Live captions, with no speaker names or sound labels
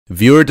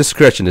Viewer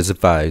discretion is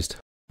advised.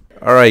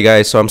 Alright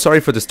guys, so I'm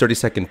sorry for this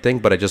 30-second thing,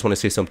 but I just want to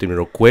say something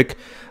real quick.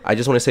 I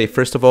just want to say,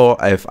 first of all,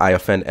 if I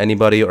offend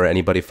anybody or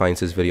anybody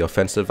finds this video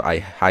offensive, I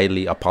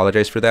highly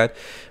apologize for that.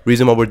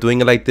 Reason why we're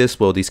doing it like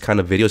this, well, these kind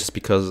of videos, is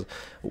because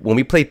when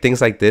we play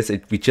things like this,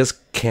 we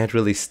just can't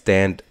really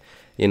stand,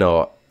 you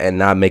know, and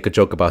not make a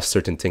joke about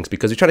certain things,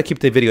 because we try to keep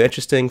the video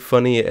interesting,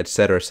 funny,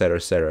 etc, etc,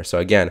 etc. So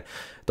again,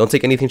 don't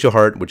take anything to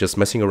heart. We're just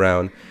messing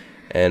around,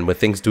 and when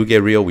things do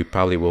get real, we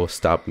probably will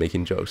stop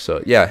making jokes.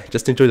 So yeah,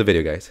 just enjoy the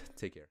video, guys.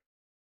 Take care.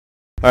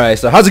 Alright,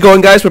 so how's it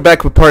going, guys? We're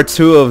back with part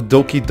 2 of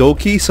Doki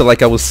Doki. So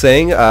like I was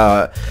saying,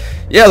 yeah,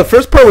 the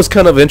first part was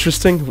kind of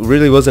interesting.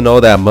 Really wasn't all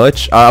that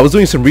much. I was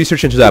doing some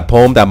research into that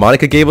poem that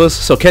Monica gave us.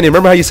 So Kenny,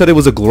 remember how you said it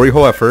was a glory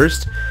hole at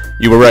first?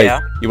 You were right. Yeah.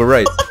 You were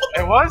right.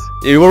 It was?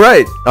 You were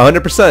right.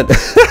 100%.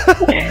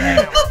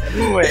 Damn.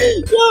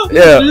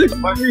 Yeah.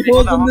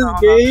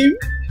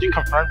 Did you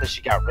confirm that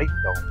she got raped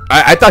though?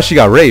 I thought she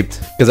got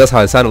raped, because that's how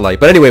it sounded like.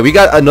 But anyway, we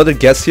got another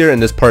guest here in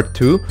this part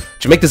 2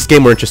 to make this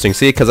game more interesting.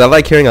 See, because I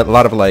like hearing a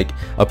lot of like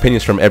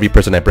opinions from every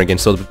person I bring in.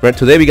 So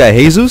today we got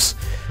Jesus,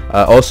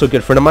 also a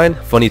good friend of mine,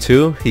 funny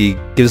too. He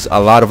gives a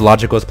lot of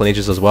logical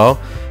explanations as well.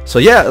 So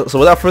yeah, so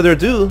without further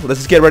ado,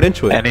 let's just get right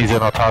into it. And he's an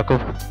otaku.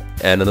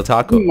 And an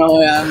otaku.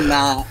 No, I'm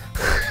not.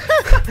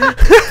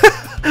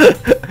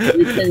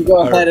 You can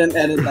go ahead and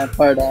edit that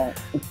part out.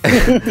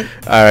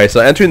 Alright, so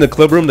entering the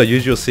club room, the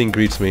usual scene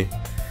greets me.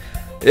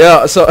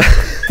 Yeah, so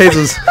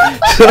Jesus.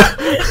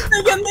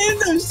 They can name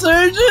them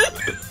Surgeon.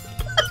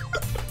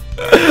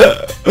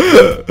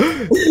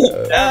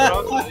 Yeah,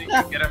 bro, so you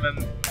can get him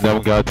in no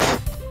guts.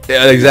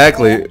 Yeah,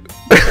 exactly.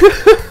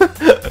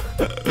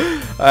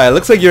 Alright,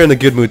 looks like you're in a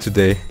good mood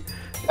today.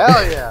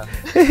 Hell yeah.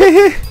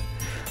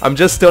 I'm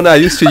just still not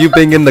used to you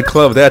being in the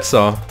club, that's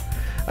all.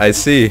 I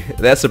see.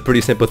 That's a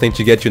pretty simple thing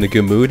to get you in a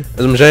good mood.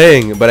 As I'm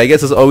saying, but I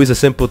guess it's always the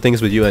simple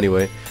things with you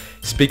anyway.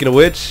 Speaking of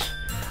which,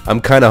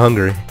 I'm kinda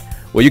hungry.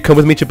 Will you come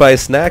with me to buy a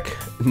snack?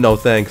 No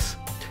thanks.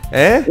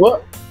 Eh?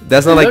 What?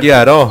 That's not like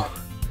yeah at all.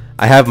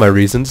 I have my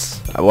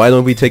reasons. Why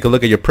don't we take a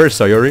look at your purse,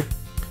 Sayori?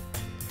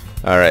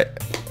 Alright.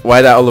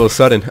 Why that all of a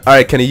sudden?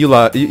 Alright, Kenny,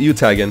 you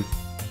tag in.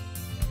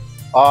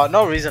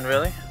 No reason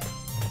really.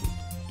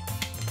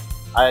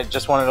 I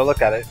just wanted to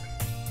look at it.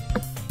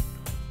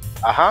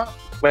 Uh-huh.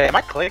 Wait, am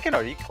I clicking or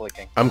are you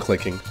clicking? I'm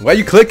clicking. Why are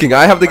you clicking?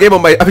 I have the game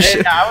on my... Oh,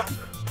 shit. Yeah,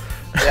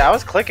 I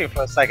was clicking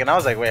for a second. I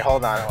was like, wait,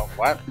 hold on.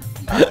 What?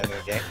 Not in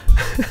the game.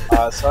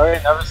 Sorry,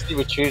 never see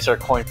retrieves her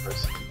coin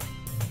purse.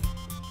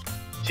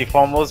 She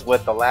fumbles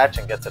with the latch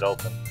and gets it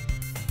open.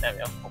 There we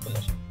go. Open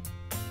this.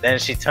 Then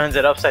she turns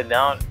it upside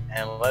down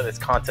and let its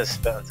contents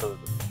spill until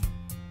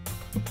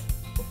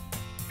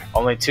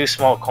only 2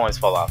 small coins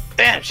fall out.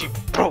 Damn, she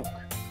broke.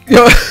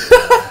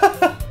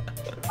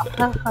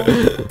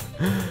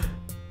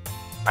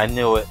 I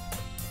knew it.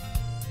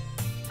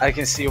 I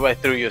can see right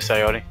through you,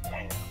 Sayori.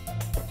 Damn.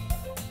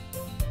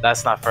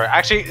 That's not fair.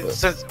 Actually,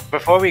 since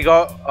before we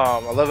go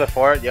a little bit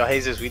forward, yo,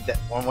 Jesus,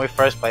 when we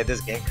first played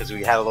this game, because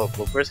we had a little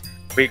bloopers,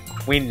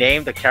 we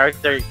named the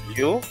character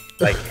you,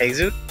 like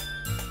Jesus,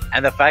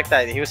 and the fact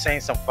that he was saying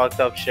some fucked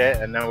up shit,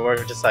 and then we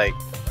were just like,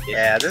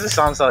 yeah, this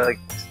sounds like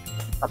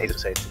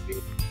Jesus said it to be.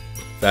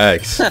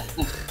 Thanks.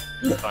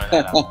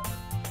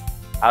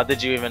 How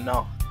did you even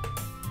know?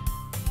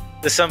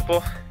 It's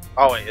simple.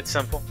 Oh wait, it's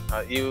simple.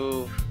 If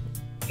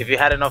you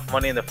had enough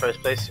money in the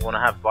first place, you want to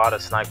have bought a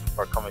snack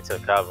before coming to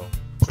the cabo.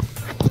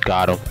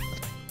 Got him.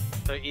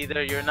 So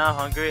either you're not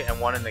hungry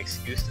and want an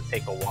excuse to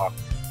take a walk.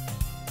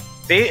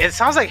 See, it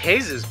sounds like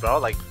Jesus, bro.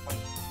 Like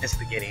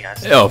instigating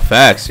us. Yo,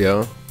 facts,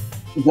 yo.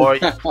 Or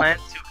you plan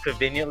to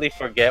conveniently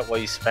forget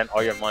where you spent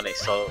all your money,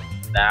 so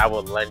that I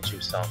will lend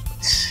you some.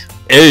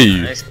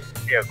 Hey. Nice.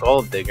 You're a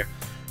gold digger.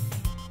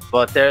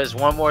 But there's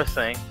one more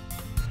thing.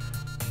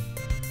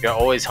 You're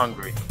always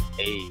hungry.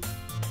 Hey,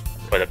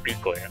 for the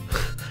pico, yeah.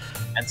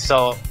 And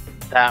so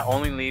that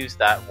only leaves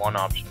that one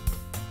option.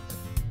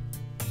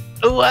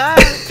 What?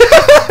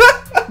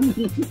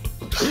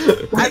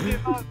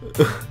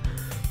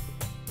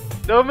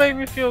 Don't make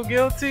me feel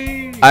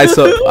guilty.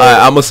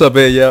 I'm a sub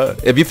in, yeah.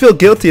 If you feel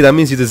guilty, that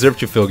means you deserve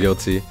to feel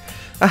guilty.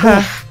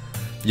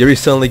 Yuri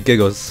suddenly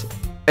giggles.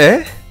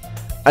 Eh?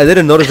 I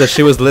didn't notice that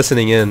she was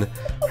listening in.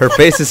 Her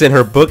face is in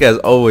her book as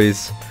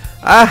always.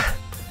 I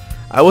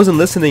wasn't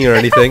listening or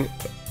anything.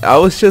 I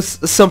was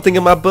just something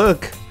in my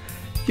book.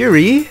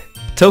 Yuri,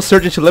 tell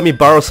Surgeon to let me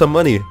borrow some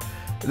money.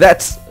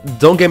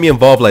 Don't get me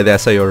involved like that,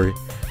 Sayori.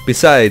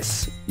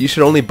 Besides, you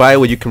should only buy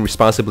what you can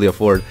responsibly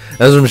afford.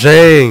 That's what I'm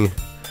saying.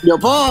 Yo,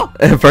 Paul.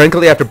 And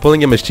frankly, after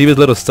pulling a mischievous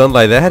little stunt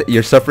like that,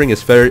 your suffering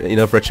is fair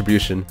enough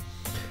retribution.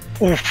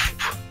 I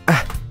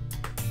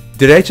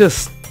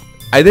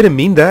didn't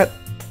mean that.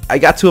 I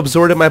got too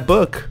absorbed in my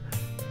book.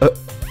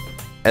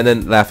 And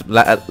then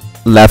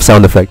laugh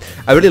sound effect.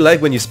 I really like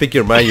when you speak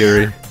your mind,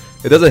 Yuri.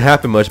 It doesn't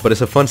happen much, but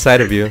it's a fun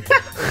side of you.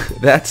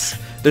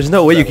 There's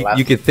no way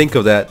you could think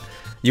of that.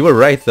 You were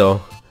right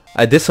though.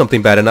 I did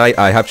something bad, and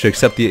I have to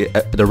accept the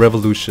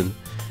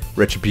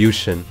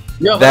retribution.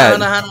 Yo,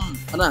 hold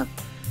on.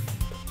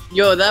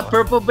 Yo, that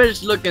purple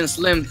bitch looking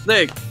slim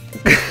thick.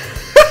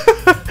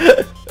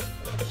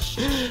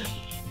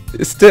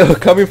 Still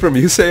coming from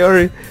you,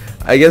 Sayori.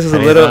 I guess it's a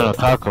little.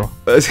 Taco.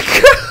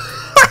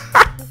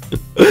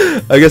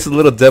 I guess a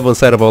little devil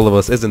inside of all of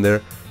us, isn't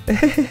there?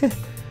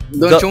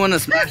 Don't you want to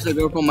smash the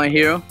girl from My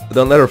Hero?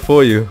 Don't let her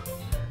fool you.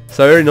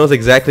 Sayori knows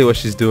exactly what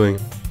she's doing.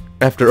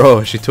 After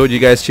all, she told you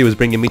guys she was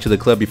bringing me to the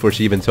club before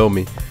she even told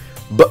me.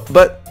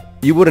 But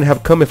you wouldn't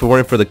have come if it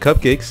weren't for the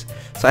cupcakes.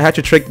 So I had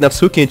to trick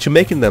Natsuki into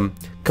making them.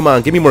 Come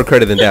on, give me more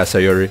credit than that,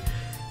 Sayori.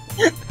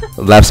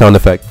 Laugh sound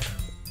effect.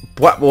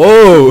 What?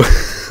 Whoa!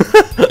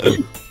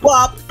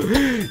 Wop!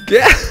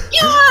 Yeah!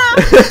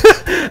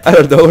 Out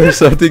of nowhere,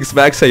 something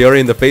smacks Sayori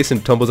in the face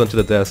and tumbles onto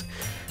the desk.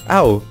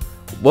 Ow!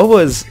 What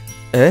was...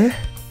 A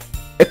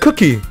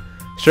cookie!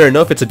 Sure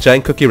enough, it's a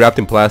giant cookie wrapped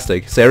in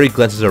plastic. Sayori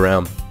glances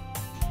around.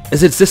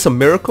 Is this a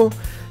miracle?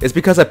 It's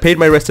because I paid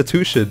my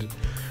restitution.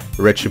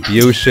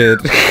 Retribution.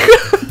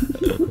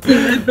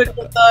 It's been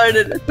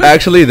retarded.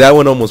 Actually, that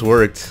one almost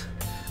worked.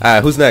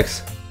 Who's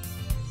next?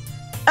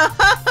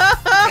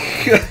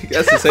 I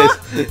guess it says.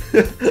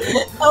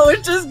 I was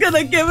just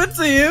gonna give it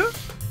to you.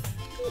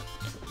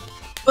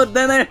 But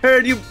then I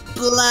heard you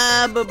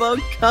blab about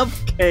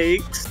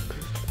cupcakes.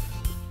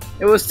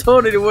 It was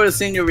totally worth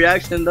seeing your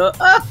reaction though.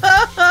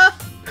 I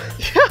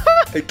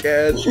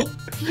can't.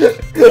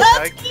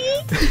 That's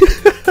cute.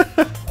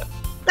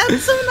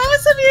 That's so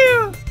nice of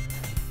you.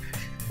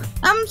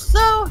 I'm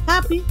so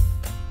happy.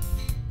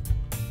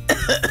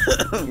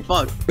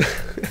 Fuck.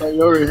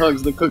 Sayori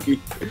hugs the cookie.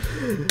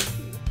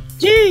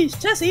 Jeez,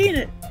 just eat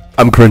it.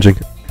 I'm cringing.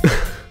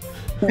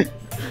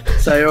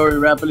 Sayori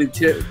rapidly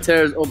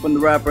tears open the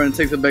wrapper and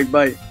takes a big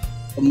bite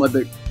of my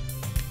dick.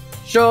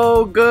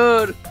 So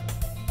good.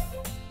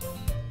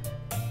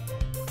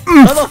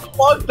 How the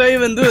fuck do I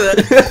even do that?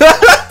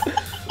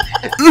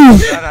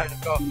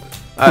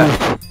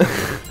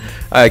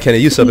 Alright, Kenny,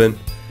 you sub in.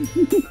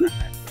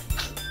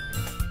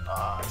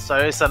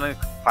 Sayori suddenly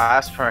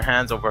clasped her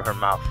hands over her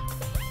mouth.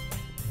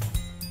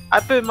 I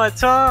bit my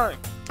tongue.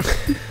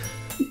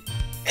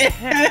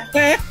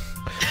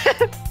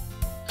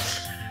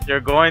 You're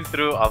going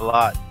through a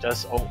lot.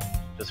 Just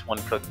one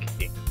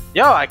cookie.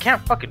 Yo, I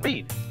can't fucking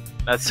read.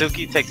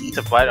 Natsuki takes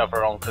a bite of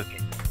her own cookie.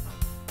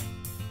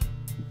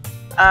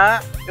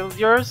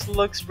 Yours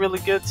looks really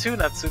good too,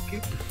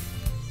 Natsuki.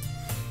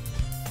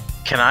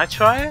 Can I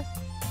try it?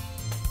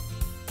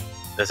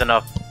 There's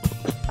enough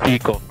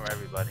equal for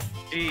everybody.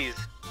 Jeez.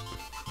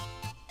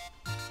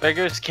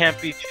 Beggars can't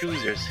be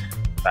choosers.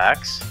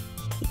 Facts.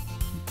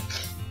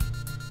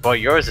 But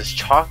yours is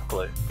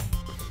chocolate.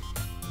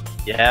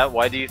 Yeah,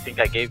 why do you think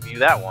I gave you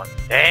that one?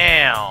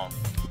 Damn.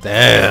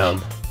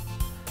 Damn.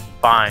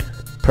 Fine.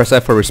 Press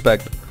F for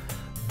respect.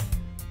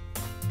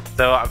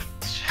 So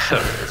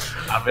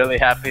I'm really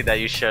happy that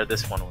you shared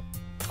this one with.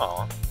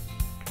 Aw.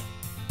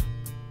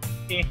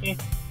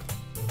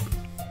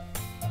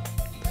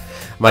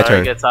 My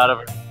turn. Gets out of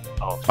her.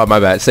 Oh, my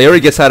bad.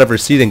 Sayori gets out of her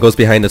seat and goes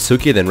behind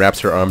Natsuki, then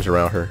wraps her arms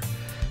around her.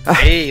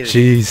 Hey.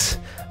 Jeez.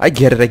 I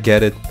get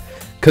it.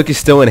 Cookie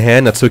still in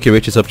hand, Natsuki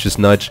reaches up to just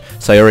nudge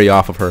Sayori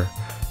off of her.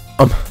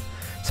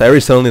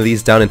 Sayori suddenly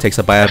leans down and takes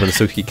a bite out of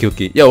Natsuki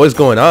cookie. Yo, what's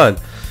going on?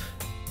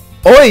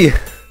 Oi!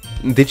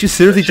 Did you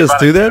seriously just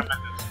do that?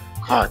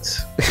 What?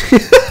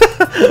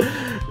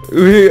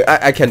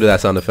 I can't do that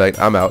sound effect.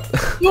 I'm out.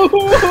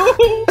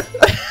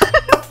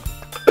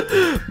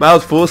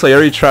 Mouth full,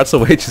 Sayori trots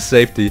away to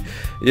safety.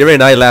 Yuri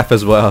and I laugh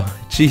as well.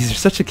 Jeez, you're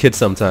such a kid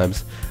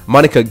sometimes.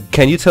 Monica,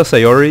 can you tell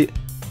Sayori?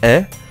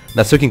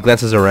 Natsuki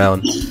glances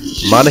around.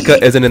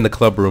 Monica isn't in the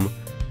club room.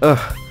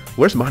 Ugh,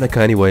 where's Monica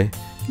anyway?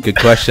 Good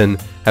question.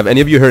 Have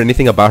any of you heard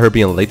anything about her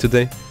being late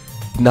today?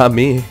 Not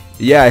me.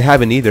 Yeah, I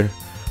haven't either.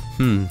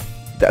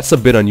 That's a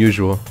bit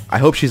unusual. I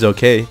hope she's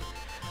okay.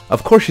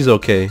 Of course she's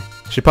okay.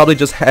 She probably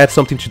just had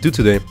something to do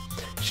today.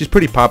 She's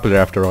pretty popular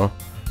after all.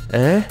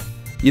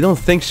 You don't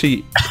think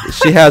she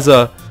has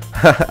a...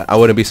 I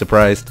wouldn't be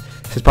surprised.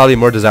 She's probably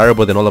more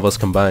desirable than all of us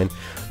combined.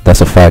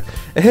 That's a fact.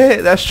 Hey,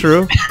 that's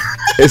true.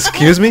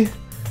 Excuse me?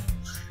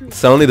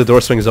 Suddenly the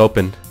door swings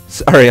open.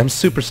 Sorry, I'm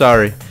super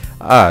sorry.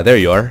 Ah, there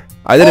you are.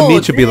 I didn't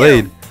mean to be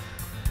late.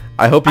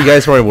 I hope you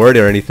guys weren't worried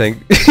or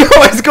anything.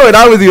 What's going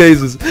on with you,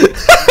 Jesus?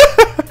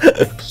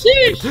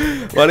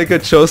 Sheesh. Monica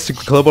chose to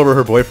club over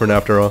her boyfriend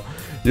after all.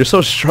 You're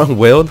so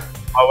strong-willed.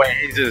 Oh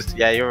wait, Jesus.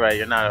 Yeah, you're right.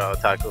 You're not an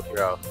otaku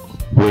hero.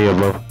 Weird,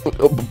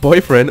 bro.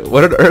 Boyfriend?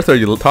 What on earth are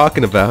you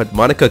talking about?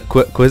 Monica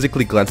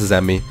quizzically glances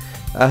at me.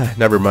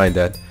 Never mind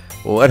that.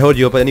 What held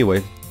you up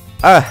anyway?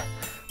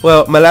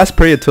 Well, my last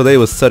period today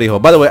was study hall.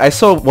 By the way, I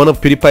saw one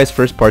of PewDiePie's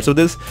first parts of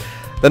this.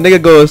 The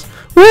nigga goes,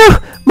 well,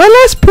 my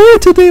last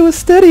period today was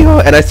study hall.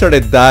 And I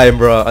started dying,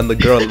 bro, on the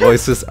girl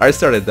voices. I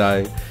started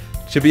dying.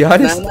 To be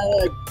honest.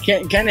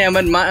 Kenny,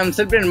 I'm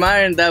simply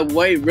admiring that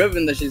white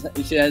ribbon that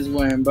she has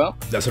wearing, bro.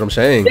 That's what I'm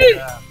saying.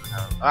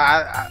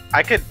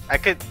 I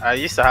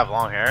used to have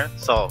long hair,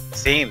 so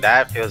seeing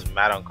that feels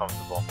mad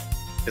uncomfortable.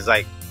 Cause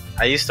like,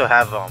 I used to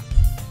have I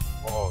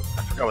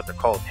forgot what they're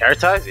called, hair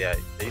ties. Yeah,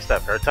 I used to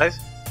have hair ties,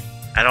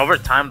 and over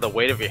time, the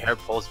weight of your hair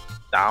pulls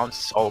down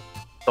so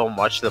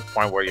much to the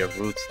point where your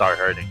roots start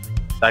hurting.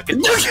 That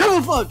could.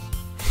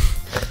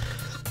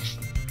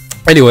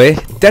 Anyway,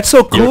 That's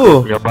so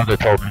cool. Your mother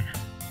told me.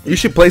 You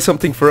should play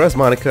something for us,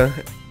 Monica.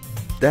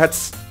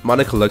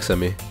 Monica looks at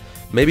me.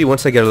 Maybe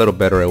once I get a little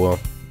better, I will.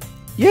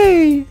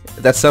 Yay!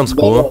 That sounds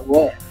cool.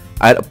 What?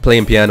 I'd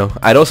playing piano.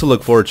 I'd also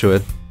look forward to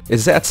it.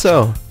 Is that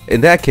so?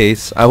 In that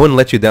case, I wouldn't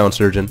let you down,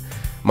 Surgeon.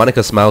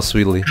 Monica smiles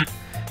sweetly.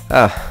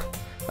 I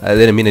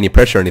didn't mean any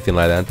pressure or anything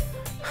like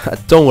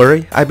that. Don't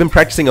worry, I've been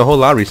practicing a whole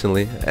lot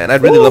recently, and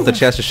I'd really love the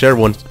chance to share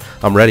once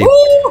I'm ready.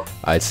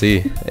 I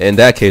see. In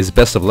that case,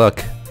 best of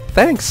luck.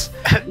 Thanks.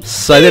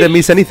 So I didn't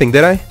miss anything,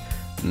 did I?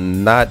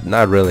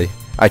 Not really.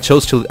 I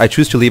choose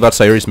to leave out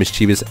Sayori's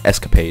mischievous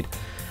escapade.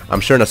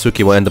 I'm sure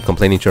Natsuki will end up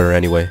complaining to her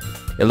anyway.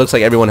 It looks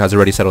like everyone has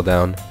already settled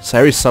down.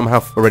 Sayori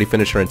somehow already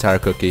finished her entire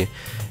cookie.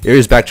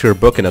 Yuri's back to her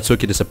book and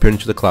Natsuki disappeared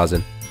into the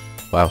closet.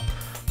 Wow.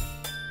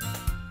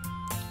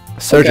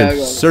 Surgeon,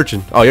 Okay,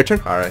 Surgeon. Oh, your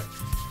turn? Alright.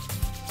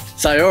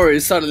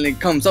 Sayori suddenly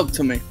comes up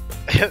to me.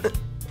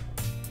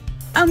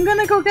 I'm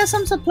gonna go get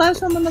some supplies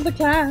from another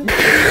class.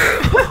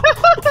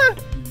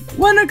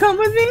 Wanna come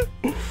with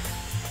me?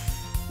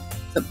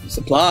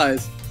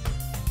 Supplies?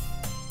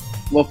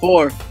 What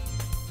for?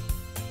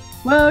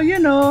 Well, you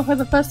know, for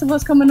the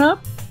festival's coming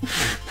up.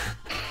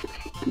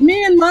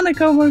 Me and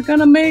Monica were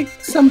gonna make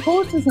some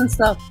posters and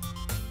stuff.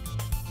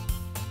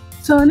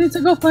 So I need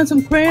to go find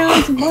some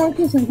crayons and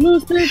markers and glue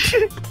sticks.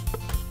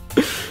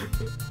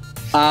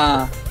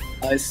 Ah,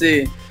 I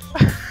see.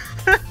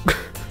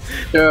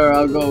 Sure,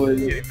 I'll go with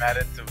you. Getting mad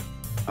into it.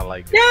 I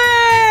like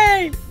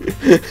it.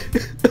 Yay!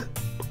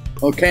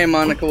 Okay,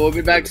 Monica, we'll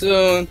be back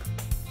soon.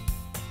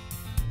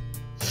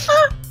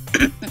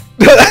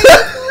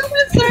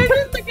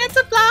 Surgeon to get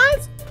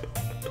supplies.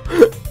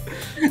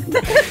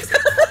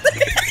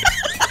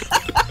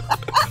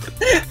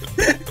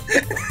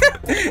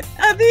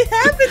 I'd be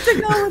happy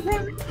to go with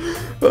him.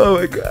 Oh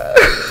my god.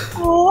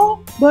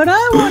 Oh, but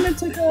I wanted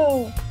to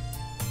go.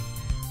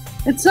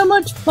 It's so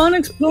much fun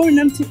exploring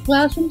empty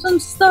classrooms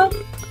and stuff.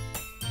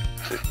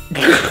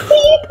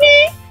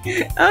 Okay.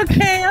 I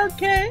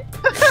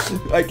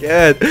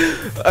can't.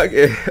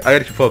 Okay, I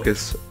gotta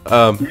focus.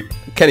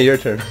 Kenny, your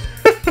turn.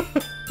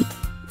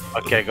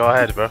 Okay, go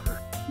ahead, bro.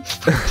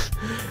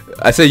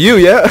 I say you,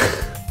 yeah?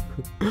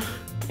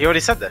 You already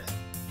said that.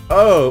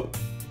 Oh.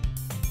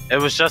 It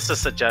was just a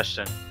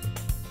suggestion.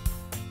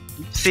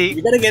 See,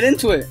 You gotta get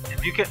into it.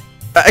 if you can,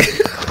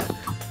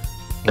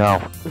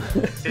 No.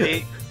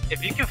 see,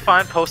 if you can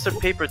find poster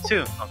paper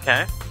too,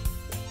 okay?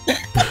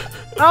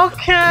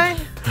 Okay.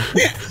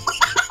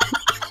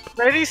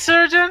 Ready,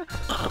 Surgeon?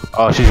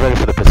 Oh, she's ready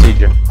for the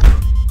procedure.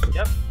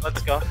 Yep,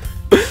 let's go.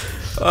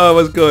 Oh,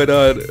 what's going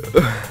on?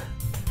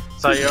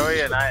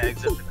 Sayori and I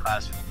exit the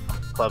classroom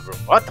club room.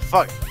 What the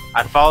fuck?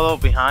 I follow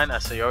behind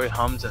as Sayori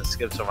hums and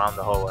skips around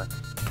the hallway.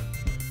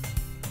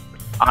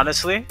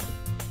 Honestly,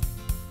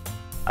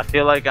 I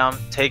feel like I'm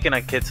taking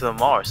a kid to the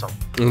mall or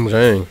something.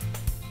 Dang.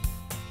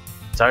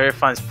 Sayori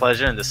finds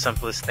pleasure in the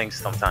simplest things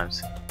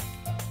sometimes.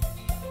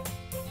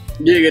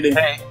 Giggity.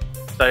 Hey,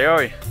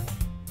 Sayori.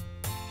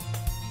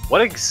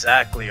 What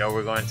exactly are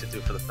we going to do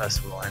for the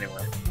festival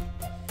anyway?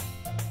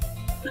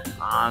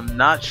 I'm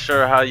not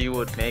sure how you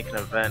would make an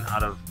event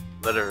out of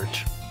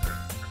literature.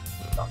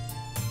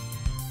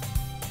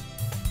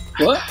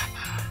 What?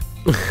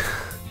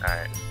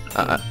 Alright.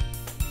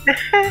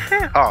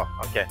 Oh,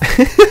 okay.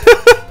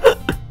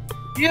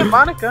 You and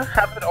Monica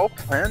have it all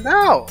planned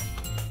out.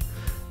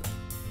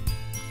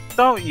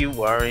 Don't you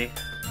worry.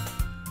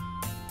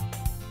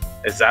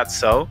 Is that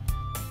so?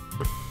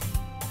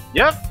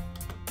 Yep.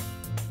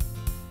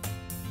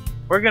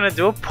 We're gonna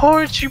do a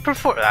poetry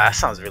performance. That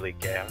sounds really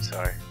gay, I'm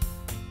sorry.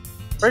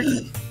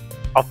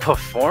 A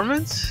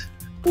performance?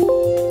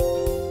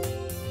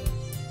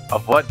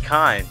 Of what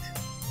kind?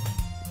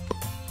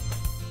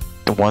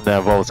 The one that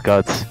involves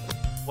guts.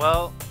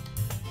 Well,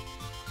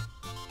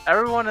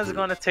 everyone is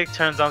gonna take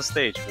turns on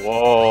stage.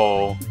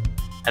 Whoa.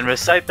 And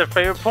recite their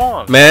favorite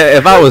poem. Man,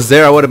 if I was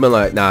there, I would have been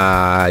like,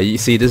 nah, you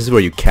see, this is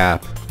where you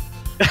cap.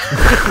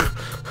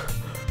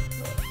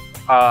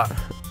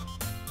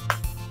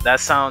 That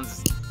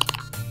sounds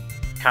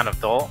kind of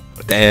dull.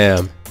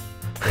 Damn.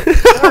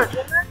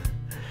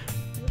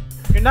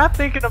 You're not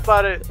thinking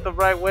about it the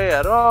right way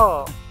at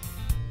all.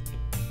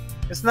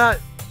 It's not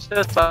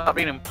just about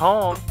reading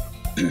poems.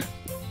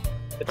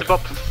 It's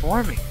about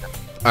performing.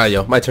 Alright,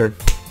 yo, my turn.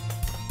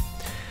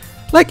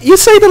 Like, you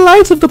say the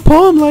lines of the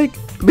poem, like,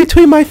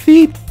 between my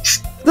feet.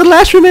 The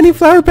last remaining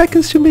flower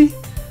beckons to me.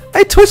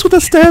 I twist with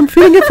a stem,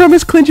 feeling it from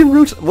its clinging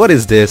roots. What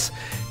is this?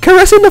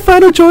 Caressing the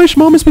final joyous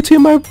moments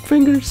between my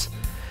fingers.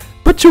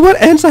 But to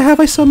what ends have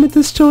I summoned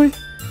this joy?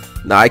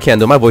 Nah, I can't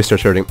do. My voice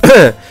starts hurting.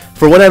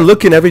 For when I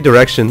look in every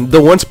direction,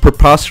 the once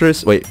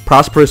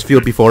prosperous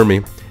field before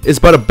me is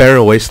but a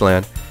barren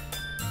wasteland.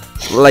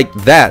 Like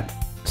that.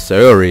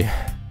 Sorry.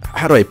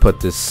 How do I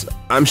put this?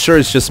 I'm sure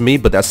it's just me,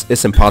 but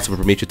it's impossible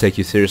for me to take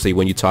you seriously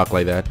when you talk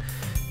like that.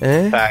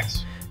 Eh?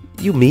 Facts.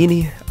 You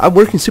meanie. I'm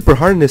working super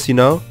hard on this, you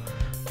know?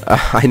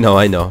 I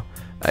know.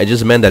 I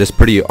just meant that it's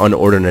pretty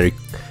unordinary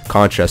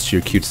contrast to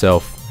your cute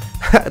self.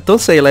 Don't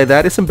say it like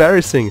that, it's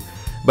embarrassing.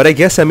 But I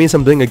guess that means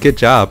I'm doing a good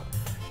job.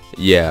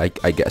 Yeah,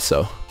 I guess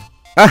so.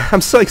 Ah,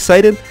 I'm so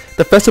excited.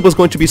 The festival is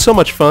going to be so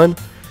much fun.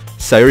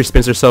 Sayori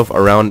spins herself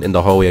around in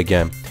the hallway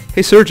again.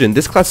 Hey surgeon,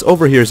 this class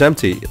over here is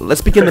empty.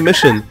 Let's begin the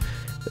mission.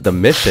 The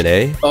mission,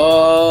 eh?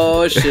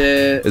 Oh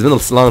shit. It's been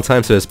a long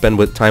time to spend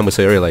time with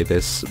Sayori like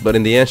this, but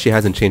in the end she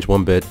hasn't changed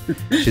one bit.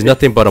 She's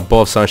nothing but a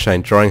ball of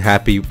sunshine, drawing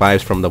happy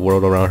vibes from the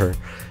world around her.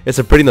 It's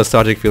a pretty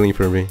nostalgic feeling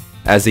for me.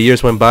 As the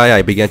years went by,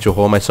 I began to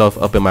hold myself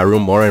up in my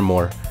room more and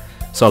more.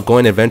 So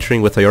going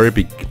adventuring with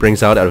Sayori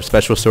brings out a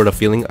special sort of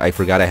feeling I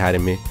forgot I had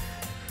in me.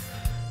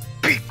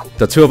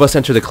 The two of us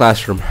enter the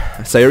classroom.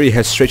 Sayori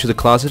heads straight to the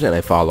closet and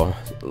I follow.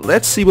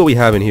 Let's see what we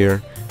have in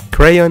here.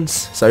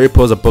 Crayons. Sayori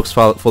pulls a box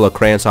full of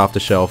crayons off the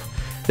shelf.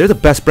 They're the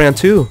best brand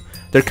too.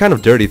 They're kind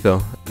of dirty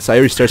though.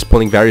 Sayori starts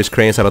pulling various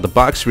crayons out of the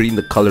box, reading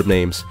the color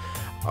names.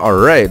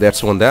 Alright,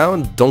 that's one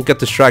down. Don't get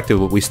distracted,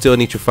 but we still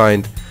need to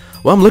find...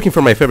 Well, I'm looking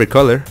for my favorite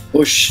color.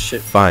 Oh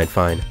shit.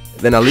 Fine.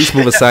 Then at least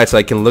move aside so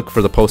I can look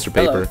for the poster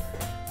paper.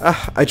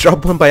 Ah, I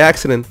dropped one by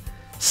accident.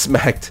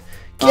 Smacked.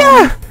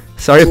 Yeah!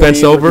 Sayori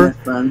bends over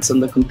friends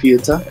on the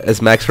computer and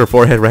smacks her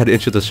forehead right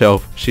into the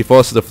shelf. She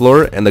falls to the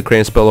floor and the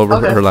crayons spill over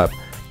her lap.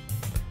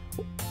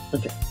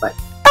 Okay, bye.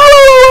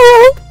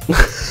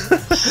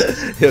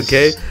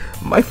 Okay?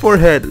 My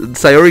forehead.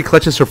 Sayori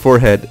clutches her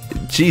forehead.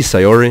 Gee,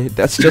 Sayori,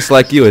 that's just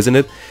like you, isn't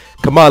it?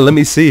 Come on, let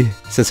me see.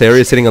 Since Sayori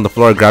is sitting on the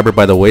floor, I grab her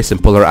by the waist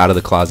and pull her out of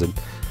the closet.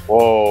 Whoa.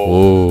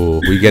 Oh,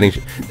 we getting...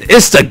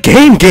 It's the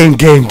game.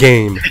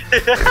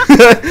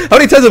 How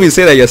many times did we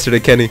say that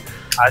yesterday, Kenny?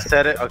 I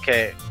said it.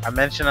 Okay, I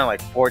mentioned it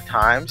like 4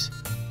 times,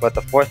 but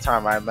the 4th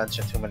time I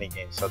mentioned too many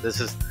games. So this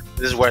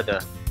is where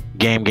the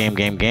game. Game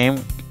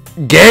begins.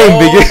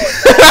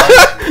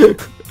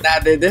 Nah,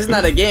 dude, this is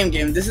not a game.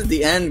 This is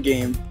the end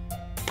game.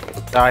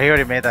 No, he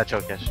already made that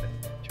joke yesterday.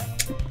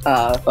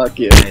 Fuck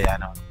you. Yeah, I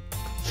know.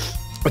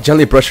 I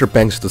gently brush her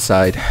bangs to the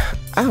side.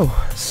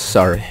 Ow,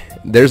 sorry.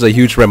 There's a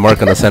huge red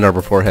mark on the center of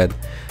her forehead.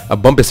 A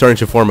bump is starting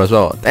to form as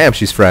well. Damn,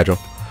 she's fragile.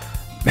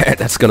 Man,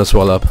 that's gonna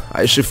swell up.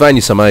 I should find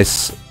you some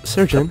ice.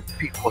 Surgeon?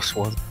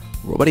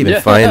 What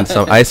even find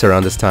some ice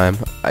around this time?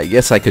 I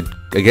guess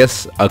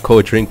a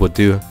cold drink would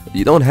do.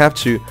 You don't have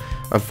to.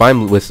 I'm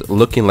fine with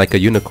looking like a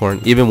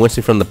unicorn. Even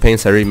wincing from the pain,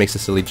 Sayori makes a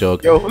silly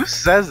joke. Yo, who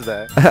says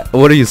that?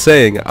 What are you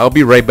saying? I'll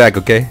be right back,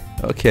 okay?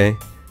 Okay.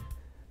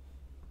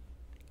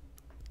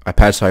 I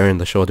pat Sayori in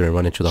the shoulder and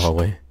run into the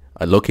hallway.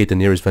 I locate the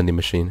nearest vending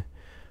machine.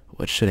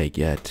 What should I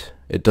get?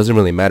 It doesn't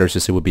really matter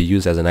since it would be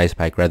used as an ice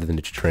pack rather than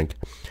a drink.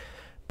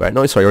 But I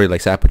know Sayori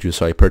likes apple juice,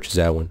 so I purchased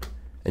that one.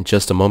 In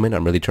just a moment,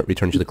 I'm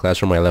returning to the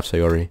classroom where I left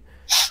Sayori.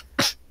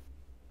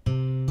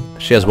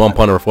 She has one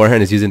paw on her forehead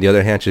and is using the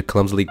other hand to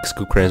clumsily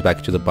scoop crayons back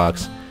into the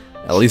box.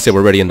 At least they were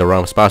already in the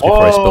wrong spots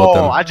before I spilled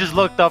them. I just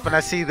looked up and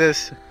I see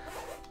this.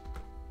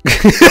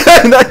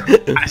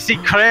 I see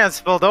crayons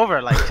spilled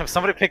over. Like,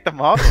 somebody picked them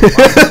up.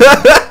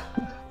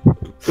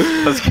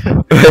 Let's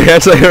go.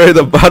 That's Sayori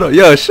the bottle.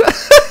 Yo,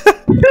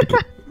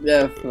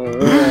 Yeah, for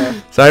real.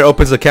 Sayori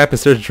opens the cap and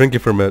starts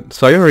drinking from it.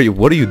 Sayori,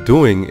 what are you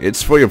doing?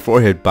 It's for your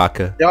forehead,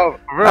 baka. Yo,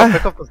 for real,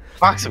 pick up the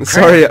box of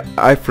crayons. Sorry,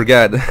 I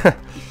forgot.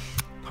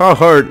 How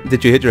hard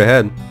did you hit your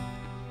head?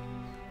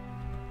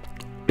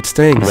 It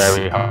stings.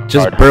 Very hard.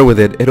 Just bear with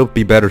it. It'll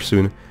be better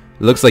soon. It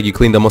looks like you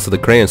cleaned up most of the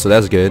crayons, so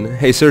that's good.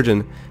 Hey,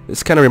 surgeon.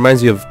 This kind of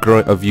reminds you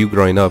of you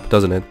growing up,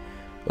 doesn't it?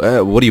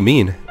 What do you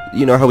mean?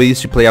 You know how we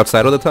used to play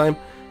outside all the time?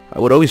 I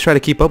would always try to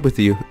keep up with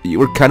you. You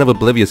were kind of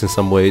oblivious in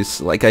some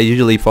ways. Like I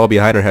usually fall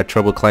behind or had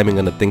trouble climbing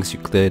on the things you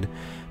did.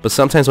 But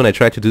sometimes when I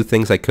tried to do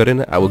things I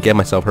couldn't, I would get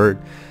myself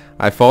hurt.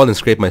 I'd fall and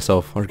scrape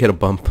myself or get a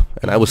bump,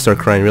 and I would start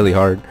crying really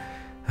hard.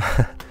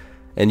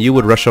 And you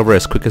would rush over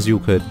as quick as you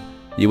could.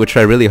 You would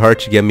try really hard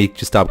to get me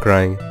to stop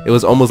crying. It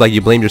was almost like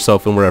you blamed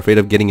yourself and were afraid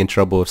of getting in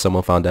trouble if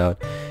someone found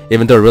out.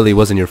 Even though it really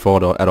wasn't your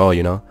fault at all,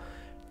 you know?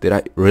 Did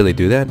I really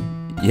do that?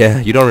 Yeah,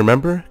 you don't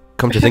remember?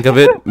 Come to think of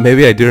it,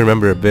 maybe I do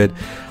remember a bit.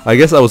 I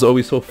guess I was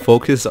always so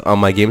focused on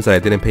my games that I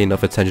didn't pay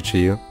enough attention to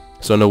you.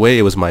 So in a way,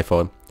 it was my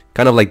fault.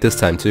 Kind of like this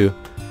time too.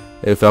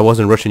 If I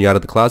wasn't rushing you out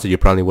of the closet, you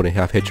probably wouldn't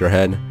have hit your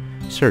head.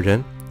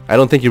 Surgeon, I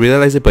don't think you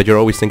realize it, but you're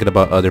always thinking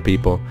about other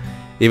people.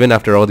 Even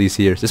after all these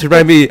years. This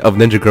reminds me of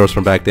Ninja Girls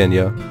from back then,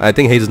 yo. I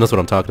think Jesus knows what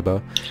I'm talking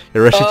about.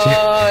 You're rushing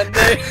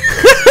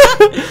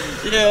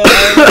Yo,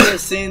 I remember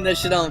seeing that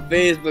shit on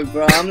Facebook,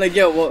 bro. I'm like,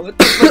 yo, what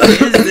the fuck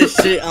is this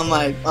shit on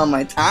my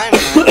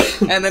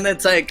timeline? And then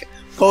it's like,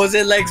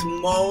 Jose likes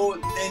Mo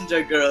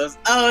Ninja Girls.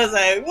 I was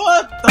like,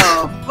 what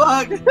the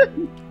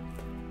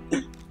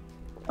fuck?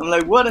 I'm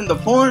like, what in the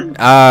porn?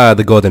 Ah,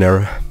 the golden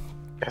era.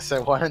 I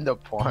said, what in the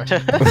porn?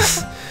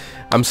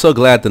 I'm so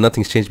glad that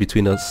nothing's changed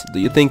between us. Do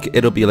you think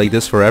it'll be like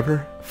this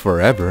forever?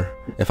 Forever?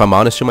 If I'm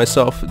honest to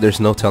myself,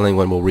 there's no telling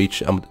when we'll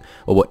reach or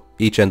what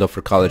each end up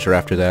for college or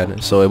after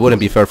that. So it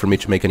wouldn't be fair for me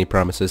to make any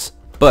promises.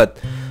 But,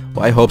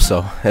 well, I hope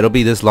so. It'll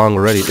be this long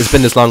already. It's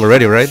been this long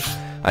already, right?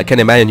 I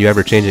can't imagine you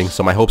ever changing,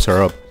 so my hopes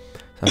are up.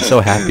 I'm so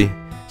happy.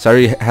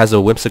 Sayori has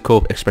a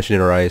whimsical expression in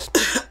her eyes.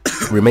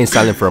 Remains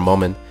silent for a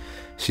moment.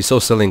 She's so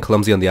silly and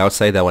clumsy on the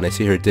outside that when I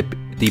see her dip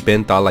deep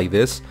in thought like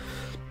this,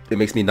 it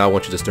makes me not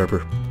want to disturb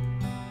her.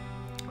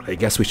 I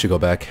guess we should go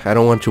back. I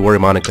don't want to worry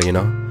Monica, you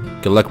know.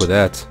 Good luck with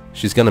that.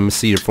 She's gonna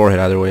see your forehead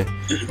either way.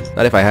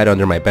 Not if I had it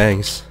under my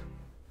bangs.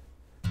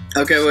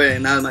 Okay, wait,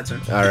 now it's my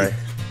turn. Alright.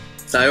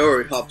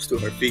 Sayori hops to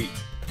her feet.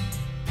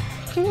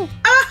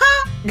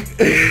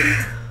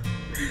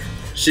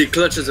 She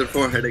clutches her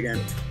forehead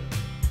again.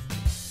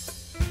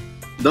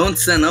 Don't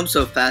stand up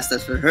so fast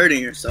as for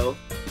hurting yourself.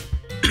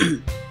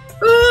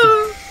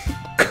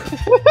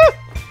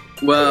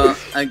 Well,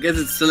 I guess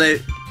it's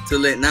too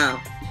late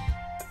now.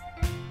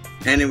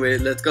 Anyway,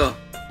 let's go.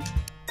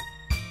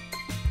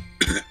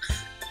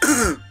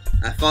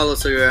 I follow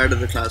Sayori out of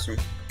the classroom.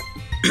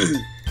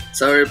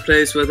 Sayori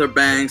plays with her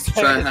bangs to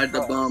try to hide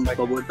the bump,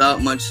 but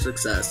without much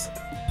success.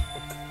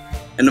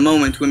 In a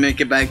moment, we make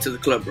it back to the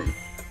club room.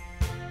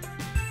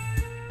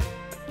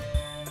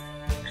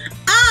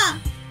 Ah!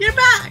 You're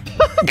back!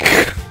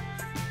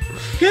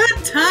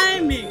 Good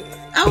timing!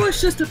 I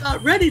was just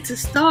about ready to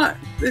start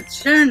with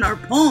sharing our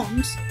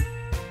poems.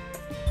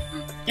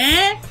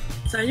 Eh?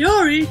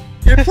 Sayori,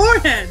 your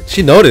forehead!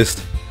 She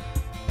noticed.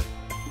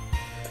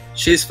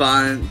 She's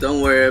fine,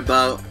 don't worry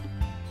about.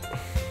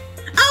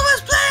 I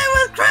was playing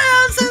with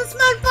crayons and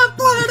smacked my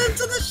forehead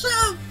into the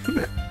shelf.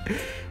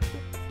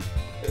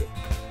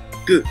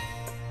 Good.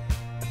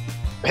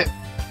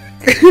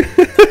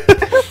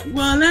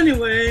 Well,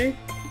 anyway,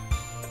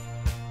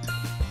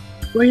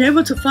 were you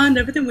able to find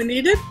everything we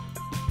needed?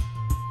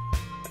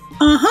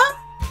 Uh-huh.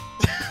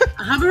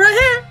 I have it right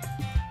here.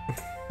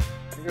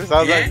 It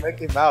sounds like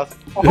Mickey Mouse.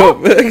 Yo,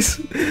 Max.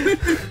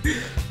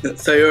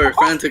 Sayori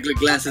frantically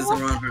glances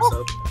around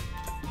herself.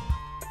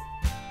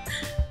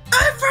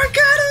 I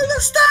forgot all the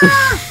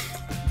stuff!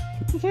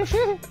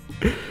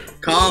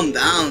 Calm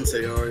down,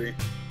 Sayori.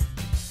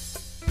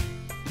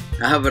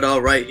 I have it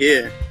all right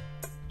here.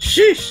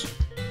 Sheesh!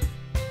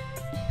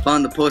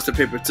 Found the poster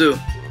paper too.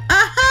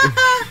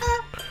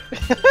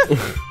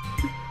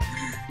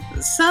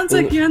 Sounds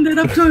like you ended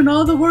up doing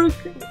all the work,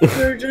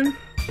 Virgin.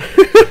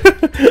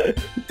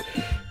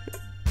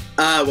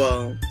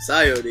 Well,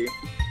 Sayori.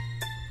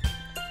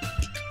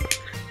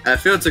 I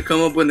failed to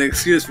come up with an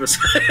excuse for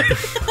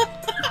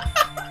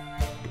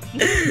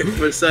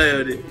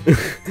Sayori.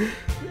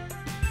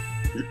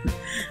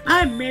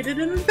 I made it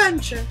an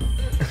adventure.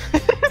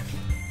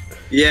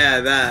 Yeah,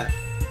 that.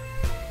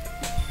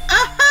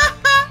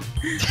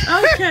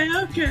 Okay.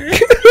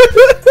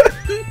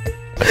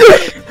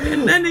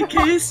 In any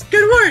case,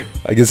 good work.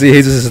 I can see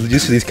Jesus is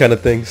used to these kind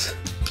of things.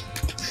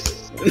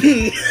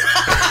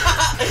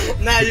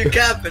 Nah, you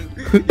capping.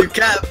 You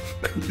cap.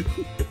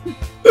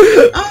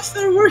 I'll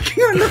start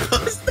working on the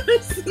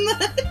posters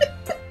tonight.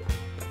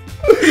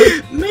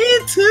 Me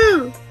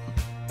too.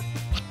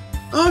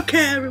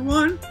 Okay,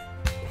 everyone.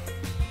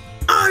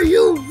 Are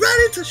you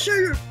ready to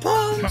share your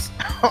poems?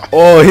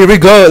 Oh, here we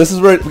go. This is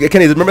where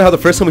Kenny. Remember how the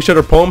first time we shared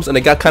our poems and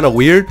it got kind of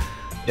weird?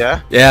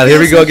 Yeah. Yeah. Here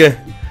we go again.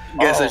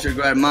 Guess I should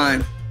grab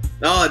mine.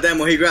 Oh, damn!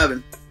 What he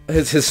grabbing?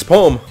 His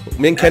poem.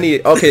 Me and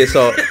Kenny. Okay,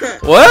 so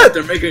what?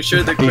 They're making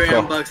sure the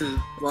crayon box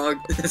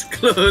is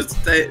closed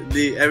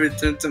tightly every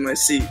turn to my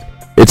seat.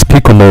 It's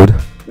Pico mode.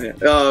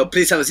 Yeah.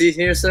 Please have a seat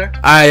here, sir.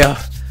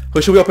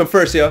 Who should we open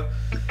first, yo?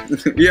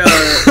 Yeah.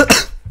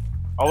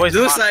 Always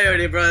Do Monica.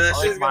 Sayori, bro. That's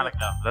Always just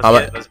Monica.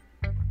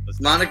 Let's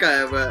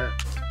Monica,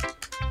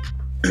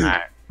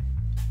 Alright.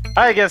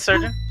 Hi again,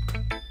 Surgeon.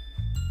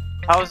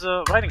 How's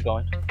the writing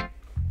going?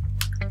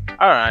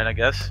 Alright, I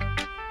guess.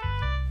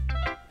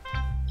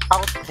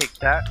 I'll take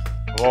that.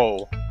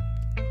 Whoa.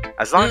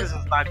 As long as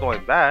it's not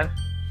going bad.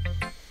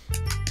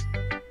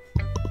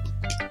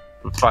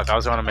 Fuck, I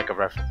was gonna make a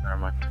reference, never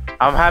mind.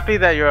 I'm happy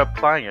that you're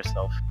applying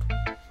yourself.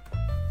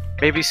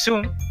 Maybe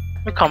soon,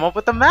 you'll come up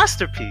with a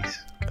masterpiece.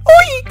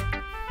 Oi!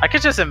 I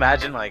could just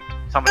imagine, like,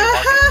 somebody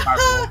walking in my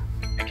room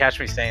and catch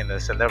me saying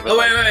this, and they'll be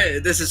like, wait,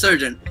 this is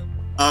Surgeon.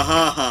 Yo,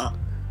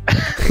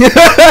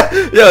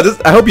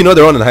 I hope you know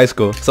they're on in high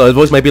school, so his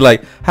voice might be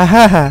like, ha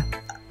ha ha.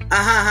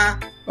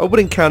 I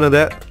wouldn't count on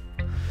that.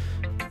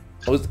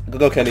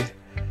 Go, Kenny.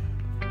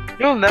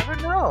 You'll never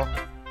know.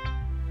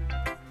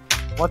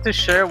 Want to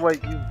share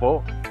what you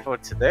vote for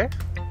today?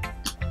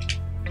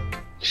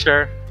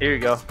 Sure, here you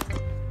go.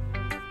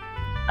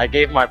 I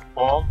gave my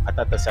poem, I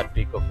thought that said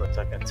Pico for a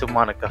second, to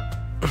Monica. ...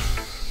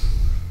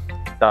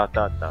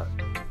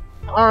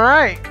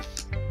 Alright.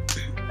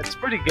 It's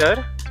pretty good.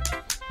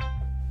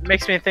 It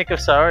makes me think of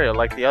Sario,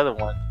 like the other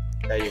one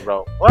that you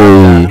wrote. What?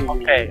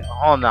 Okay,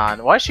 hold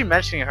on. Why is she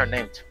mentioning her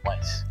name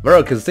twice?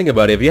 Bro, because think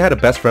about it. If you had a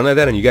best friend like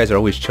that and you guys are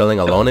always chilling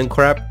alone and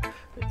crap.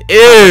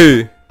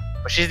 Ew!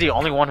 But she's the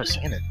only one who's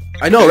saying it.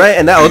 I know, right?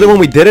 And that other one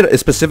we did it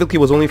specifically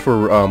was only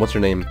for, what's her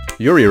name?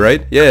 Yuri,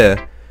 right?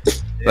 Yeah.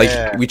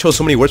 Like, we chose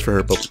so many words for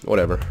her, but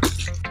whatever.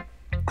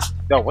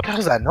 Yo, what the hell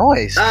is that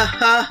noise?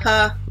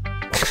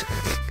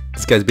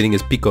 This guy's beating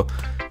his pico.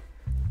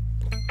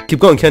 Keep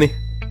going, Kenny.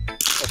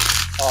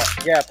 Oh,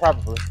 yeah,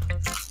 probably.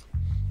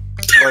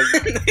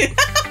 Wait,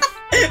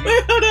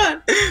 hold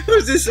on.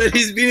 Who's this said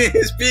he's beating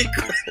his peak?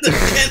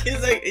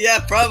 He's like, yeah,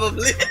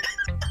 probably.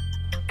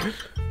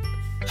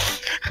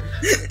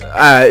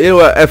 You know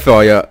what? F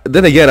all ya.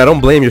 Then again, I don't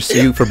blame you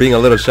for being a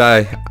little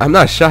shy. I'm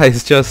not shy.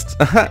 It's just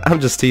I'm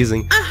just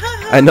teasing.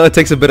 I know it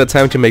takes a bit of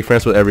time to make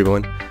friends with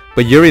everyone,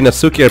 But Yuri and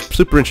Natsuki are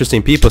super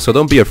interesting people, so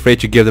don't be afraid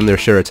to give them their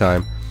share of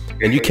time.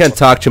 And you can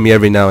talk to me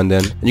every now and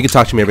then. And you can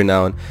talk to me every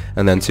now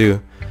and then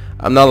too.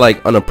 I'm not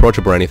like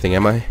unapproachable or anything,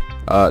 am I?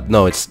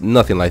 No, it's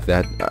nothing like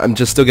that. I'm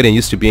just still getting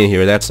used to being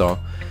here, that's all.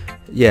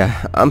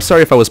 Yeah, I'm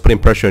sorry if I was putting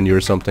pressure on you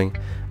or something.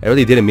 I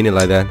really didn't mean it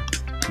like that.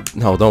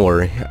 No, don't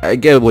worry. I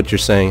get what you're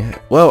saying.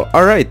 Well,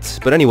 alright.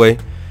 But anyway,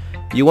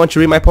 you want to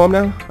read my poem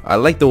now? I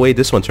like the way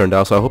this one turned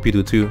out, so I hope you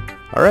do too.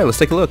 Alright, let's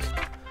take a look.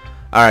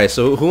 Alright,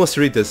 so who wants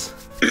to read this?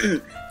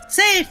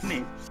 Save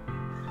me!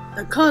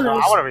 The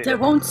colors, they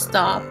won't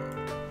stop.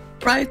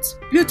 Bright,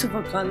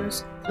 beautiful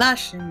colors,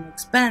 flashing,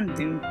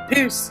 expanding,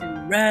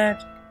 piercing,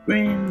 red,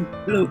 green,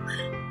 blue.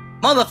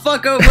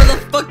 Motherfucker, where the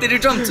fuck did you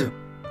jump to?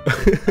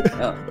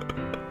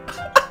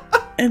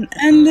 An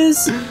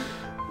endless...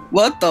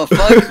 What the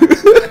fuck?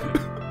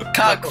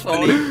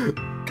 Cacophony.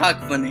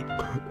 Cacophony.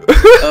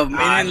 Of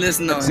meaningless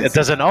noise. It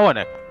doesn't know in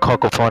it.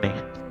 Cacophony.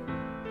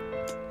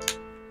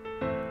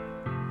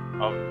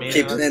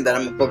 Keep saying that,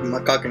 I'm gonna fuck my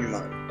cock in your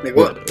mouth. Like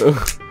what?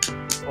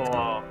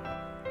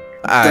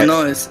 The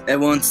noise, it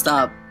won't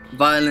stop.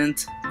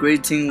 Violent,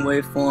 grating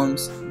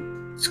waveforms.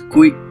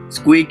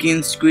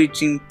 Squeaking,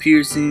 screeching,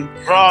 piercing.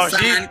 Bro,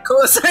 sine,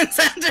 cosine,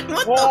 tangent.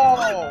 What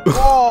the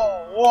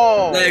fuck?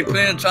 Whoa! Like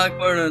playing a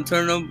chalkboard on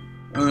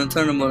a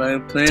turntable,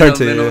 like playing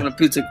Turntable. on a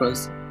pizza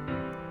crust.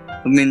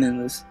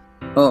 Meaningless.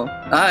 Oh,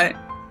 alright.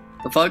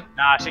 The fuck?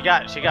 Nah, she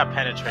got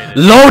penetrated.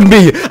 Load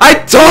me! I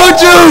told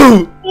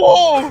you!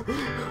 Whoa!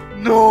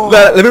 No!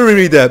 Let me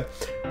reread that.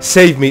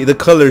 Save me, the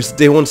colors,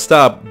 they won't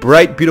stop.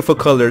 Bright, beautiful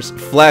colors,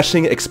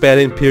 flashing,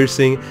 expanding,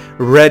 piercing,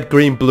 red,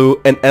 green, blue,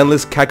 an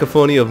endless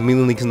cacophony of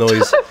meaningless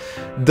noise.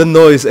 The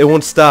noise, it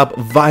won't stop.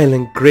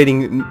 Violent,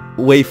 grating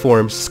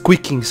waveforms,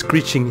 squeaking,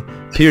 screeching,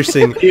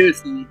 piercing,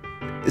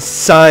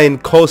 sine,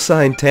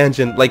 cosine,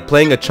 tangent, like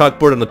playing a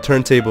chalkboard on a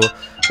turntable,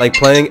 like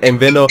playing a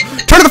Vino.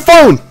 Turn the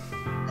phone!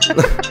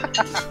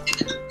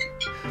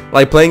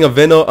 Like playing a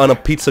Vino on a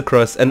pizza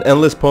crust, an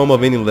endless poem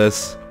of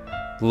meaningless.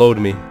 Load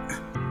me.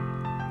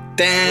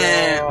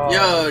 Damn,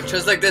 yo,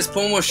 just like this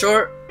poem was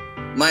short,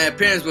 my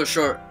appearance was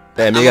short.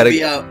 Damn, you gotta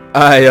be out.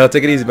 Alright, yo,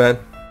 take it easy, man.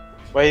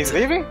 Wait, he's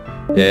leaving?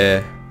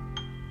 Yeah.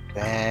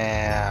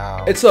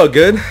 Damn. It's all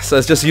good. So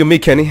it's just you and me,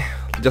 Kenny.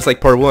 Just like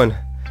part 1.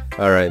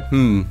 Alright,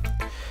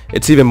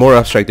 It's even more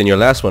abstract than your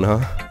last one,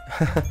 huh?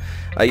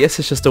 I guess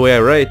it's just the way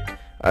I write.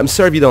 I'm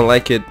sorry if you don't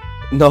like it.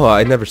 No,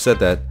 I never said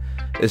that.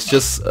 It's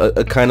just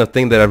a kind of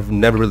thing that I've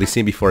never really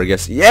seen before, I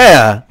guess.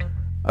 Yeah!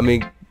 I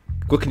mean,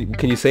 what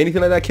can you say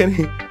anything like that,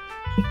 Kenny?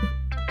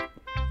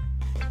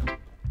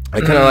 I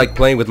kind of like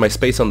playing with my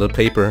space on the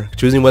paper.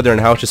 Choosing whether and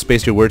how to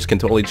space your words can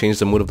totally change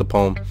the mood of the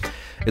poem.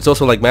 It's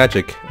also like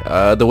magic.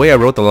 The way I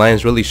wrote the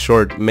lines really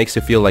short makes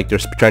it feel like they're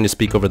trying to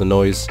speak over the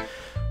noise.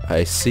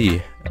 I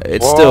see.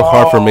 It's still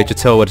hard for me to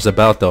tell what it's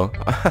about though.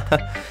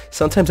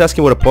 Sometimes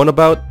asking what a poem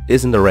about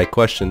isn't the right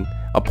question.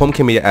 A poem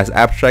can be as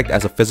abstract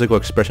as a physical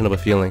expression of a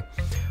feeling,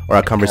 or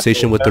a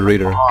conversation with the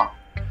reader.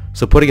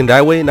 So putting it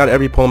that way, not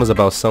every poem is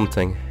about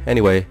something.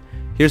 Anyway,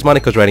 here's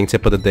Monica's writing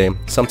tip of the day.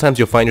 Sometimes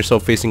you'll find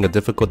yourself facing a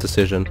difficult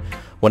decision.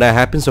 When that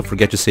happens, don't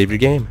forget to save your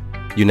game.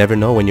 You never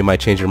know when you might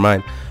change your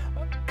mind.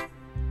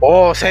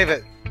 Oh, save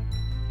it.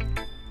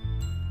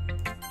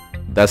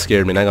 That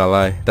scared me, not gonna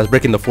lie. That's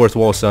breaking the fourth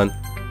wall, son.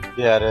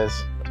 Yeah, it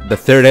is. The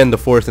third and the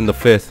fourth and the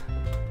fifth.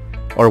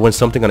 Or when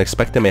something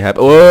unexpected may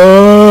happen.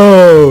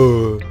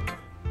 Whoa!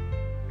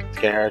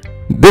 Scared.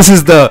 This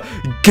is the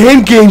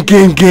game.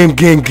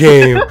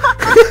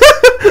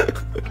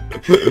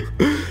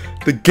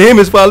 The game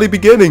is finally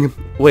beginning.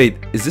 Wait,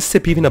 is this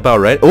tip even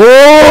about right?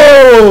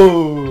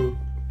 Oh!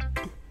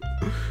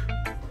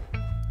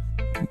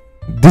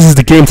 This is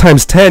the game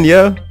times 10,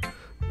 yeah?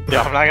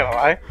 Yeah, I'm not gonna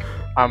lie.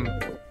 I'm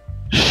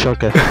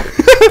shook.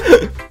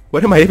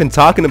 What am I even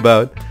talking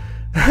about?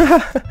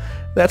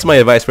 That's my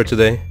advice for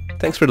today.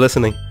 Thanks for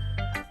listening.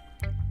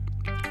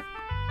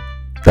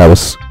 That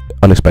was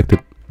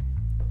unexpected.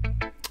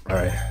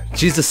 Alright.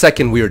 She's the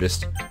second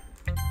weirdest.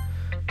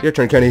 Your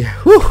turn, Kenny.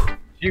 Whew.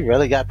 You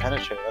really got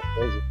penetrated. That's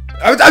crazy.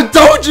 I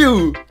told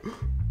you!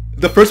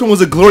 The first one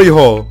was a glory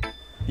hole.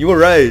 You were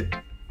right.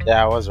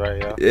 Yeah, I was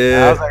right, yeah.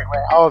 Yeah. I was like,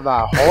 wait, hold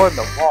on, hole in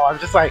the wall. I'm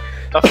just like,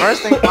 the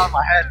first thing on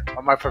my head,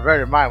 on my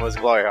perverted mind was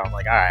glory hole. I'm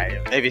like,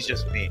 alright, maybe it's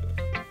just me.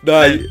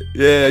 Nah,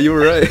 yeah, you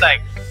were right. It's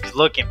like,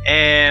 looking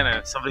in,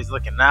 and somebody's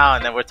looking out,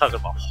 and then we're talking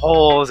about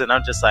holes, and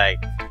I'm just like,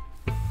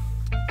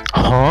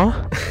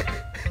 huh?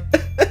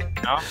 You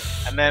know?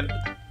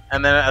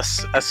 And then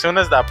as soon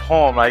as that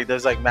poem, like,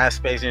 there's like mass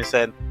space, and you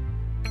said,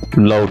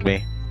 Load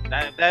me.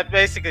 that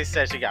basically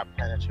says she got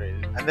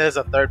penetrated. And there's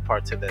a third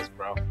part to this,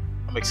 bro.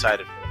 I'm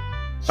excited for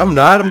it. I'm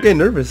not. I'm getting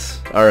nervous.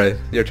 All right,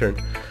 your turn.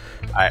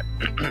 All right.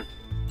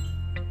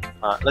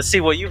 Let's see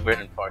what you've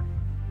written for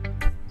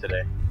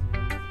today. ...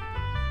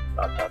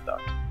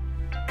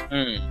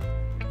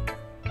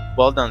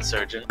 Well done,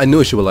 Surgeon. I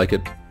knew she would like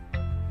it.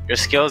 Your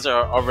skills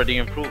are already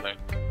improving.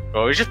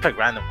 Bro, we just pick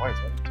random words,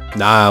 man.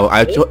 Nah,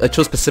 I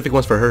chose specific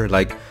ones for her,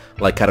 like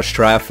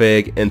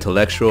catastrophic,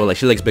 intellectual. Like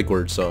she likes big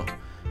words, so.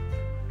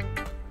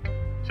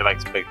 She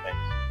likes big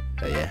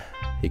things. Yeah.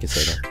 He can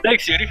say that.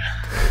 Thanks, Yuri.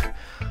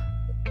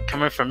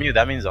 Coming from you,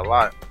 that means a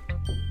lot.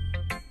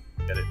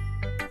 Get it?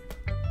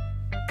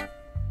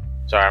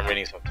 Sorry, I'm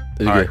reading something.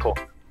 Alright, cool.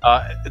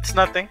 It's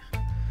nothing.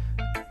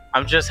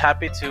 I'm just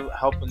happy to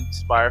help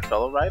inspire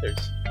fellow writers.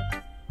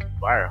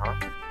 Inspire,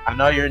 huh? I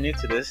know you're new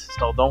to this,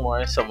 so don't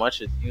worry so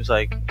much. It seems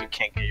like you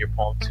can't get your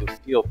poem to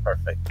feel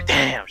perfect.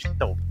 Damn, she's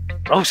so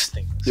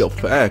roasting. Yo,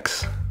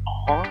 facts.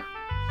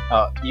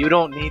 You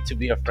don't need to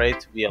be afraid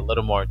to be a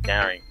little more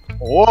daring.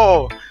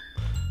 Whoa!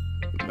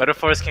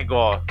 Metaphors can go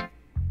a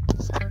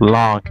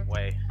Long.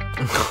 way.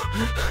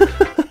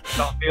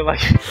 Don't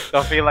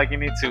feel like you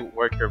need to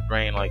work your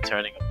brain like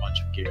turning a bunch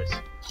of gears.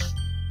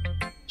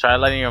 Try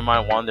letting your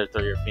mind wander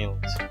through your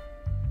feelings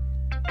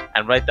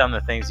and write down the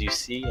things you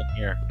see and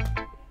hear.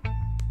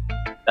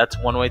 That's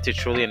one way to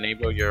truly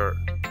enable your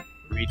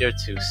reader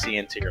to see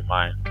into your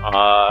mind.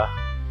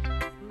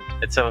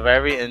 It's a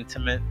very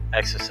intimate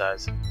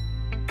exercise.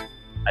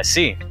 I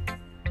see.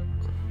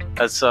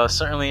 That's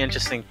certainly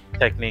interesting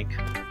technique.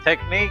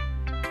 Technique.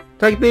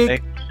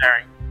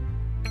 Sharing.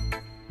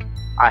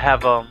 I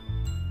have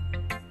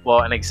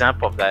well, an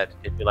example of that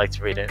if you'd like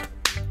to read it.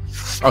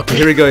 Okay,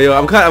 here we go, yo.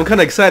 I'm kind of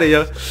excited,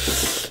 yo.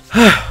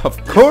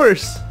 Of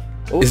course.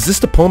 Ooh. Is this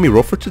the poem you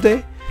wrote for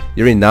today?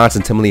 Yuri nods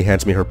and timidly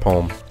hands me her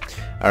poem.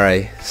 All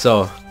right,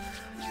 so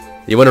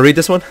you want to read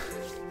this one?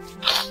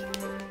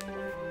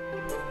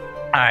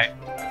 Alright.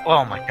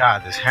 Oh my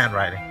god, this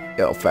handwriting.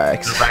 Yo,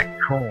 facts. The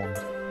raccoon.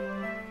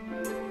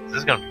 Is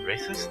this gonna be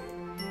racist?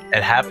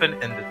 It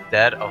happened in the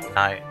dead of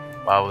night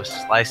while I was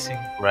slicing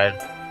bread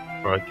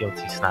for a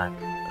guilty snack.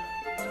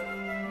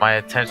 My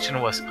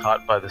attention was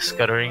caught by the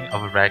scuttering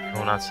of a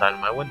raccoon outside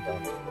my window.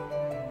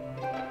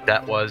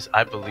 That was,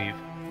 I believe,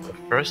 the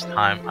first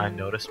time I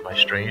noticed my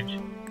strange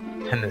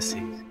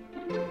tendencies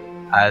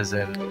as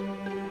an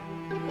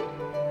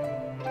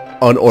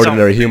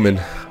unordinary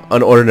human.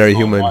 Unordinary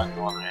human.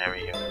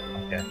 Unordinary human.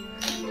 Okay.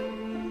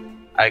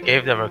 I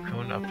gave the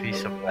raccoon a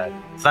piece of bread.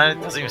 It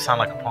doesn't even sound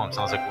like a poem. It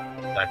sounds like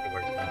exactly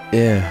what it is.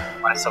 Yeah.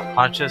 My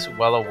subconscious,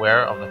 well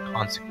aware of the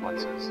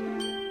consequences.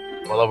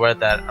 Well aware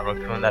that a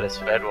raccoon that is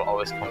fed will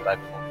always come back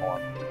for more.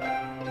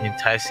 The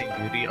enticing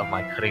beauty of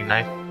my cutting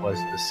knife was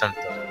the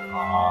symptom.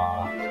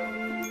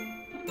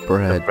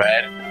 Bread. The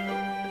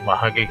bread, my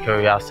hungry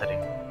curiosity.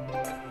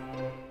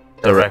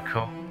 The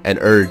raccoon. An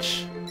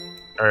urge.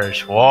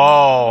 Urge.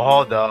 Whoa,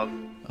 hold up.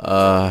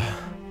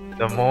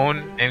 The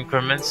moon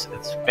increments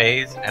its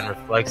phase and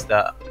reflects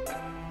that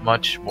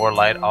much more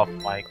light off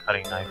my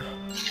cutting knife.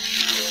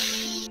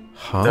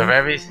 Huh? The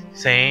very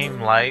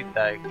same light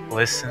that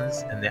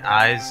glistens in the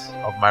eyes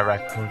of my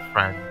raccoon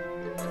friend.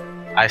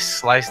 I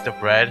slice the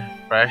bread,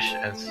 fresh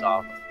and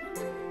soft.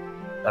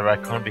 The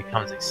raccoon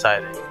becomes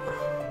excited.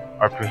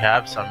 Or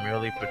perhaps I'm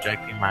merely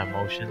projecting my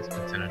emotions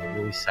into a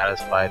newly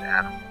satisfied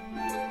animal.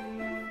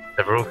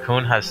 The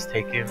raccoon has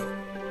taken to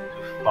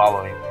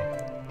following me.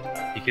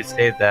 You could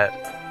say that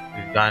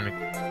we've gotten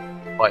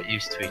quite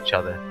used to each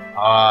other.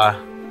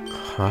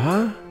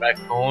 Huh?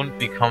 Raccoon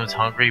becomes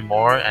hungry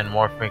more and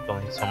more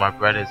frequently, so my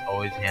bread is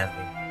always handy.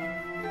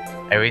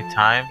 Every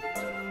time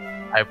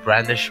I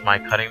brandish my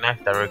cutting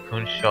knife, the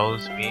raccoon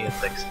shows me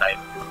its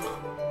excitement.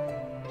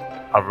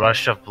 A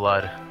rush of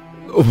blood.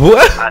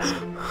 What?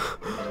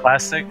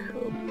 Classic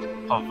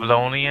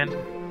Pavlovian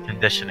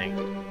conditioning.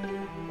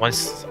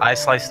 Once I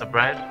slice the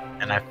bread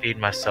and I feed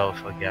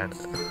myself again.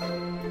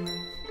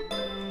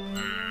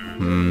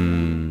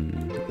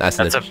 That's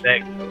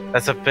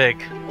a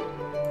big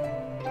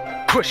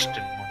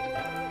question.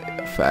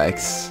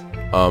 Facts.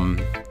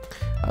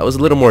 I was a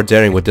little more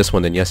daring with this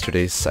one than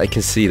yesterday's. I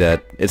can see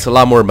that. It's a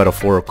lot more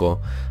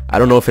metaphorical. I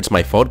don't know if it's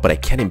my fault, but I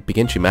can't even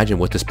begin to imagine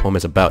what this poem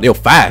is about. Yo,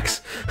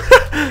 facts!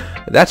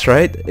 That's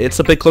right. It's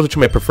a bit closer to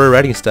my preferred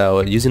writing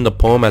style, using the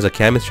poem as a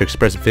canvas to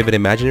express vivid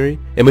imagery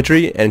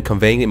and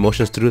conveying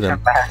emotions through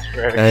them.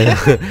 And,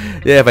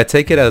 yeah, if I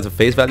take it as a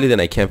face value, then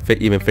I can't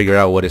even figure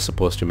out what it's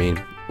supposed to mean.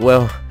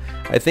 Well,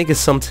 I think it's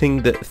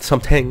something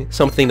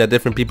that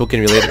different people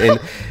can relate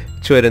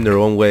to it in their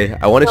own way.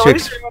 I wanted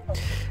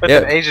with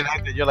an Asian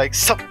accent, you're like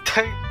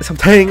something.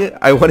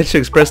 I wanted to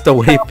express the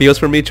way it feels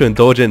for me to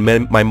indulge in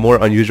my more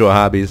unusual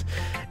hobbies.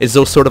 It's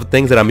those sort of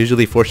things that I'm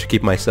usually forced to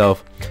keep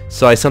myself.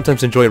 So I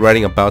sometimes enjoy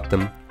writing about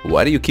them.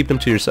 Why do you keep them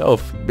to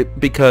yourself?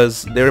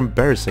 Because they're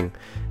embarrassing,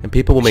 and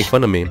people will make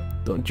fun of me.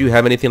 Don't you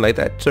have anything like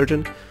that,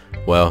 Surgeon?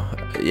 Well,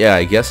 yeah,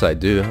 I guess I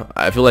do.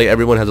 I feel like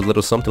everyone has a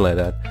little something like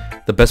that.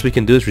 The best we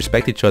can do is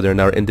respect each other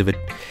and our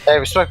Hey,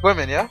 respect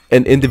women, yeah?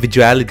 And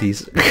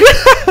individualities.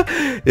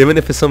 even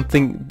if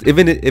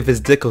it's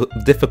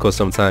difficult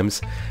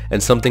sometimes,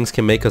 and some things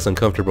can make us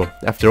uncomfortable.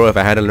 After all, if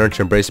I hadn't learned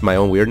to embrace my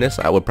own weirdness,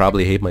 I would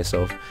probably hate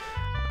myself.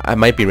 I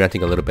might be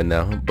ranting a little bit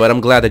now, but I'm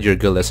glad that you're a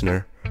good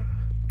listener.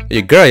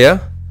 You're a girl, yeah?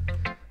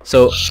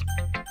 So,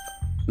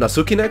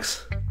 Natsuki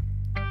next?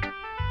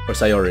 Or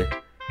Sayori?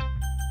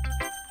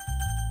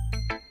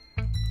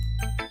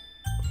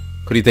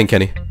 What do you think,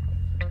 Kenny?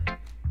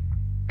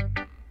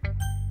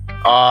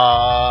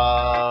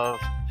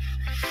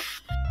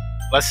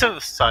 Let's do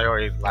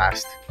Sayori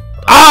last.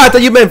 Ah, I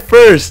thought you meant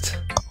first.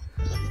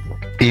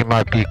 Be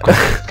my people.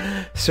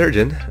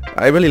 Surgeon,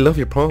 I really love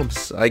your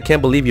poems. I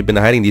can't believe you've been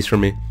hiding these from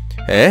me.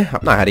 Eh?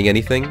 I'm not hiding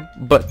anything.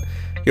 But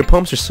your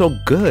poems are so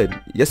good.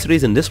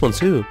 Yesterday's and this one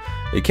too.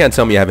 You can't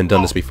tell me you haven't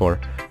done this before.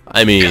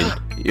 I mean,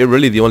 you're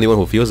really the only one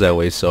who feels that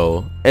way,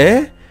 so...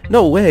 Eh?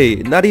 No way.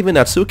 Not even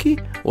Natsuki?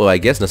 Well, I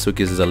guess Natsuki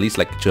is at least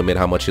like to admit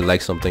how much you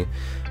like something.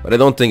 But I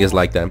don't think it's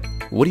like that.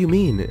 What do you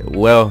mean?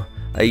 Well,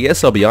 I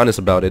guess I'll be honest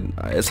about it.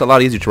 It's a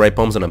lot easier to write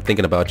poems when I'm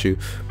thinking about you.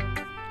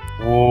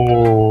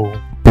 Whoa.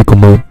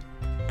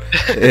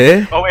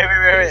 Eh? Oh, wait.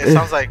 It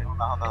sounds like...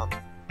 Hold on.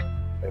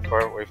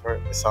 Wait for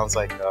it. It sounds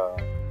like,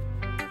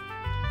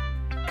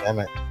 Damn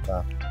it.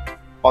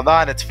 Hold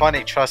on, it's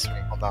funny. Trust me.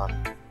 Hold on.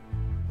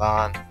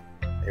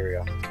 Here we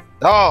go.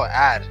 No,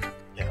 ad.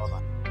 Yeah, hold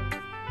on.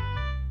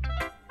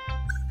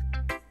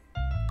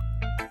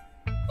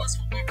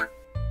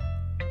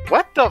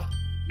 What the...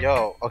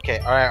 Yo, okay,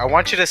 alright. I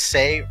want you to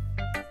say...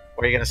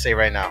 What are you gonna say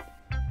right now?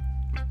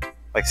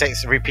 Like,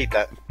 repeat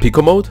that.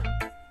 Pico mode?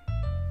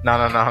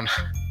 No.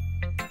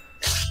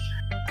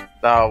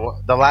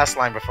 The last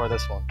line before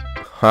this one.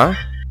 Huh?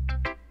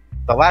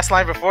 The last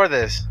line before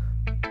this.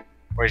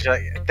 Where he's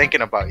like,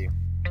 thinking about you.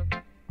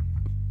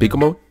 Pico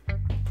mode?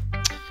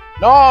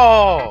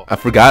 No! I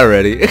forgot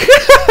already.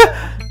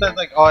 It's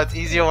like, oh, it's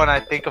easier when I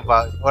think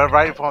about... When I'm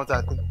writing poems,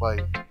 I think about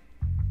you.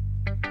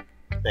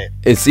 Say it.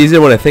 It's easier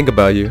when I think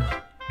about you.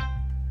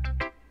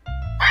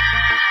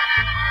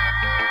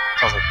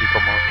 Sounds like Pico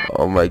mode.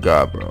 Oh my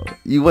god, bro.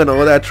 You went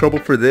all that trouble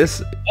for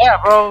this? Yeah,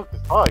 bro.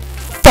 Fuck.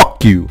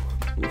 Fuck you.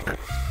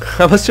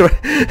 How am I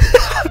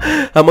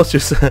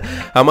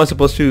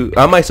supposed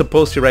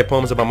to write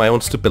poems about my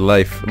own stupid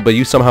life, but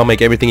you somehow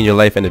make everything in your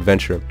life an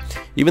adventure?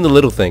 Even the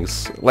little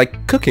things,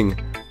 like cooking.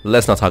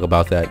 Let's not talk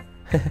about that.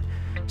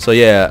 So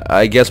yeah,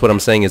 I guess what I'm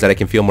saying is that I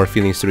can feel more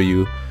feelings through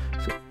you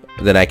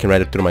than I can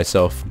write it through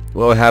myself.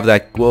 We have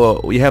that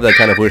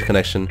kind of weird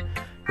connection.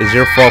 It's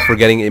your fault for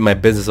getting in my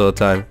business all the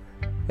time.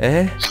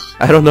 Eh?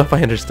 I don't know if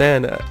I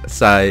understand.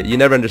 Sigh, you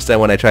never understand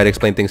when I try to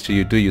explain things to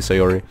you, do you,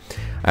 Sayori?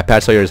 I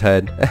pat Sawyer's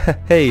head.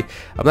 Hey,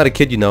 I'm not a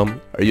kid, you know.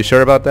 Are you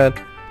sure about that?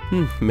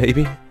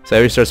 Maybe.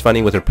 Sayori starts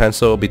finding with her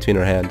pencil between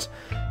her hands.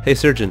 Hey,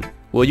 Surgeon,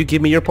 will you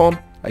give me your poem?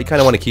 I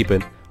kinda want to keep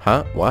it.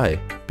 Huh? Why?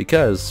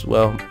 Because,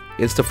 well,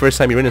 it's the first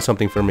time you've written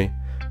something for me.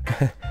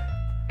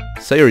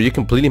 Sayori, you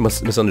completely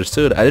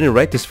misunderstood. I didn't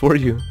write this for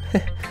you.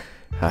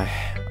 Are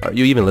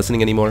you even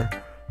listening anymore?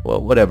 Well,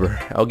 whatever.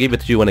 I'll give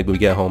it to you when we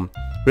get home.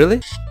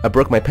 Really? I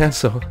broke my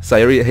pencil.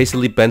 Sayori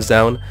hastily bends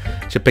down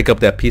to pick up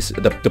that piece,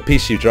 the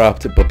piece she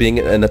dropped, but being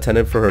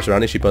inattentive for her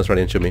surroundings, she bumps right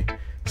into me.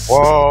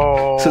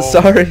 Whoa.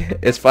 Sorry.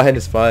 It's fine.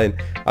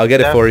 I'll get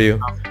it for you.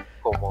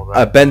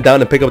 I bend down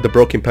and pick up the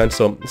broken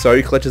pencil.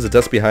 Sayori clutches the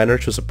desk behind her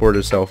to support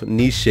herself,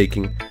 knees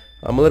shaking.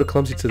 I'm a little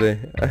clumsy today.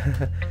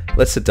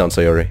 Let's sit down,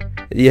 Sayori.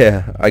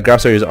 Yeah, I grab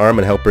Sayori's arm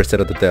and help her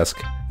sit at the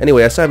desk.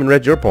 Anyway, I still haven't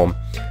read your poem.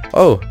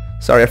 Oh,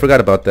 sorry, I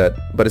forgot about that.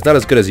 But it's not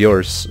as good as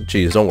yours.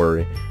 Jeez, don't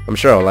worry. I'm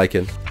sure I'll like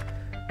it.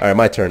 Alright,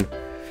 my turn.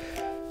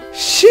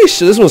 Sheesh,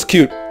 this one's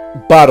cute.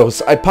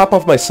 Bottles. I pop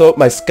off my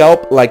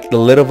scalp like the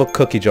lid of a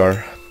cookie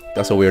jar.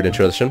 That's a weird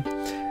introduction.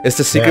 It's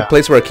the secret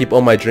place where I keep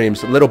all my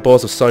dreams. Little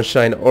balls of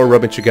sunshine all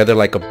rubbing together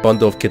like a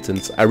bundle of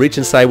kittens. I reach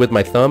inside with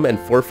my thumb and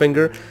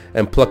forefinger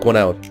and pluck one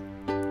out.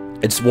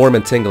 It's warm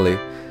and tingly.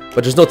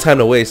 But there's no time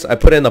to waste. I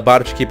put it in the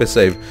bottle to keep it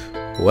safe.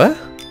 What?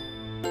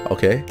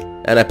 Okay.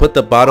 And I put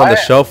the bottle on the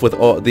shelf with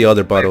all the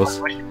other bottles.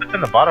 What she puts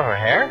in the bottom of her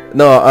hair?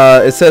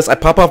 No, it says I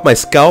pop off my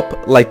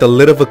scalp like the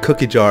lid of a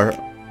cookie jar.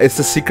 It's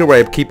the secret where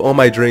I keep all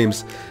my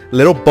dreams.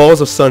 Little balls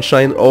of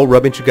sunshine all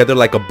rubbing together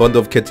like a bundle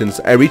of kittens.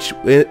 I reach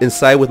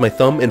inside with my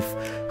thumb and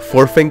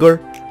forefinger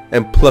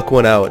and pluck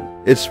one out.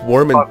 It's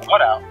warm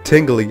and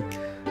tingly.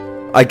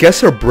 I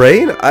guess her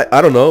brain?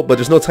 I don't know, but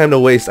there's no time to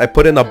waste. I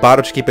put it in a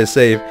bottle to keep it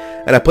safe,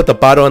 and I put the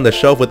bottle on the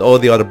shelf with all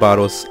the other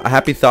bottles.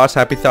 Happy thoughts,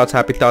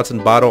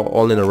 and bottle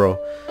all in a row.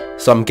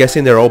 So I'm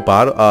guessing they're all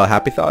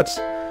happy thoughts.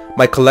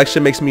 My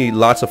collection makes me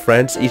lots of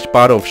friends, each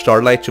bottle of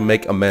Starlight to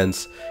make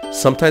amends.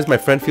 Sometimes my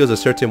friend feels a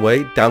certain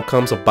way, down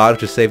comes a bottle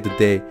to save the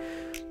day.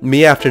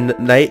 Me after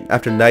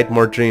night,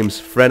 more dreams,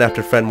 friend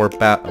after friend, more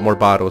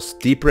bottles.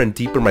 Deeper and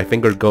deeper my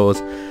finger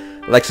goes.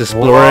 Like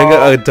exploring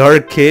a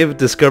dark cave,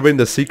 discovering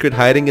the secret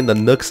hiding in the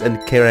nooks and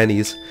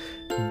crannies.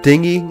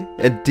 Dinging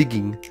and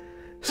digging.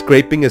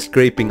 Scraping and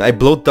scraping. I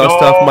blow dust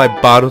off my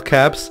bottle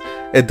caps.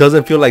 It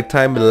doesn't feel like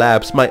time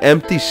elapsed. My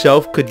empty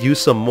shelf could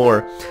use some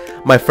more.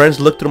 My friends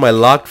look through my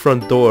locked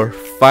front door.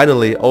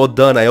 Finally, all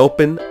done. I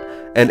open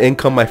and in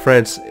come my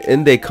friends.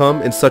 In they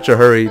come in such a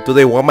hurry. Do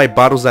they want my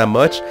bottles that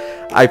much?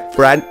 I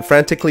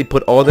frantically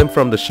put all them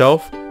from the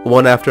shelf,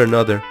 one after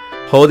another,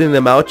 holding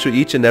them out to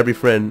each and every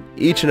friend,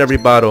 each and every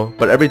bottle.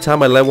 But every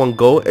time I let one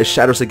go, it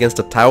shatters against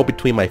the tile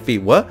between my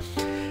feet. What?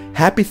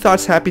 Happy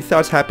thoughts,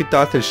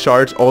 and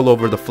shards all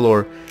over the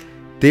floor.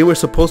 They were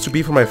supposed to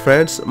be for my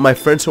friends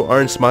who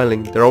aren't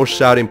smiling. They're all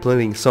shouting,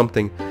 pleading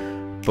something.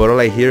 But all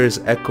I hear is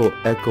echo,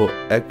 echo,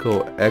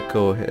 echo,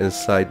 echo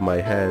inside my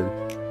head.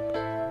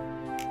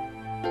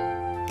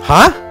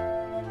 Huh?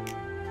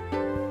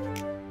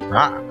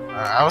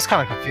 I was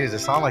kind of confused. It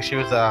sounded like she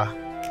was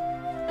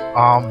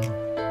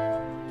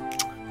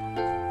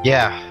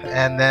Yeah,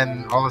 and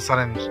then all of a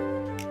sudden,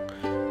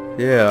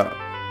 Yeah.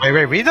 wait,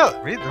 let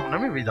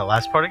me read the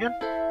last part again.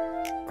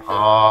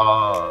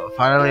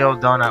 Finally all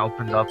done, I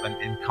opened up and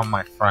in come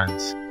my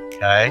friends.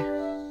 Okay?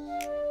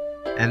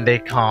 And they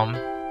come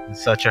in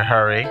such a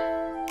hurry.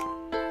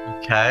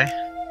 Okay?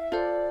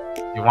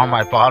 You want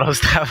my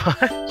bottles that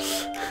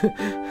much?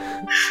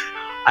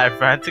 I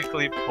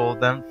frantically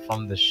pulled them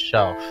from the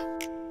shelf.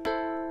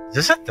 Is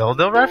this a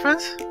dildo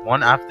reference?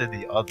 One after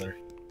the other.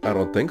 I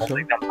don't think so.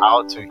 Holding them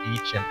out to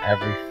each and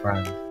every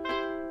friend.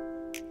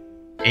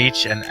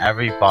 Each and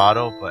every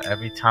bottle, but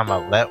every time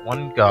I let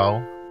one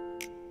go,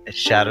 it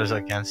shatters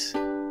against.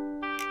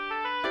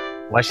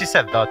 Why she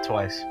said the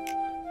twice?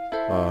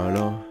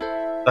 No.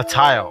 The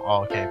tile.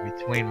 Oh, okay,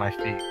 between my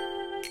feet.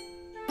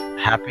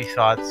 Happy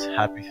thoughts,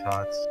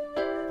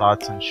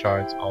 thoughts and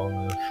shards all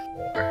over the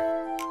floor.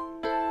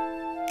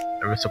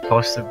 It was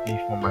supposed to be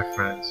for my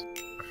friends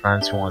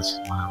who weren't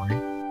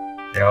smiling.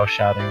 They're all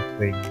shouting,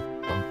 please,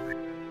 something.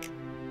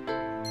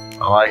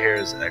 All I hear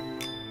is echo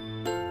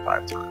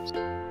 5 times.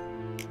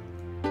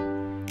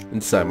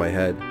 Inside my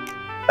head.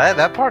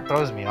 That part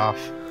throws me off.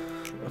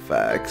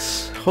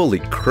 Facts. Holy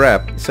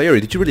crap.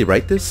 Sayori, did you really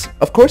write this?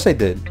 Of course I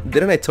did.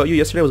 Didn't I tell you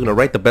yesterday I was gonna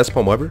write the best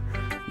poem ever?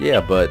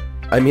 Yeah, but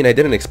I mean, I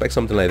didn't expect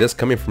something like this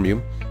coming from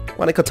you.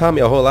 Monica taught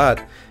me a whole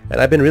lot,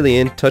 and I've been really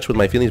in touch with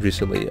my feelings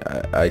recently.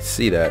 I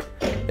see that.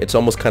 It's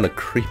almost kind of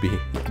creepy.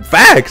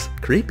 Facts!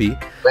 Creepy?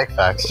 Big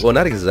facts. Well,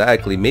 not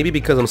exactly. Maybe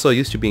because I'm so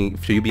used to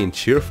you being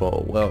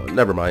cheerful. Well,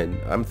 never mind.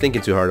 I'm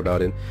thinking too hard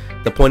about it.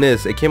 The point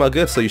is, it came out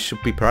good, so you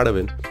should be proud of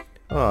it.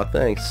 Oh,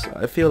 thanks.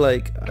 I feel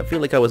like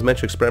I was meant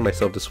to express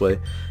myself this way.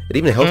 It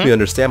even helps me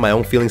understand my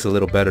own feelings a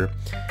little better.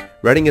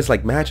 Writing is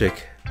like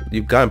magic.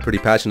 You've gotten pretty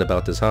passionate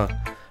about this, huh?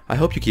 I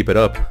hope you keep it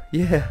up.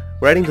 Yeah,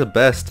 writing's the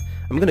best.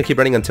 I'm gonna keep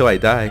writing until I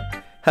die.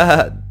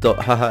 Haha,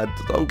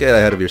 don't get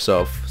ahead of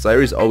yourself.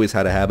 Sayori's always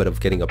had a habit of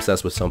getting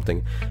obsessed with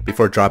something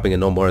before dropping it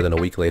no more than a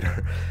week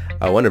later.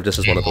 I wonder if this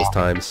is one of those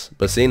times.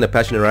 But seeing the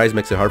passion in her eyes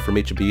makes it hard for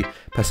me to be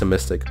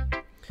pessimistic.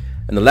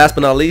 And the last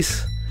but not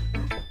least,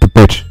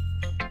 bitch.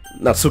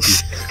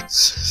 Natsuki.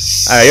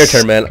 Alright, your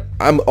turn, man.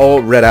 I'm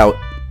all read out.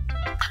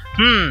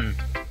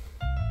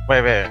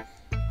 Wait.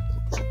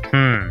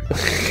 Well,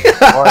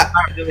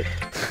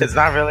 it's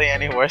not really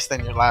any worse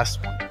than your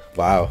last one.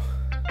 Wow.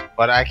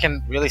 But I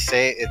can really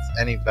say it's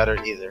any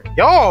better either.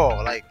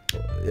 Yo,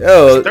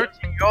 Yo.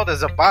 13-year-old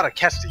is about to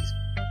catch these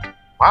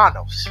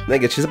manos.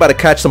 Nigga, she's about to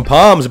catch some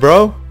palms,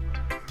 bro.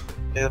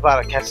 She's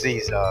about to catch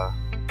these, yeah,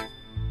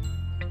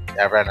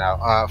 right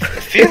now.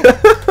 Few.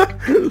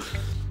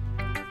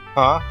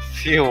 Huh?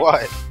 Few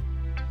what?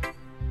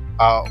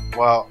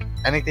 Well,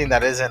 anything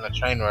that isn't a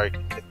train wreck,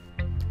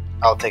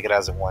 I'll take it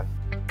as a 1.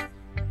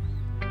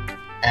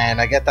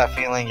 And I get that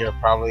feeling you're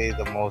probably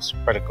the most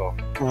critical.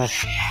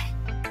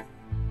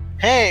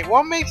 Hey,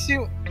 what makes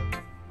you...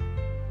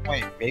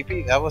 Wait,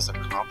 maybe that was a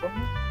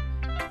compliment?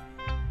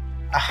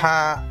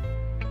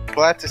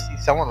 Glad to see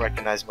someone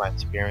recognize my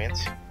experience.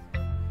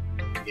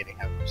 You're getting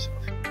ahead of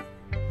yourself.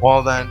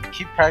 Well then,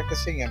 keep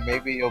practicing and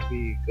maybe you'll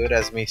be good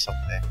as me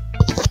someday.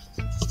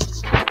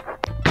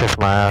 Kiss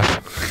my ass.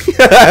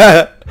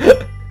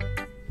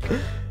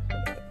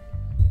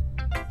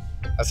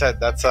 I said,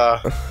 that's,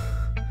 something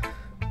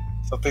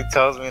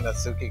tells me that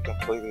Suki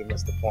completely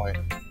missed the point.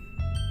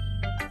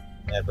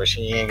 Yeah, but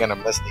she ain't gonna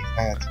miss these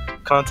hands.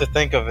 Come to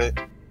think of it,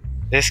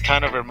 this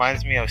kind of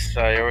reminds me of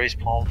Sayori's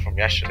poem from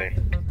yesterday.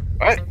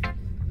 What?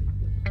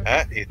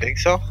 You think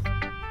so?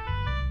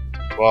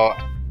 Well,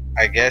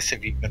 I guess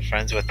if you've been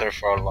friends with her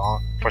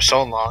for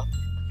so long,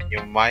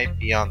 you might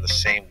be on the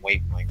same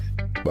wavelength.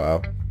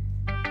 Wow.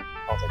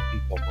 Sounds like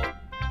people.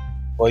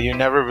 Well, you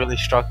never really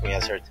struck me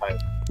as her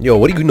type. Yo,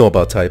 what do you know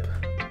about type?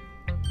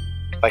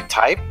 Like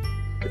type?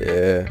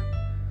 Yeah.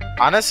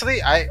 Honestly,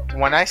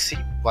 when I see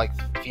like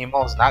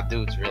females, not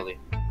dudes, really.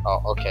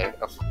 Oh, okay.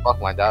 Fuck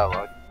my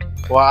dialogue.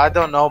 Well, I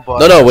don't know, but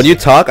no. When you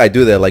talk, I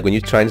do that. Like when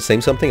you're trying to say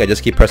something, I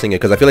just keep pressing it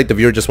because I feel like the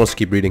viewer just wants to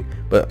keep reading.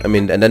 But I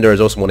mean, and then there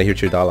is also when I hear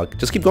your dialogue.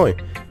 Just keep going.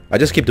 I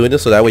just keep doing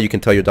this so that way you can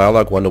tell your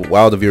dialogue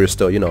while the viewer is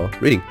still,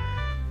 reading.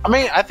 I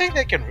mean, I think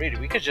they can read it.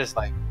 We could just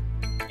like,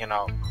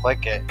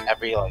 click it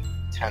every like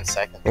 10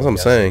 seconds. That's what I'm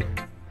saying.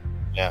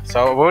 Yeah.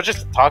 So we're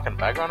just talking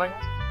background, I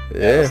guess. Yeah.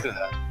 Let's do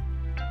that.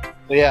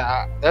 So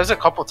yeah, there's a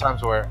couple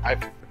times where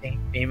I've seen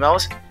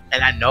females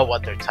and I know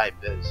what their type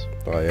is.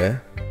 Oh yeah.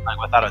 Like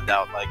without a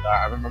doubt. Like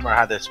I remember I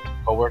had this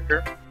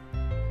coworker,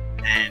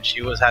 and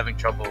she was having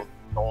trouble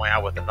going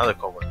out with another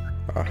coworker.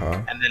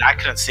 And then I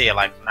couldn't see it.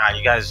 Like, nah,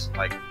 you guys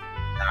I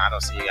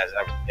don't see you guys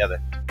ever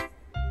together.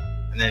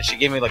 And then she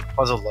gave me like a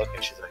puzzled look,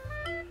 and she's like,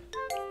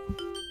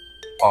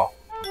 "Oh,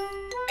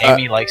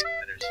 Amy likes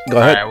spiders." Go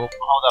ahead. All right, we'll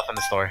hold off on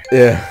the story.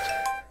 Yeah.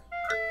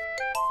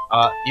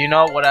 You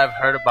know what I've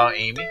heard about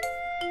Amy?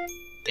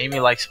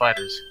 Amy likes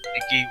spiders.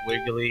 Icky,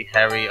 wiggly,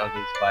 hairy,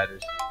 ugly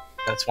spiders.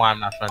 That's why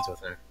I'm not friends with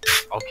her.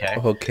 Okay.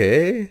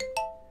 Okay.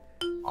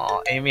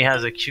 Amy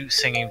has a cute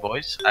singing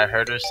voice. I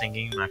heard her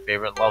singing my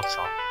favorite love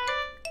song.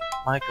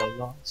 Like a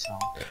love song.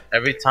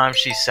 Every time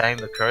she sang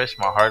the chorus,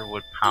 my heart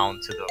would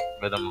pound to the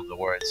rhythm of the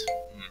words.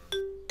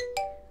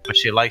 but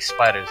she likes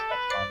spiders.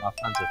 That's why I'm not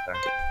friends with her.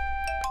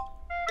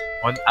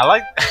 When I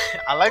like,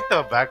 I like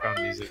the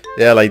background music.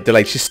 Yeah, like they're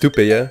like she's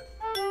stupid. Yeah.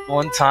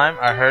 One time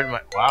I heard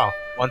my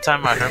One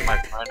time I hurt my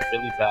friend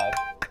really bad.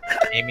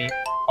 Amy,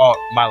 oh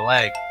my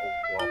leg. Oh,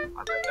 well, I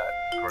read that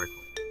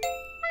correctly.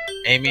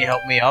 Amy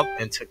helped me up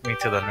and took me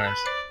to the nurse.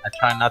 I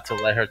try not to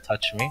let her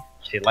touch me.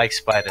 She likes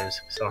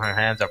spiders, so her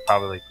hands are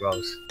probably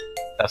gross.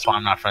 That's why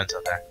I'm not friends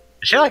with her.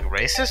 Is she like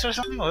racist or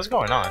something? What's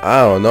going on?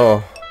 I don't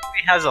know.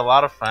 She has a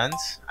lot of friends.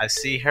 I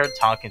see her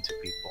talking to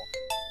people.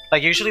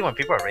 Like usually when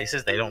people are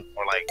racist, they don't,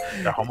 or like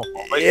they're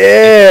homophobic.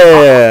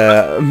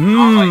 Yeah.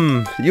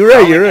 You're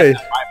right. You're right.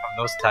 From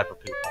those type of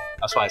people.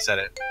 That's why I said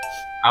it.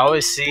 I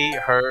always see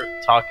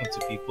her talking to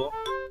people.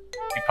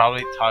 She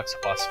probably talks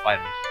about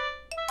spiders.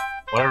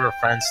 One of her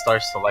friends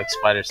starts to like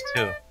spiders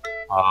too.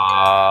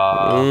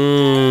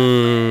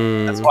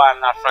 That's why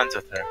I'm not friends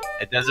with her.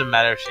 It doesn't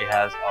matter if she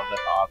has other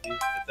hobbies.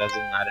 It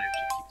doesn't matter if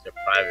she keeps it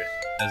private.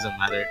 It doesn't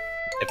matter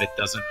if it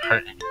doesn't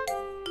hurt anyone.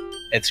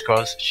 It's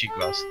gross. She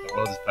gross. The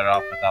world is better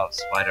off without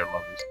spider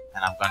lovers.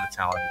 And I'm gonna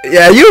tell her.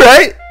 Yeah, you're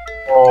right.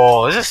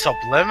 Oh, this is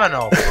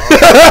subliminal, bro.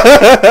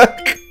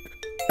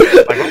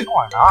 Like, what's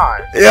going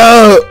on?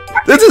 Yo,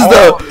 this is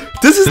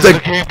the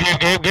game.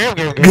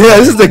 yeah,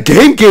 this is the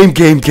game.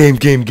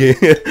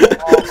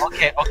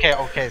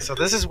 Oh, okay. So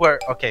this is where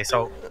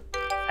so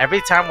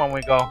every time when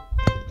we go,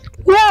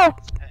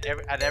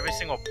 at every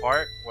single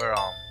part where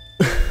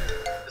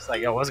it's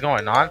like, yo, what's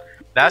going on?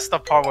 That's the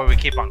part where we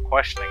keep on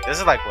questioning. This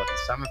is like what, the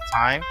 7th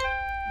time?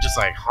 Just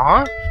like,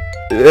 huh?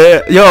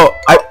 Yeah, yo,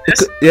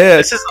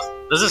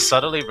 This is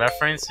subtly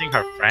referencing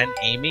her friend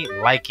Amy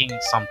liking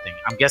something.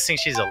 I'm guessing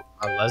she's a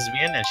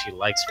lesbian and she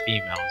likes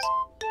females.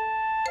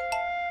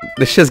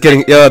 This is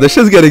getting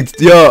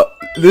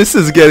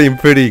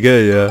pretty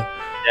good, yeah.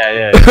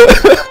 Yeah.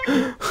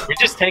 We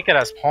just take it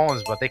as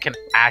poems, but they can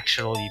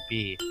actually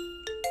be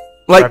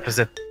like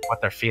represent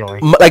what they're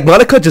feeling. Like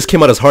Monica just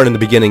came out as hard in the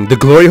beginning, the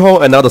glory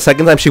hole, and now the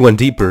second time she went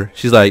deeper.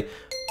 She's like,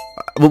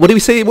 what did we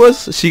say it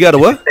was? She got a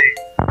what?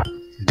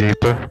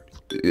 Deeper.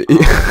 The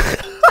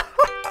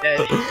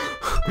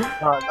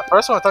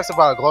first one talks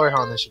about a glory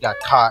hole and then she got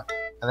caught,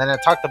 and then it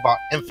talked about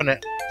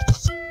infinite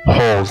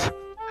holes.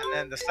 And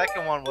then the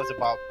second one was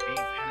about being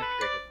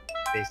penetrated,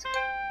 basically.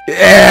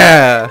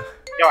 Yeah.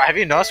 Yo, have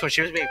you noticed when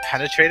she was being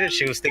penetrated,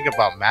 she was thinking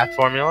about math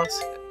formulas?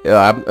 Yeah,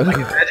 I'm like,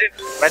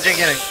 imagine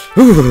getting.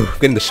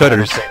 Getting the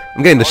shudders.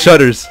 I'm getting the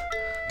shudders.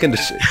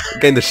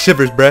 Getting the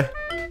shivers, bruh.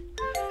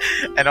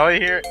 And all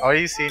you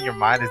see in your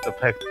mind is the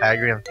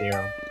Pythagorean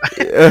theorem.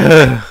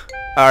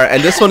 All right,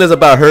 and this one is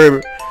about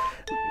her,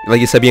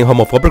 like you said, being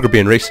homophobic or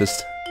being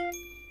racist.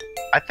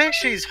 I think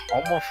she's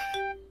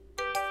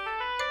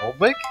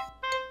homophobic,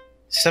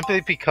 simply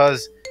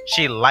because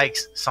she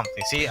likes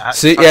something. See,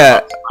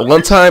 yeah.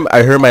 One time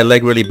I hurt my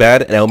leg really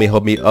bad, and Amy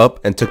helped me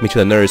up and took me to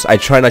the nurse. I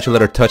tried not to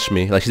let her touch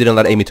me. Like she didn't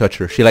let Amy touch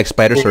her. She likes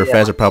spiders, so her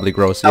fans are probably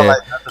gross. Yeah. Like,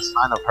 that's a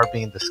sign of her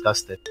being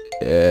disgusted.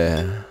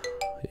 Yeah.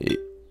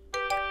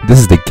 This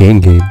is the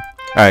game.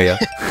 Alright, yeah.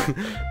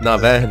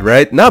 Not bad,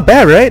 right? Not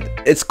bad, right?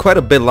 It's quite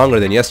a bit longer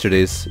than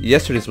yesterday's.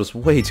 Yesterday's was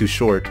way too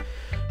short.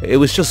 It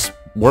was just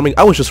warming.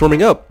 I was just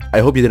warming up.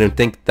 I hope you didn't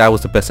think that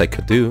was the best I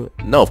could do.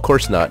 No, of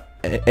course not.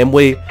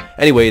 Anyway,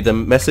 the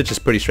message is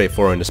pretty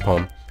straightforward in this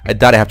poem. I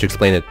doubt I have to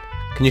explain it.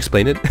 Can you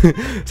explain it?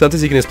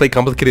 Sometimes you can explain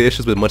complicated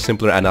issues with much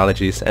simpler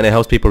analogies, and it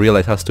helps people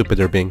realize how stupid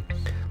they're being.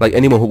 Like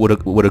anyone who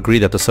would agree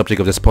that the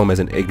subject of this poem is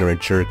an ignorant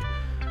jerk.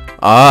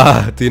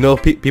 Do you know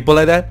people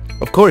like that?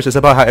 Of course, it's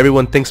about how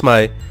everyone thinks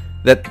that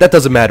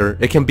doesn't matter.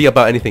 It can be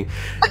about anything.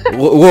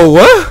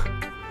 What?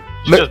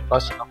 Just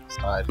busting off the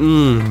side.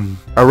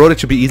 I wrote it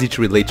to be easy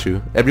to relate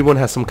to. Everyone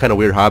has some kind of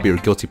weird hobby or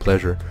guilty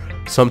pleasure.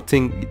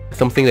 Something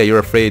that you're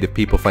afraid if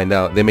people find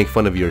out, they make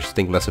fun of you or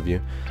think less of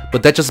you.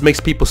 But that just makes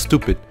people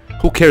stupid.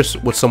 Who cares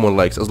what someone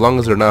likes, as long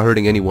as they're not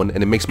hurting anyone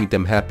and it makes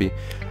them happy.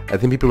 I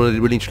think people really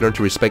need to learn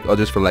to respect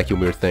others for liking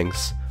weird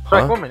things.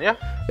 Black woman, yeah?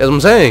 That's what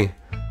I'm saying.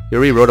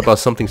 Yuri wrote about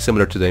something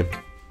similar today.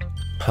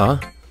 Huh?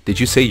 Did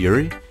you say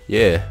Yuri?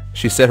 Yeah.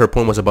 She said her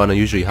poem was about an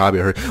unusual hobby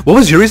of her. What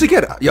was Yuri's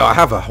again? Yo, I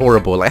have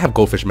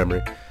goldfish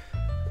memory.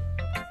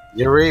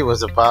 Yuri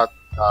was about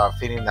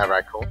feeding that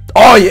raccoon.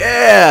 Oh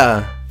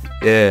yeah!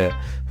 Yeah.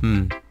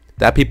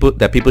 That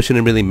people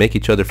shouldn't really make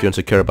each other feel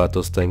insecure about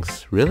those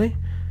things. Really?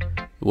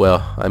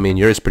 Well, I mean,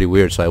 Yuri's pretty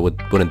weird, so I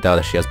wouldn't doubt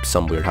that she has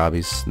some weird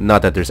hobbies.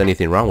 Not that there's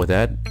anything wrong with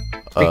that.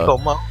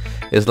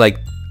 It's like,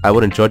 I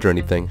wouldn't judge or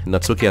anything.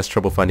 Natsuki has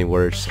trouble finding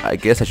words. I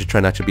guess I should try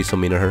not to be so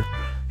mean to her.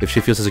 If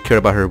she feels insecure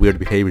about her weird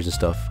behaviors and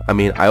stuff. I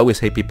mean, I always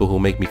hate people who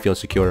make me feel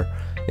insecure.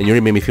 And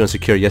Yuri made me feel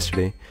insecure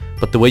yesterday.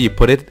 But the way you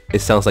put it, it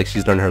sounds like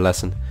she's learned her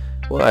lesson.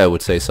 Well, I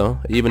would say so.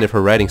 Even if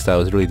her writing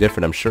style is really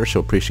different, I'm sure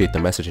she'll appreciate the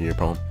message in your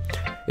poem.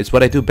 It's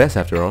what I do best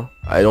after all.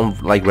 I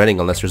don't like writing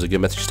unless there's a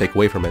good message to take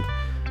away from it.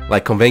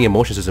 Like, conveying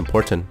emotions is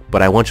important,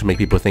 but I want to make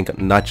people think,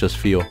 not just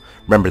feel.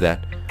 Remember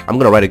that. I'm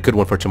gonna write a good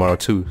one for tomorrow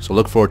too, so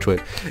look forward to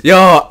it.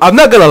 Yo, I'm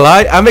not gonna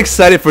lie, I'm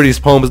excited for these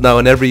poems now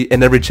in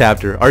every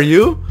chapter. Are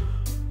you?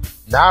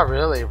 Not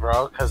really,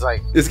 bro, cause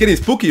like it's getting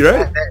spooky,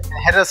 right?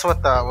 They hit us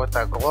with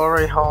the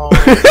glory hole.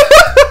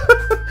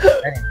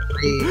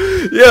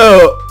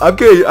 Yo, I'm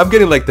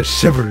getting like the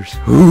shivers.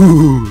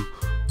 Ooh.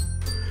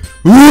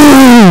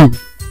 Ooh.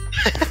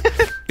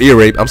 Ear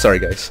rape. I'm sorry,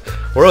 guys.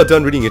 We're all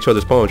done reading each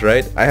other's poems,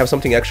 right? I have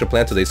something extra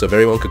planned today, so if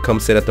everyone could come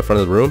sit at the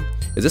front of the room.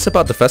 Is this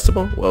about the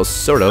festival? Well,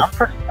 sort of. I'm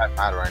pretty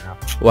mad right now.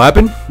 What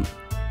happened?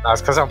 No,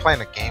 it's because I'm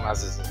playing a game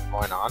as this is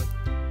going on,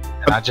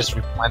 and I just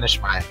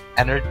replenished my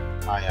energy.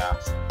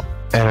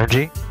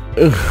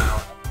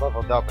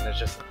 Leveled up, and it's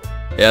just.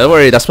 Yeah, don't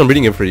worry, that's why I'm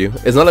reading it for you.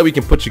 It's not like we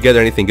can put together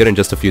anything good in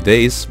just a few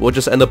days. We'll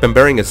just end up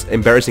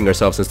embarrassing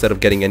ourselves instead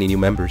of getting any new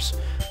members.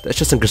 That's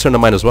just a concern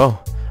of mine as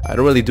well. I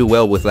don't really do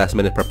well with last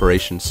minute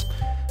preparations.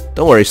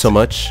 Don't worry so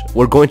much.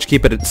 We're going to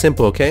keep it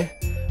simple, okay?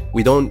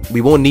 We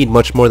won't need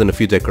much more than a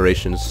few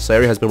decorations.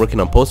 Sayori has been working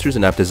on posters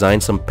and I've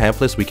designed some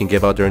pamphlets we can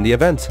give out during the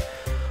event.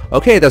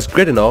 Okay, that's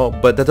great and all,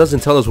 but that doesn't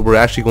tell us what we're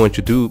actually going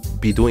to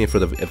be doing for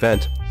the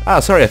event. Ah,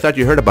 sorry, I thought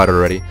you heard about it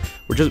already.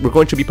 We're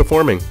going to be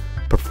performing.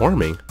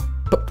 Performing?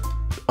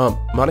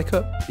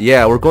 Monica?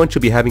 Yeah, we're going to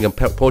be having a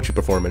poetry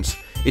performance.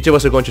 Each of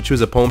us are going to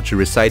choose a poem to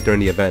recite during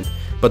the event.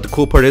 But the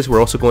cool part is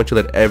we're also going to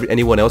let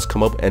anyone else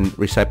come up and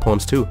recite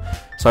poems too.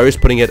 Sayori's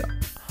putting it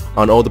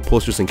on all the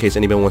posters in case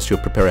anyone wants to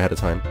prepare ahead of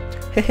time.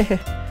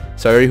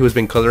 Sayori, who has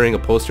been coloring a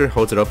poster,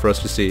 holds it up for us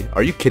to see.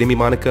 Are you kidding me,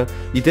 Monica?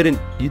 You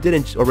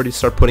didn't already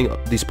start putting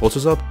these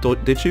posters up,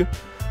 did you?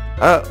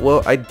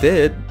 Well, I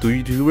did. Do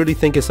you really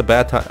think it's a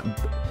bad time?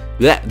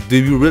 Yeah, do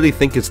you really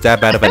think it's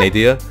that bad of an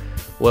idea?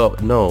 Well,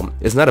 no,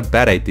 it's not a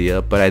bad idea,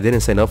 but I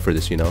didn't sign up for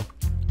this, you know.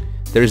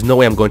 There is no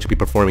way I'm going to be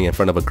performing in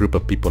front of a group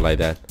of people like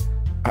that.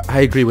 I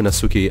agree with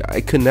Natsuki.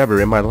 I could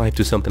never in my life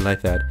do something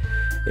like that.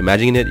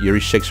 Imagining it, Yuri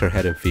shakes her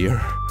head in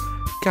fear.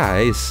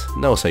 Guys,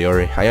 no,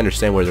 Sayori, I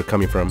understand where they're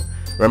coming from.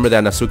 Remember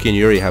that Natsuki and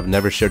Yuri have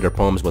never shared their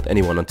poems with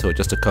anyone until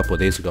just a couple of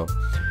days ago.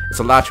 It's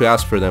a lot to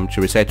ask for them to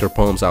recite their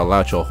poems out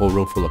loud to a whole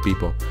room full of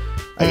people.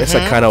 I guess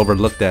I kinda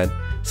overlooked that,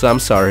 so I'm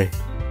sorry.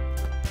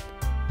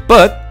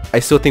 But I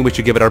still think we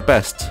should give it our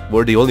best.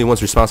 We're the only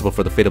ones responsible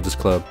for the fate of this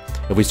club.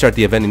 If we start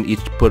the event and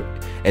each put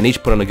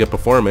on a good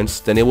performance,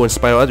 then it will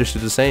inspire others to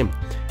do the same.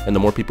 And the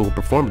more people who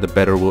perform, the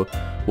better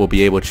we'll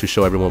be able to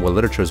show everyone what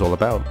literature is all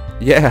about.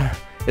 Yeah,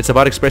 it's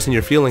about expressing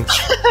your feelings,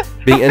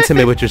 being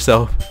intimate with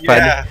yourself,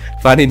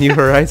 finding new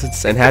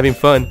horizons, and having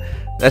fun.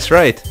 That's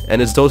right,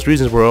 and it's those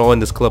reasons we're all in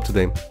this club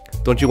today.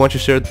 Don't you want to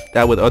share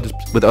that with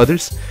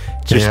others?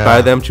 To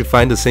inspire them to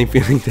find the same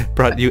feeling that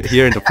brought you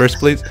here in the first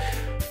place?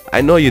 I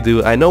know you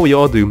do. I know we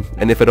all do.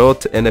 And if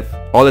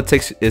all it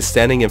takes is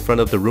standing in front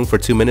of the room for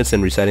 2 minutes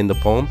and reciting the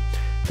poem,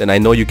 then I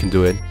know you can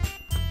do it.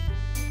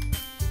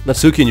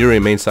 Natsuki and Yuri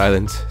remain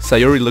silent.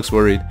 Sayori looks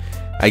worried.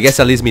 I guess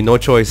that leaves me no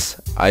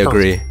choice. I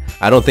agree.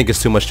 I don't think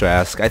it's too much to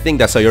ask. I think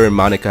that Sayori and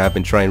Monica have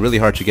been trying really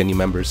hard to get new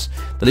members.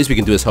 The least we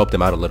can do is help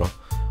them out a little.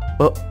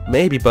 Well,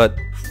 maybe, but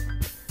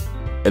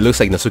it looks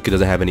like Natsuki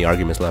doesn't have any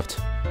arguments left.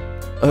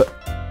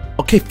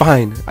 Okay,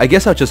 fine. I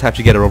guess I'll just have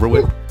to get it over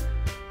with.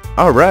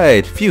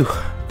 Alright, phew.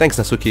 Thanks,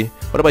 Natsuki.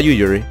 What about you,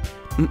 Yuri?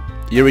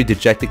 Yuri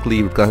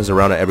dejectedly glances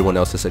around at everyone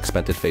else's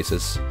expectant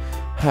faces.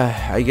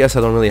 I guess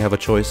I don't really have a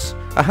choice.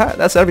 Aha,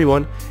 that's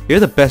everyone. You're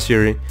the best,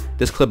 Yuri.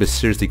 This club is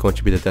seriously going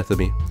to be the death of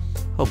me.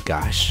 Oh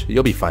gosh,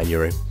 you'll be fine,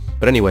 Yuri.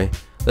 But anyway,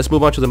 let's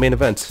move on to the main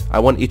event. I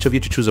want each of you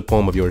to choose a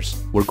poem of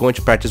yours. We're going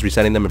to practice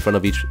reciting them in front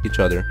of each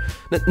other.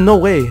 No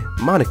way,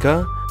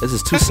 Monica. This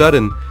is too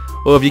sudden.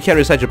 Well, if you can't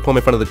recite your poem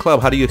in front of the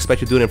club, how do you expect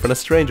to do it in front of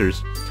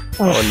strangers?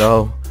 Oh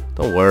no.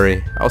 Don't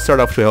worry, I'll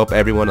start off to help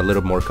everyone a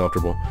little more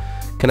comfortable.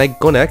 Can I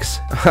go next?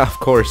 Of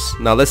course.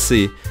 Now let's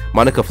see.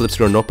 Monica flips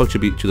through her notebook to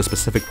the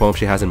specific poem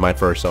she has in mind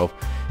for herself.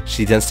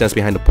 She then stands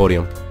behind the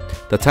podium.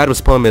 The title of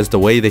this poem is The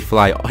Way They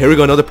Fly. Oh, here we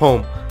go, another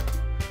poem.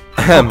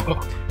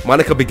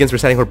 Monica begins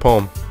reciting her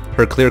poem.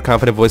 Her clear,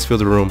 confident voice fills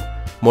the room.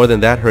 More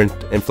than that, her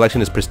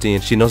inflection is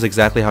pristine. She knows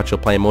exactly how to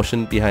apply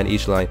emotion behind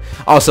each line.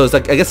 Also, it's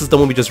like, I guess it's the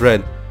one we just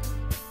read.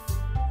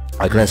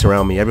 I glance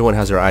around me. Everyone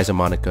has their eyes on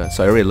Monica.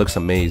 Sayori looks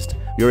amazed.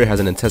 Yuri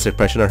has an intense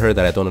expression on her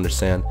that I don't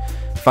understand.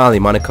 Finally,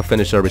 Monica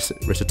finished her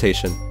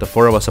recitation. The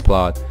four of us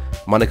applaud.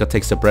 Monica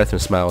takes a breath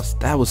and smiles.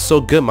 That was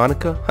so good,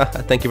 Monica.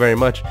 Thank you very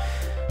much.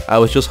 I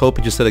was just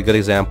hoping you set a good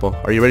example.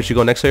 Are you ready to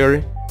go next,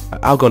 Sayori?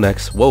 I'll go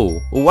next.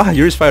 Whoa. Wow,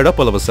 Yuri's fired up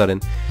all of a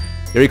sudden.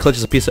 Yuri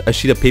clutches a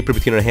sheet of paper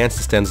between her hands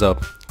and stands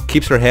up.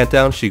 Keeps her hand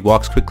down, she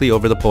walks quickly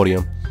over the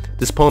podium.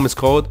 This poem is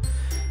called...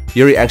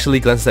 Yuri actually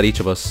glances at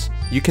each of us.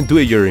 You can do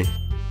it, Yuri.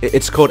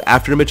 It's called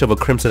Afterimage of a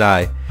Crimson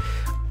Eye.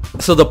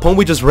 So the poem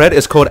we just read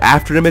is called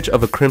Afterimage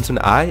of a Crimson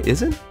Eye,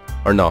 is it?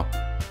 Or no?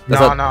 No.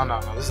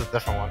 This is a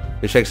different one.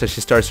 Yuri says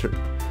she starts her...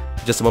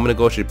 Just a moment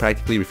ago, she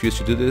practically refused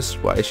to do this.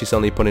 Why is she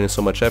suddenly putting in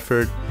so much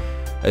effort?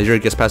 As Yuri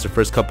gets past the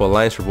first couple of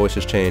lines, her voice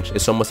has changed.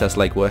 It's almost as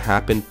like what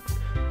happens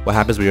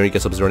when Yuri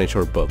gets absorbed into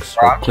her books.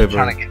 Bro, I'm just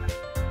trying to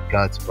get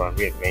guts, bro. I'm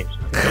rearranging.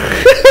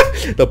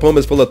 The poem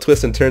is full of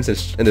twists and turns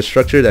in the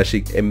structure that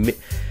she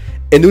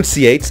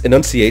enunciates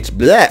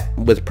bleh,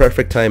 with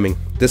perfect timing.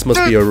 This must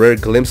be a rare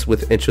glimpse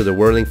into the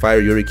whirling fire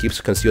Yuri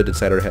keeps concealed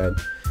inside her head.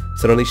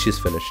 Suddenly, she's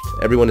finished.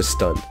 Everyone is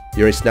stunned.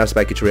 Yuri snaps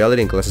back into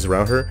reality and glances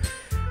around her,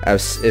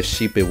 as if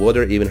she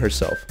bewildered even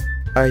herself.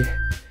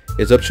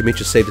 It's up to me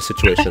to save the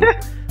situation.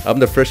 I'm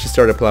the first to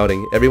start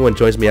applauding. Everyone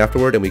joins me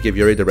afterward and we give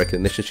Yuri the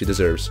recognition she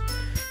deserves.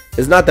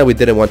 It's not that we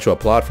didn't want to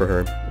applaud for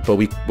her, but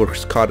we were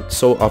caught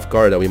so off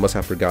guard that we must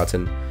have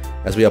forgotten.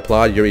 As we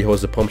applaud, Yuri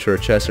holds the poem to her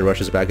chest and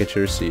rushes back into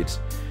her seats.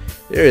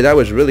 Yuri, that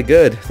was really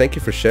good. Thank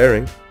you for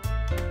sharing.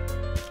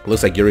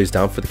 Looks like Yuri's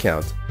down for the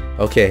count.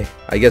 Okay,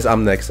 I guess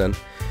I'm next then.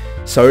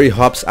 Sayori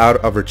hops out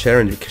of her chair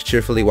and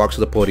cheerfully walks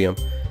to the podium.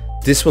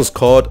 This one's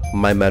called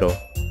My Medal.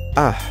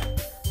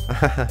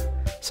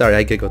 Sorry,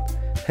 I giggled.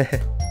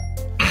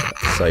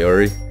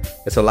 Sayori,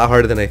 it's a lot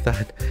harder than I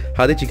thought.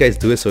 How did you guys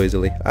do it so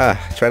easily?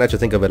 Try not to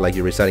think of it like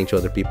you're reciting to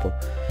other people.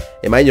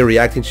 Imagine you're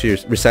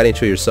reciting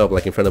to yourself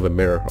like in front of a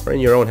mirror or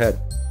in your own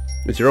head.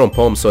 It's your own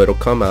poem, so it'll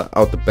come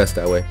out the best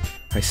that way.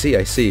 I see.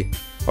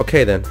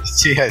 Okay then. I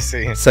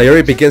see.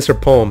 Sayori begins her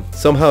poem.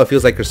 Somehow it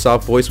feels like her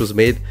soft voice was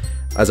made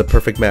as a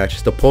perfect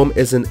match. The poem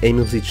isn't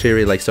aimlessly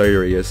cheery like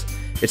Sayori is.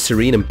 It's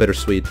serene and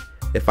bittersweet.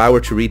 If I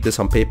were to read this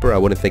on paper, I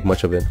wouldn't think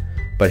much of it.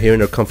 But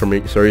hearing it come from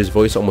Sayori's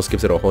voice almost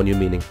gives it a whole new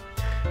meaning.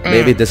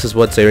 Maybe this is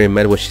what Sayori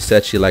meant when she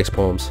said she likes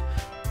poems.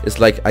 It's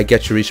like I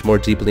get to reach more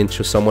deeply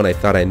into someone I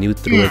thought I knew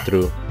through and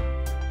through.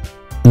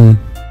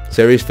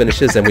 Sayori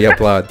finishes and we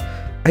applaud.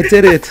 I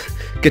did it!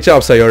 Good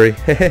job, Sayori.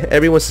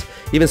 Everyone's,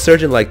 even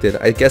Surgeon liked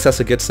it. I guess that's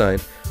a good sign.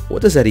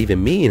 What does that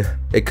even mean?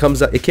 It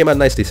came out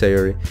nicely,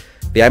 Sayori.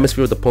 The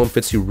atmosphere of the poem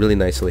fits you really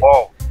nicely.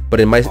 Whoa. But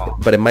it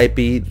might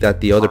be that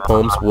the other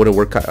poems wouldn't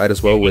work out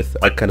as well with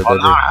our kind of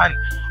delivery.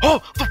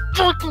 Oh, the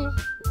fucking.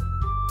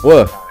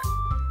 What?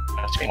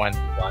 That's one.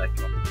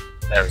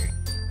 There we go.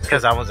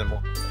 Because I wasn't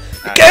more.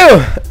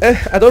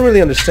 I don't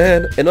really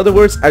understand. In other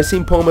words, I've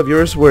seen poem of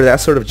yours where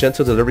that sort of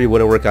gentle delivery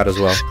wouldn't work out as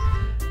well.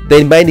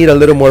 They might need a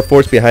little more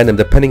force behind them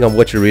depending on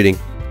what you're reading.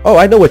 Oh,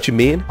 I know what you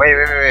mean.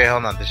 Wait,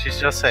 hold on. Did she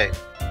just say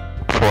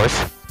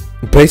Force?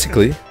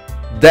 Basically.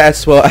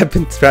 That's well, I've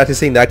been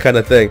practicing that kind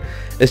of thing.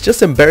 It's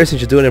just embarrassing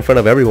to do it in front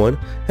of everyone.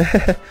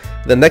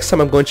 The next time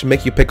I'm going to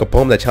make you pick a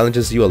poem that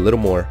challenges you a little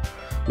more.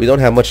 We don't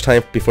have much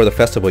time before the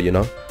festival, you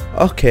know.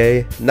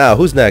 Okay, now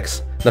who's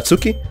next?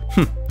 Natsuki?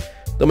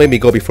 Don't make me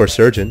go before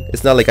Surgeon.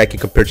 It's not like I can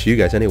compare to you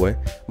guys anyway.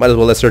 Might as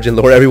well let Surgeon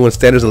lower everyone's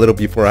standards a little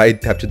before I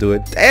have to do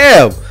it.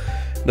 Damn!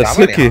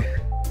 Natsuki.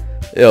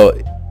 Yo,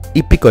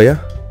 Ipiko, yeah?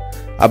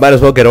 I might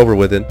as well get over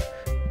with it.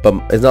 But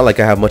it's not like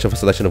I have much of a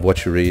selection of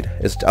what you read.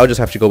 I'll just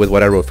have to go with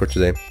what I wrote for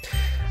today.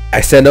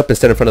 I stand up and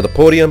stand in front of the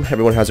podium.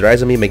 Everyone has their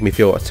eyes on me, make me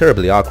feel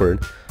terribly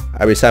awkward.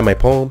 I recite my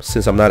poem.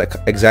 Since I'm not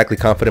exactly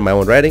confident in my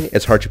own writing,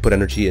 it's hard to put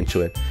energy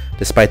into it.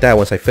 Despite that,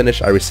 once I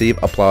finish, I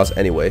receive applause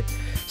anyway.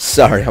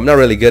 Sorry, I'm not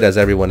really good as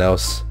everyone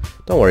else.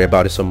 Don't worry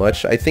about it so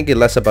much. I think it's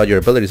less about your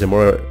abilities and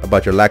more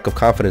about your lack of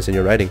confidence in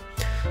your writing.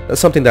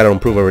 That's something that'll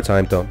improve over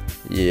time though.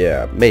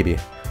 Yeah, maybe.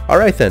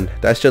 Alright then,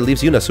 that just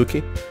leaves you,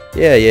 Natsuki.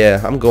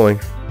 Yeah, I'm going.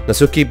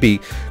 Natsuki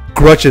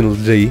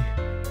begrudgingly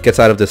gets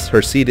out of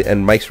her seat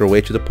and makes her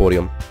way to the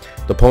podium.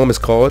 The poem is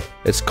called,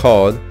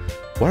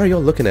 why are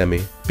y'all looking at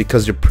me?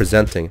 Because you're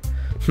presenting.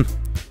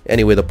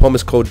 Anyway, the poem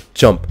is called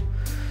Jump.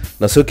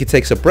 Natsuki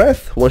takes a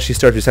breath. Once she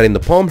starts reciting the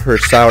poem, her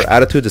sour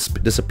attitude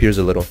disappears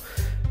a little.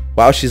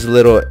 While she's a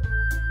little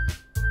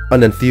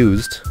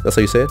unenthused, that's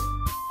how you say it?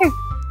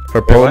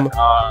 Her poem...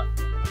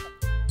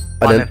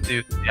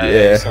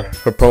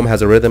 her poem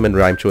has a rhythm and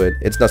rhyme to it.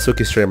 It's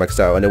Natsuki's trademark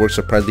style, and it works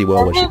surprisingly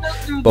well when she's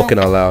spoken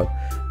out loud.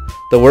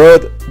 The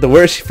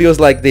words she feels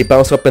like they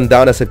bounce up and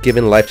down as if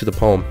giving life to the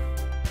poem.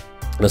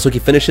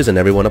 Natsuki finishes and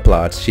everyone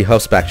applauds. She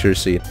huffs back to her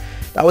seat.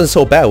 That wasn't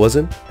so bad, was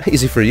it?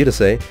 Easy for you to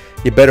say.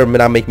 You better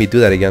not make me do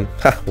that again.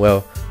 Ha,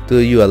 well, do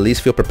you at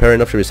least feel prepared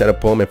enough to recite a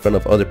poem in front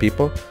of other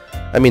people?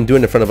 I mean,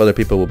 doing it in front of other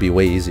people will be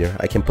way easier.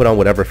 I can put on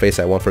whatever face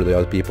I want for the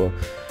other people.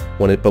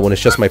 But when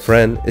it's just my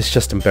friend, it's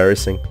just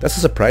embarrassing. That's a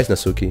surprise,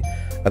 Natsuki.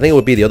 I think it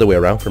would be the other way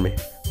around for me.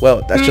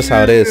 Well, that's just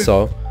how it is,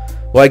 so...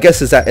 Well, I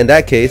guess in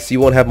that case, you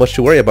won't have much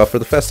to worry about for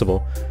the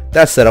festival.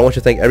 That said, I want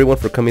to thank everyone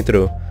for coming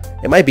through.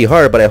 It might be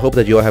hard, but I hope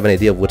that you all have an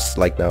idea of what it's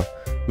like now.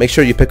 Make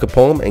sure you pick a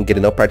poem and get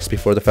enough practice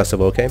before the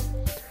festival, okay?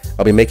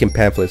 I'll be making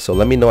pamphlets, so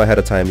let me know ahead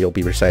of time you'll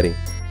be reciting.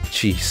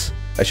 Jeez,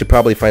 I should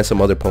probably find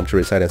some other poem to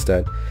recite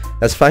instead.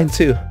 That's fine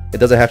too. It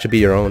doesn't have to be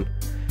your own.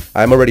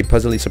 I'm already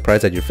pleasantly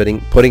surprised that you're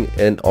putting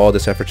in all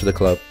this effort to the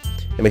club.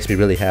 It makes me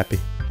really happy.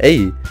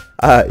 Hey,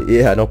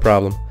 yeah, no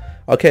problem.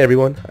 Okay,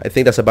 everyone, I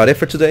think that's about it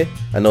for today.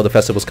 I know the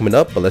festival's coming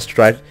up, but let's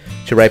try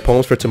to write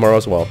poems for tomorrow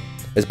as well.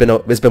 It's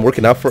been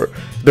working out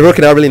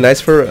really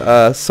nice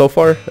for so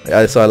far,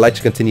 so I'd like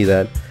to continue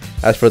that.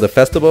 As for the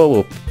festival,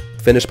 we'll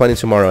finish planning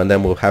tomorrow, and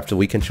then we'll have the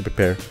weekend to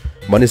prepare.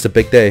 Monday's the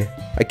big day.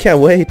 I can't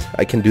wait.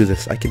 I can do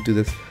this.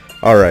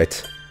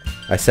 Alright.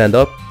 I stand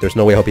up. There's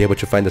no way I'll be able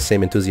to find the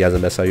same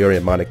enthusiasm as Sayori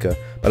and Monica,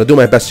 but I'll do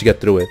my best to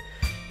get through it.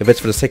 If it's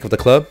for the sake of the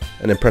club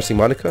and impressing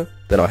Monica,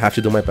 then I'll have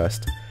to do my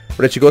best.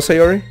 Where did you go,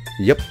 Sayori?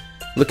 Yep.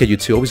 Look at you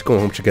two, always going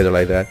home together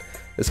like that.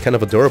 It's kind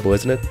of adorable,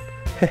 isn't it?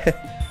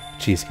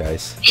 Jeez,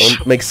 guys.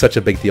 Don't make such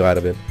a big deal out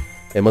of it.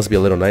 It must be a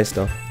little nice,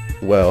 though.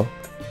 Well,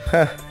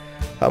 how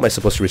am I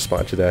supposed to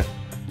respond to that?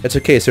 It's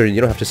okay, sir.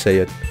 You don't have to say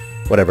it.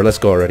 Whatever, let's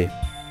go already.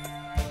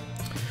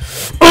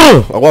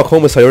 I walk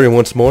home with Sayori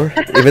once more.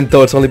 Even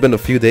though it's only been a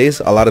few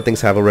days, a lot of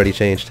things have already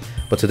changed.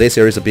 But today's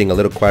series are being a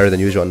little quieter than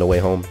usual on the way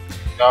home.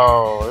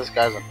 No, this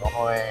guy's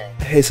annoying.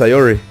 Hey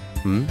Sayori.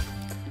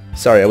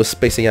 Sorry, I was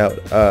spacing out.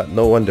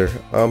 No wonder.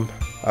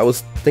 I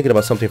was thinking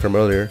about something from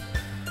earlier.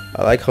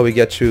 I like how we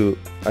get you.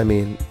 I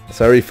mean,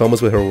 Sayori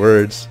fumbles with her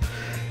words.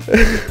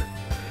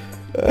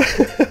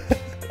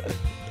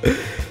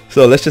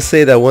 So let's just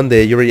say that one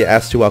day Yuri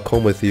asked to walk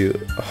home with you.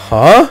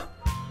 Huh?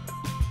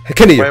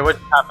 Kenny. Wait, what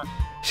happened?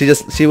 She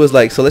was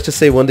like, so let's just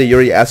say one day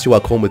Yuri asked you to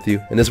walk home with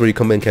you, and this is where you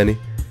come in, Kenny.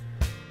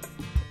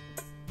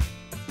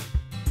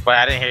 Wait,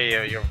 I didn't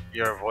hear you.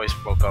 Your voice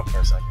broke up for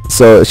a second.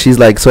 So she's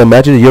like, so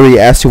imagine Yuri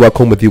asked you to walk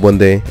home with you one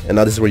day, and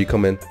now this is where you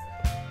come in.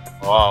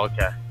 Oh,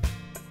 okay.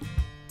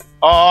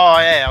 Oh,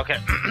 yeah, okay.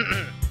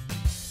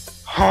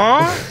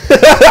 Huh?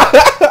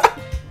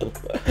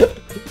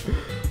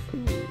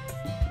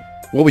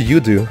 What would you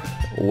do?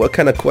 What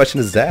kind of question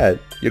is that?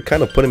 You're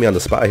kind of putting me on the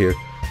spot here.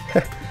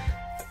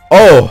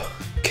 Oh,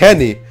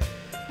 Kenny.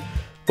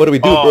 What do we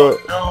do, bro?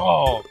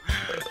 No.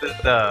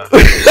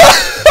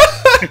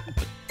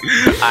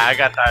 I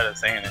got tired of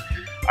saying it.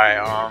 Alright,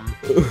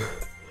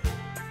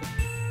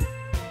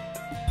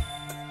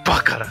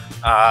 Bakara.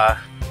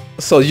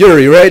 So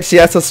Yuri, right? She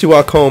asked us to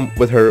walk home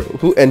with her.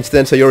 Who? And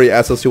then Sayori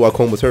asked us to walk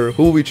home with her.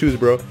 Who will we choose,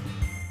 bro?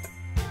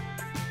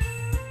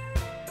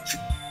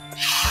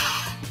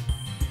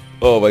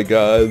 Oh my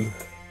god.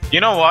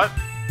 You know what?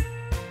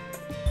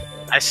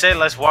 I say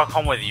let's walk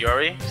home with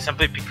Yuri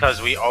simply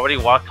because we already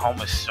walked home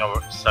with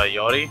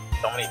Sayori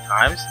so many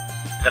times.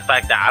 The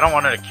fact that I don't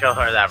want her to kill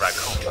her that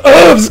raccoon.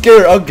 Oh, I'm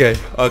scared. Okay.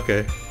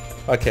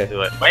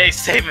 Do it. Wait,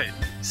 save it.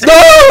 No!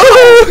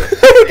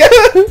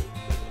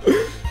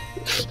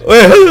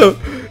 Wait, hello.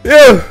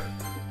 Yeah.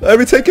 Let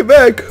me take it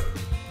back.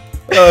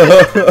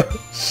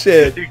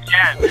 Shit. You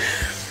can't.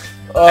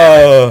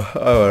 Oh,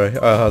 alright.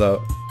 Hold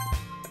up.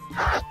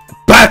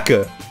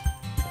 Bakara.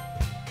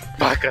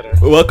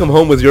 Welcome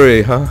home with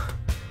Yuri, huh?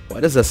 Why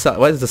does the thought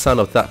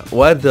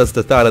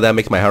of that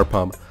make my heart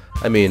pump?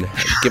 I mean,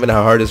 given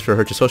how hard it is for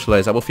her to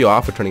socialize, I will feel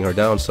awful turning her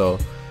down. So,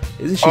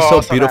 isn't she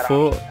so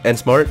beautiful and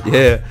smart?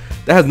 Yeah,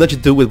 that has nothing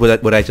to do with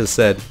what I just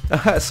said.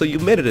 Aha, so you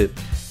admitted it.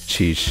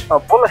 Sheesh. Oh,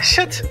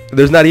 bullshit.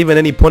 There's not even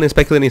any point in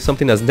speculating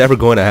something that's never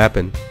going to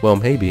happen. Well,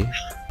 maybe,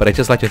 but I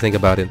just like to think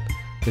about it.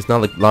 It's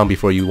not like long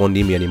before you won't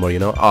need me anymore, you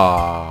know?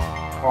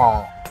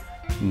 Oh.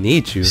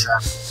 Need you,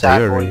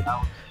 Sayori.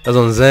 That's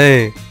what I'm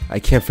saying. I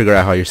can't figure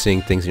out how you're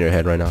seeing things in your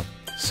head right now.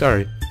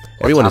 Sorry.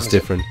 Everyone is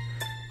different.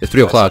 It's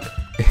 3 o'clock.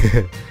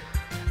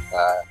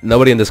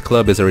 Nobody in this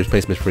club is a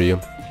replacement for you.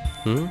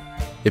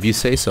 If you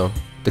say so.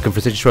 The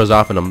conversation throws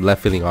off and I'm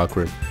left feeling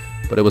awkward.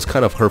 But it was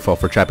kind of her fault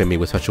for trapping me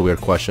with such a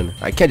weird question.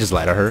 I can't just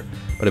lie to her.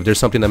 But if there's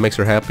something that makes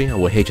her happy, I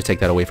would hate to take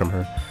that away from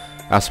her.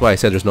 That's why I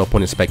said there's no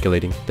point in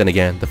speculating. Then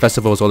again, the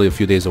festival is only a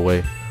few days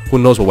away. Who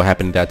knows what will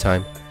happen at that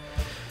time.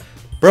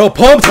 Bro,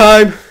 poem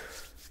time!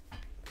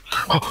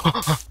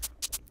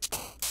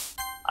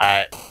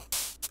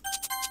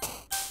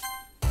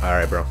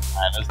 Alright, bro.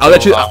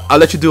 I'll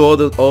let you do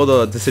all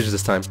the decisions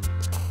this time.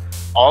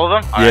 All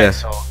of them? Yeah. Alright,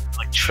 so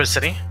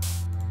electricity.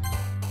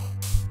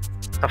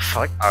 The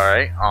fuck?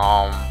 Alright,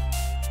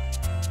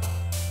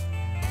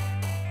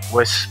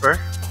 whisper.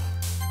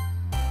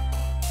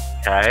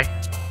 Okay.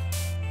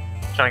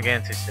 Trying to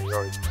get into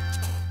Sayori.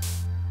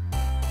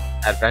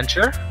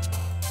 Adventure?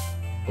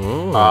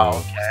 Ooh.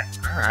 Oh, okay.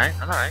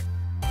 Alright.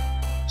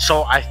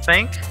 So I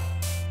think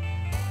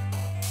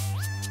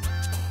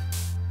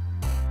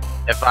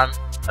if I'm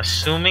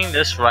assuming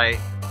this right.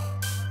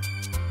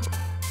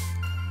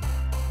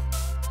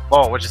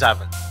 Oh, what just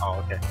happened?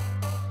 Oh, okay.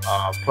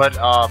 Put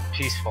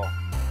peaceful.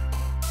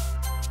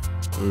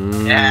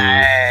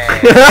 Yay.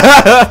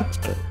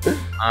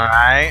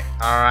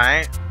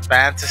 Alright.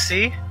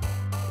 Fantasy.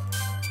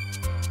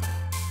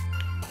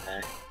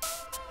 Okay.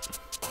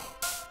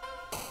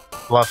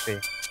 Fluffy.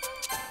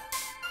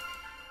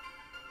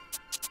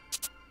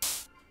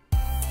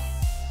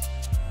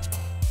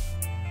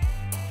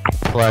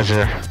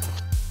 Pleasure.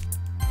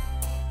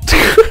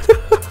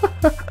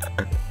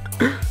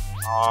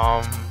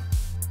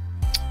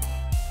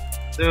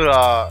 Dude,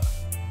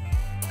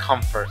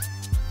 comfort.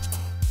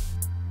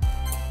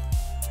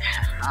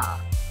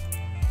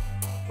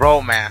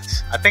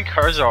 Romance. I think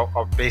hers are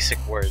basic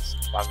words.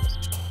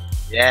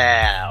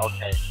 Yeah,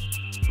 okay.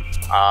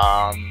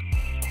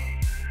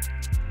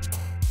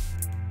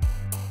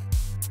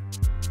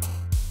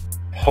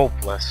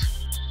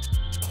 Hopeless.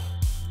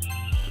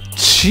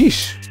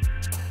 Sheesh.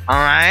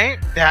 Alright,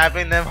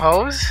 dabbing them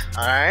hoes.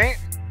 Alright.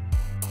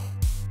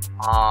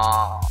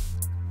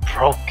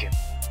 Broken.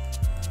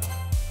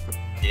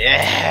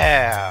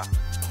 Yeah.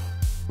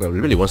 Well, we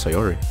really want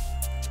Sayori.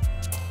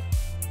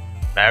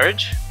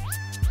 Marriage?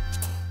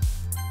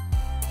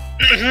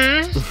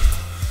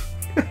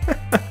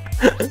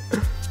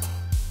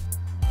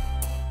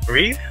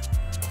 Breathe?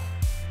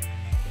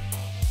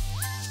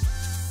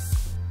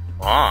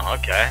 Oh,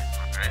 okay.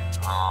 Alright.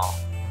 Oh.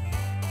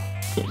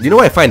 You know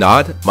what I find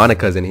odd?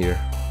 Monica's in here.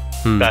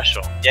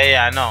 Special.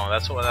 Yeah, I know.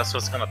 That's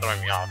what's gonna throw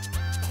me off.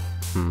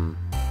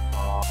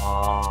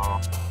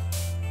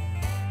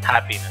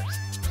 Happiness.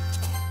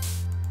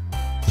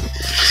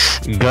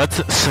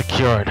 Guts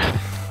secured.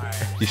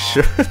 You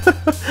sure?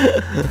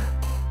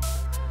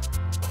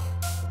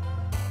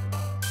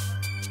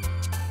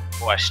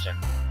 Question.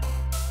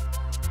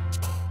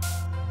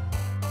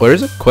 Where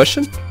is it?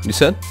 Question? You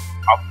said?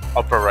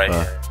 Upper right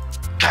here.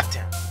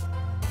 Goddamn.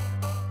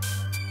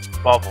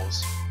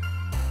 Bubbles.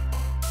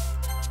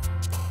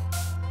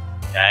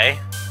 Okay.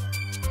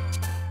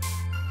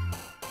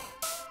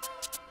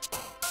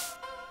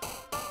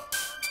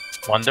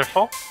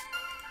 Wonderful.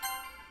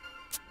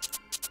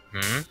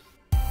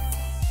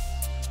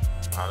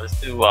 Let's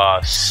do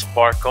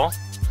sparkle.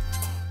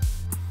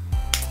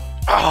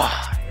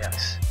 Ah,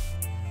 yes.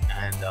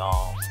 And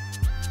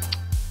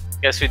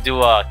guess we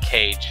do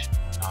cage.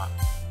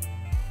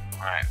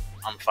 Alright,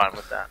 I'm fine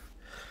with that.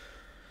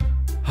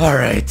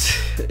 Alright.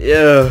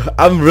 Yeah,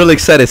 I'm really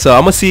excited. So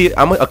I'm gonna see.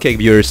 Okay,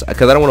 viewers,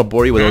 because I don't want to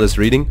bore you with all this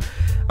reading.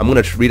 I'm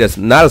gonna read as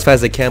not as fast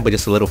as I can, but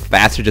just a little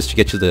faster, just to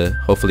get you the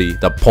hopefully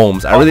the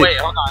poems. Oh wait,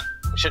 hold on.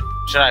 Should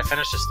I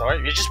finish the story?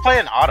 You just play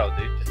an auto,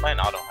 dude. Just play an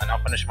auto, and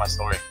I'll finish my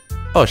story.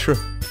 Oh sure.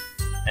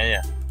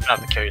 Yeah. You don't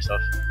have to kill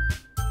yourself.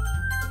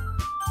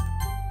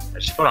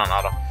 Just put on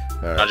auto.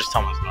 Right. I'll just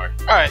tell my story.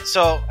 Alright,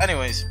 so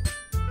anyways.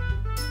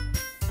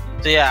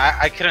 So yeah,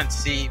 I couldn't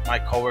see my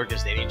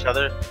coworkers dating each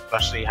other,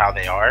 especially how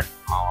they are.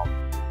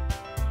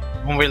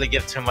 I won't really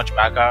give too much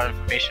background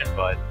information,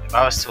 but if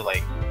I was to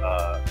like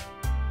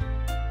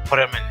put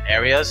them in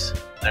areas,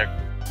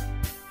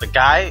 the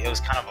guy, it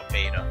was kind of a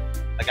beta.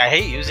 Like, I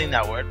hate using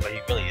that word, but he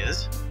really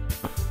is.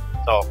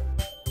 So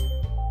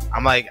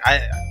I'm like,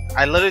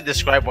 I literally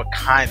describe what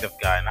kind of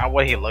guy, not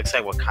what he looks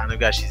like, what kind of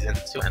guy she's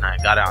into, and I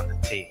got it on the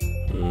T.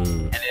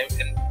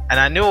 And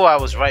I knew I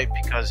was right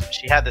because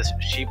she had this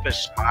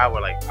sheepish smile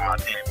where like, oh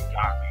damn, you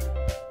got me.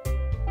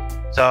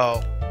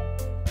 So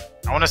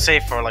I want to say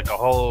for like a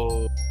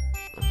whole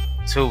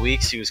 2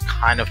 weeks he was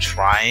kind of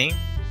trying,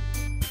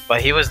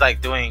 but he was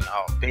like doing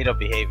beta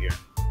behavior.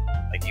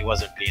 Like, he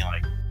wasn't being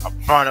like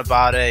upfront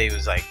about it. He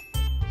was like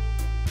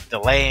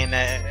delaying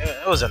it.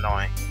 It was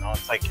annoying, you know.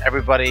 It's like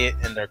everybody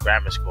in their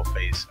grammar school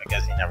phase. I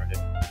guess he never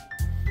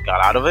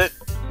got out of it.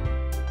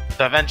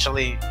 So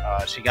eventually,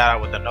 she got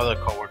out with another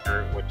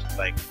coworker, which is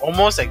like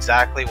almost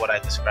exactly what I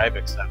described,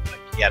 except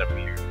like he had a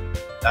beard.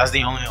 That's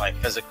the only like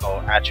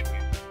physical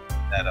attribute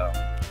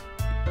that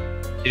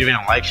she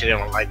didn't like. She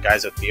didn't like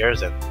guys with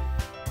beards, and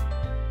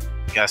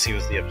I guess he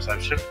was the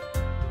exception.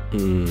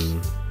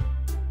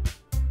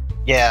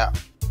 Yeah.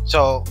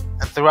 So,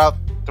 and throughout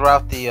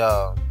the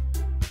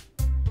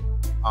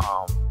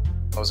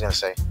I was gonna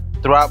say,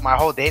 throughout my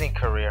whole dating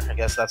career, I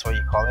guess that's what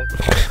you call it,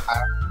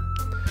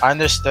 I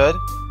understood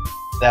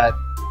that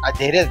I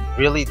dated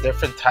really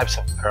different types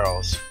of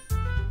girls.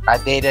 I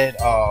dated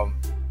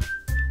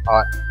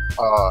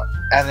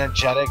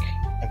energetic,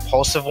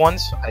 impulsive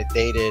ones. I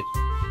dated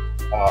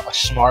a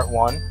smart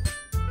one,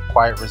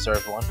 quiet,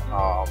 reserved one.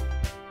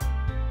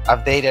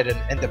 I've dated an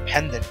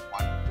independent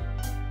one,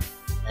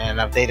 and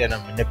I've dated a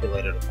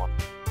manipulated one.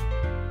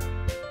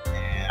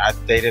 And I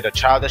dated a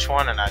childish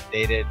one, and I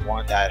dated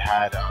one that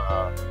had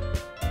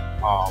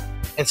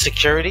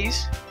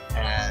insecurities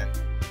and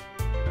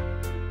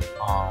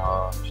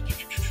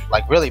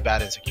like really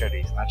bad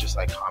insecurities, not just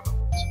like common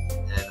ones.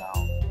 And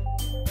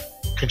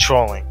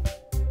controlling.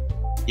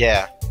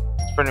 Yeah,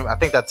 it's pretty. I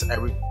think that's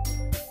every.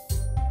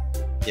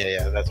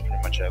 Yeah, that's pretty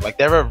much it. Like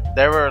they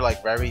were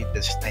like very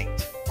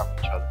distinct from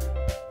each other.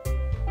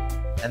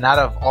 And out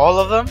of all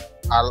of them,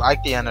 I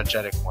like the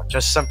energetic one,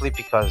 just simply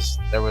because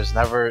there was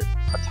never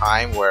a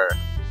time where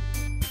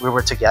we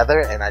were together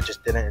and I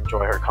just didn't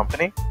enjoy her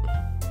company.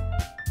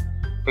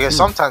 Because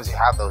sometimes you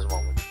have those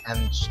moments,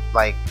 and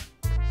like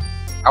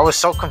I was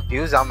so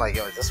confused. I'm like,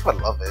 yo, is this what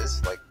love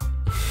is? Like,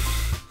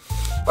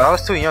 but I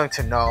was too young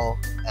to know,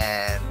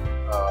 and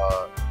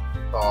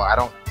so I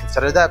don't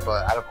consider that.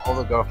 But out of all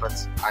the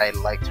girlfriends, I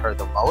liked her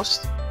the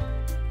most,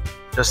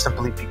 just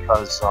simply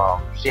because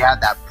she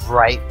had that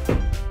bright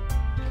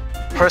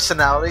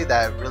personality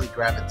that really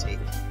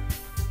gravitated.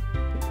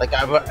 Like,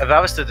 if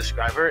I was to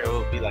describe her, it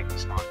would be like the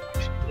song,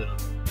 like she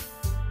literally,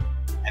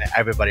 and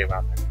everybody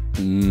around her.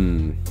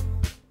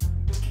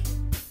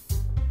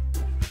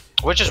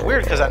 Which is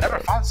weird because I never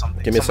found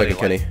something. Give me a second,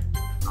 Kenny.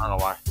 I don't know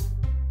why.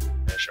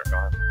 Yeah, sure, go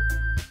ahead.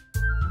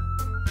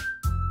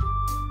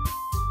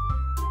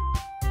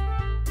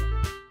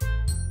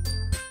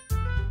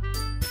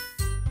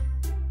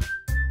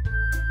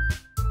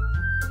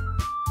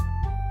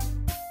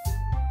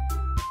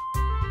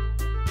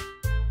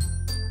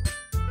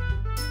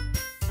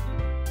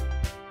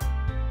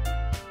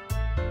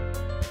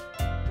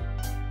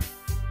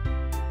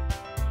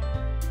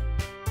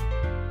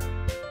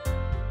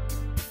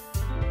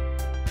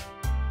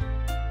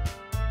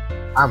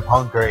 I'm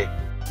hungry.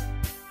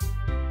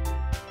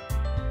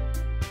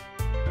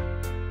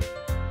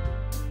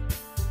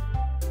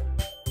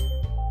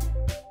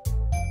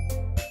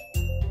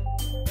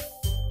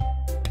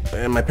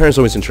 And my parents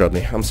always interrupt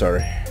me. I'm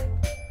sorry.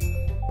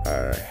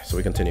 Alright, so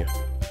we continue.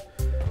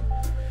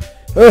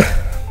 Alright,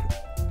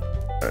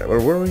 where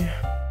were we?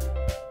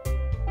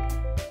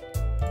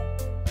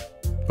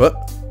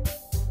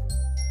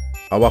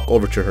 I walk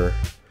over to her.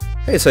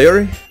 Hey,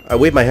 Sayori. I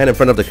wave my hand in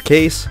front of the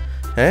case.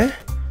 Eh?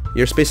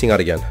 You're spacing out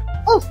again.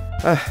 Oh.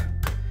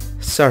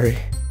 Sorry.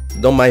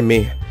 Don't mind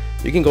me.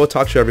 You can go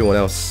talk to everyone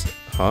else.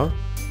 Huh?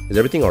 Is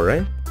everything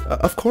alright?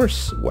 Of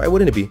course. Why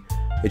wouldn't it be?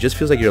 It just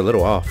feels like you're a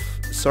little off.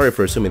 Sorry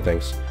for assuming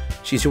things.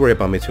 Jeez, you worry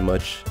about me too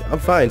much. I'm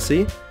fine,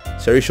 see?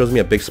 Sayori shows me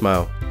a big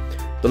smile.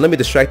 Don't let me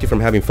distract you from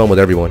having fun with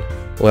everyone.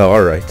 Well,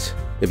 alright.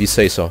 If you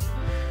say so.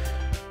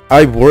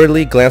 I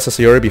worriedly glanced at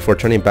Sayori before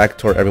turning back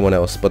toward everyone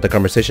else, but the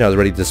conversation has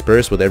already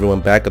dispersed with everyone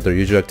back at their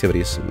usual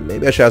activities.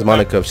 Maybe I should ask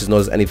Monica if she's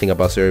noticed anything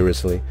about Sayori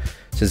recently.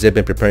 Since they've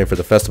been preparing for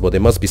the festival, they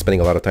must be spending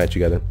a lot of time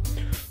together.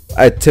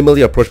 I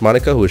timidly approached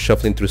Monica, who was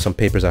shuffling through some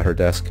papers at her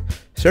desk.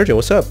 Surgeon,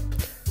 what's up?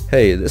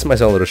 Hey, this might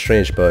sound a little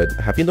strange, but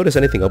have you noticed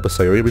anything up with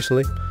Sayori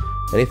recently?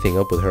 Anything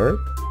up with her?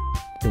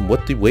 In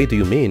what way do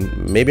you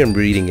mean? Maybe I'm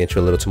reading into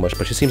a little too much,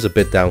 but she seems a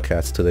bit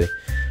downcast today.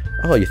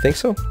 Oh, you think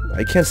so?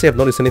 I can't say I've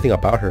noticed anything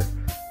about her.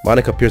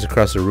 Monica peers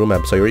across the room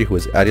at Sayori, who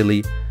is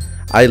idly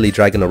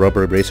dragging a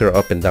rubber eraser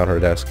up and down her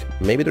desk.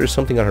 Maybe there's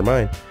something on her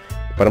mind.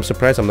 But I'm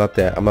surprised I'm not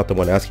the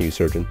one asking you,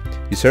 Surgeon.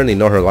 You certainly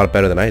know her a lot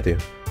better than I do.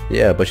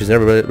 Yeah, but she's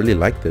never really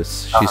like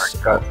this. She's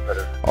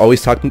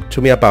always talking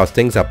to me about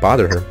things that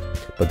bother her.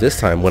 But this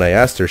time, when I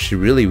asked her, she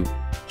was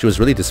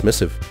really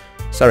dismissive.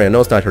 Sorry, I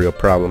know it's not her real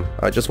problem.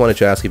 I just wanted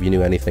to ask if you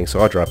knew anything,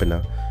 so I'll drop it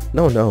now.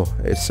 No,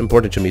 it's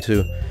important to me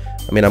too.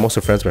 I mean, I'm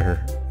also friends with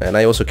her, and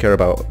I also care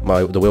about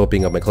the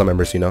well-being of my club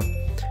members, you know.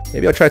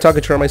 Maybe I'll try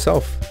talking to her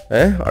myself.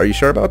 Eh? Are you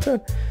sure about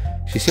that?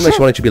 She seemed like she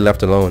wanted to be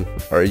left alone.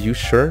 Are you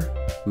sure?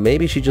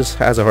 Maybe she just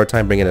has a hard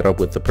time bringing it up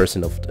with the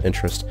person of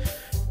interest.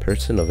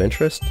 Person of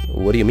interest?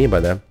 What do you mean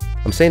by that?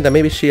 I'm saying that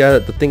maybe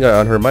the thing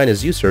on her mind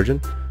is you,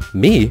 Surgeon.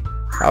 Me?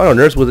 How on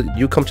earth would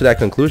you come to that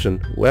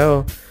conclusion?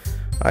 Well,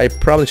 I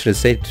probably shouldn't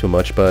say too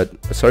much, but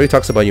Sayori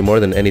talks about you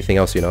more than anything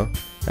else, you know.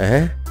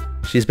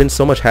 She's been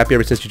so much happier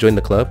ever since you joined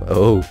the club.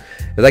 Oh,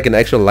 it's like an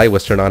actual light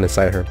was turned on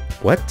inside her.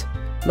 What?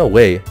 No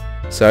way.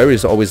 Sayori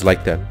is always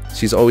like that.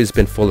 She's always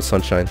been full of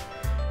sunshine.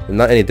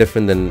 Not any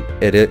different than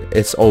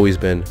it's always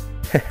been.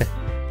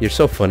 You're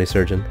so funny,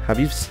 Surgeon. Have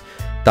you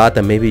thought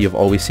that maybe you've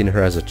always seen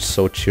her as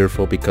so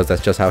cheerful because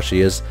that's just how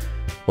she is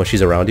when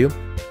she's around you?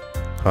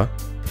 Huh?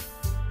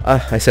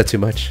 I said too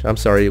much. I'm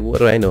sorry. What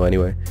do I know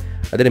anyway?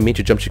 I didn't mean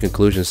to jump to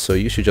conclusions, so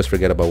you should just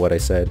forget about what I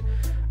said.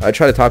 I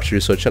try to talk to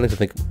you, so try not to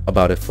think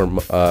about it for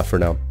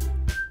now.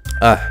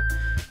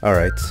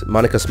 Alright.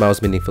 Monica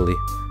smiles meaningfully.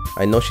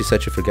 I know she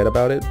said she'd forget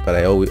about it, but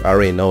I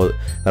already know that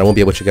I won't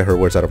be able to get her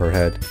words out of her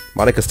head.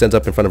 Monica stands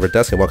up in front of her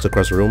desk and walks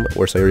across the room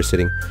where Sayori is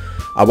sitting.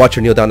 I watch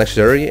her kneel down next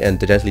to Sayori and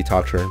gently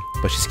talk to her,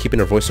 but she's keeping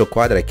her voice so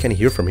quiet that I can't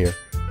hear from here.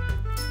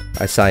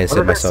 I sigh and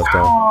sit myself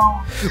down.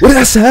 What did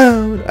that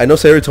sound? I know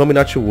Sayori told me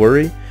not to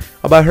worry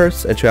about her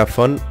and to have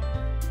fun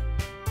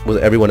with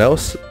everyone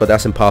else, but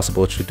that's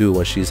impossible to do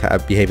when she's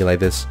behaving like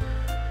this.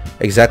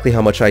 Exactly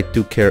how much I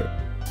do care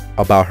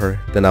about her,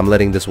 then I'm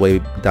letting this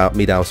weigh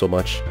me down so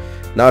much.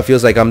 Now it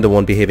feels like I'm the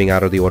one behaving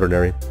out of the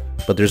ordinary,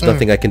 but there's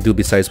nothing I can do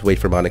besides wait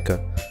for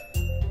Monica.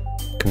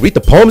 Can read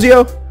the poems,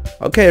 yo?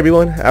 Okay,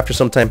 everyone. After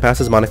some time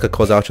passes, Monica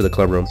calls out to the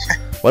club room.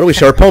 Why don't we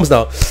share our poems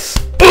now?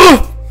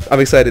 I'm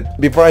excited.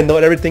 Before I know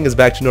it, everything is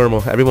back to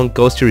normal. Everyone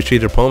goes to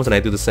retrieve their poems, and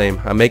I do the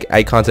same. I make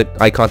eye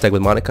contact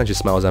with Monica, and she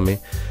smiles at me.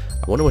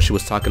 I wonder what she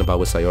was talking about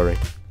with Sayori.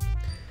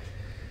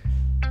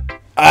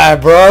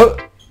 Alright, bro.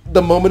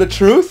 The moment of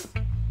truth.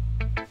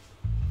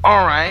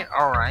 Alright.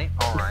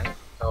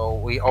 So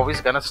we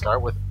always gonna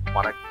start with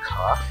Monica.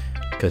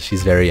 Because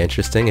she's very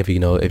interesting, if you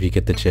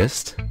get the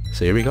gist.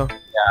 So here we go.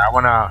 Yeah, I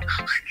wanna.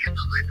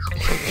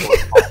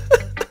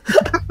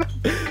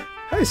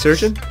 Hi,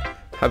 Surgeon.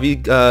 Have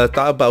you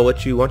thought about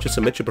what you want to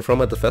submit to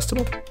perform at the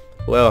festival?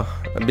 Well,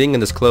 being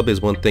in this club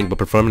is one thing, but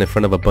performing in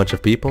front of a bunch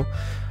of people,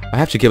 I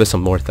have to give it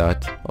some more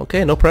thought.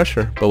 Okay, no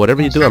pressure, but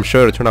whatever you do, I'm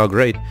sure it'll turn out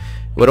great. It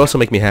would also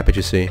make me happy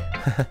to see.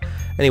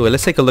 Anyway,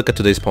 let's take a look at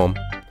today's poem.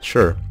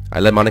 Sure, I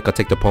let Monica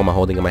take the poem I'm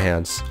holding in my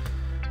hands.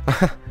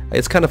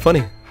 It's kind of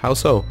funny. How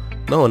so?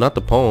 No, not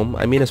the poem.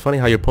 I mean, it's funny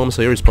how your poems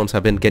and Sayori's poems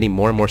have been getting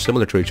more and more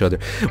similar to each other.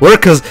 Well,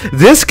 because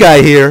this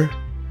guy here...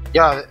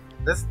 Yo,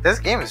 this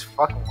game is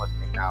fucking with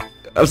me now.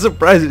 I'm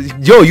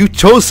surprised. Yo, you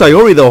chose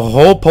Sayori the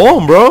whole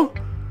poem, bro.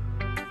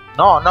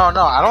 No.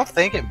 I don't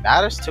think it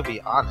matters, to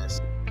be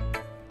honest.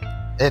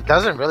 It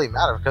doesn't really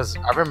matter because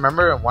I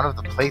remember in one of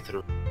the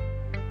playthroughs.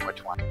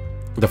 Which one?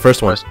 The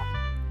first one.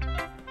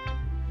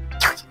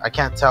 I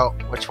can't tell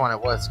which one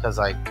it was because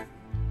like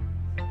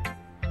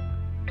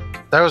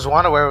there was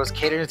one where it was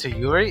catered to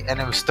YURI and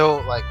it was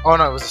still like, oh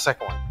no, it was the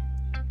second one.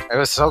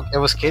 It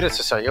was catered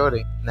to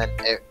Sayori and then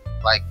it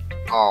like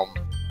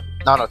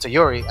to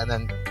YURI, and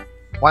then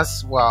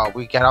once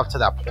we get up to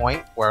that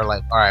point where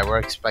like, all right, we're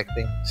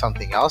expecting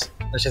something else,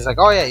 and she's like,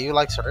 oh yeah, you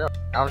like Sayori,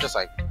 and I'm just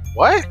like,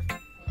 what?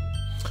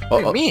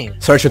 What do you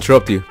mean? Sorry to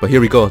interrupt you, but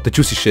here we go, the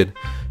juicy shit.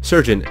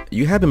 Surgeon,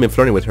 you haven't been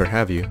flirting with her,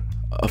 have you?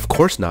 Of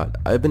course not.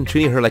 I've been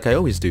treating her like I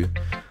always do.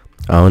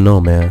 I don't know,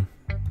 man.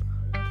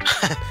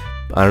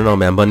 I don't know,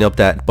 man. Button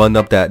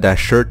up that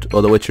shirt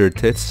all the way to her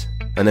tits,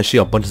 and then she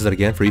unbunches it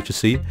again for you to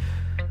see.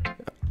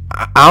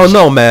 I don't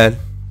know, man.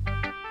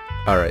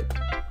 All right.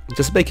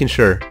 Just making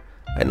sure.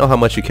 I know how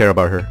much you care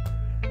about her.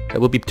 It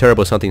would be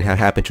terrible if something had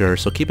happened to her,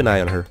 so keep an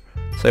eye on her.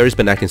 Sayori's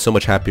been acting so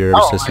much happier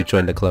ever since you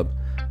joined the club.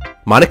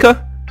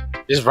 Monica?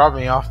 She's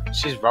rubbing me off.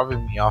 She's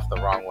rubbing me off the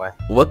wrong way.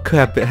 What could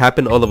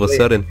happen all of a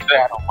sudden?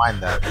 I don't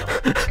mind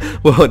that.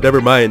 Well,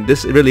 never mind.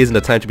 This really isn't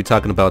the time to be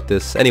talking about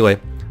this. Anyway,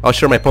 I'll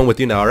share my poem with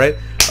you now, alright?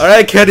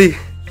 Alright, Kenny!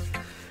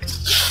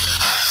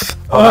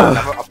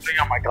 I'm putting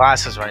on my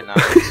glasses right now.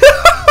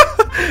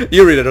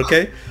 You read it,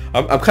 okay?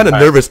 I'm kind of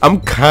nervous. I'm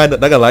kind of,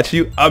 not gonna lie to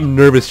you, I'm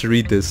nervous to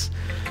read this.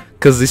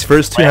 Because these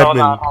first two have hold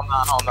been... on.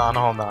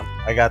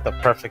 I got the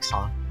perfect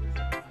song.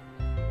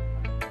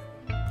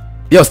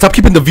 Yo, stop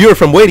keeping the viewer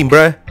from waiting,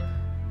 bruh.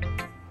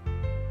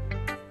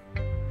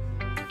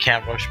 You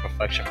can't rush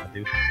perfection, my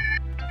dude.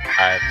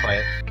 Alright,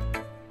 play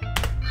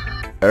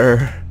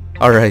it.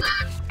 Alright.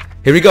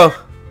 Here we go.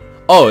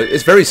 Oh,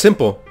 it's very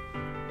simple.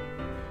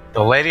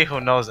 The lady who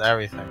knows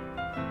everything.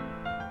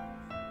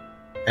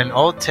 An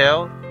old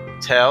tale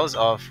tells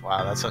of,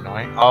 wow, that's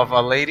annoying, of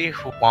a lady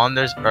who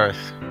wanders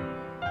Earth.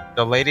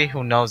 The lady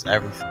who knows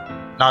everything.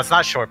 No, it's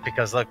not short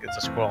because look, it's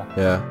a scroll.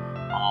 Yeah.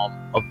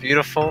 A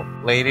beautiful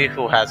lady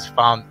who has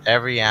found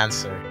every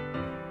answer,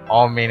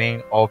 all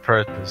meaning, all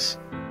purpose,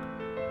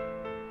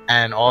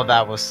 and all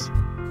that was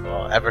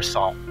ever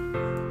sought.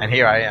 And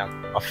here I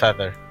am, a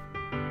feather.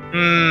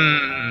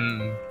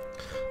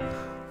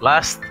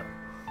 Lost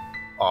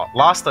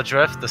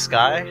adrift the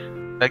sky,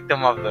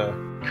 victim of the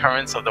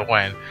currents of the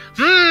wind.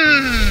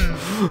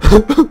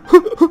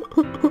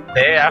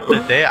 Day after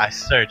day I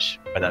search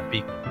for that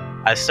beacon.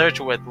 I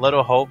search with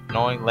little hope,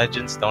 knowing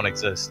legends don't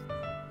exist.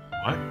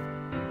 What?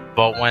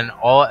 But when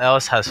all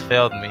else has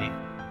failed me,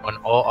 when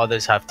all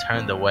others have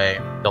turned away,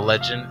 the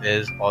legend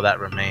is all that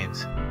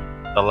remains.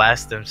 The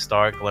last dim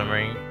star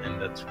glimmering in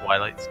the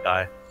twilight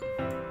sky.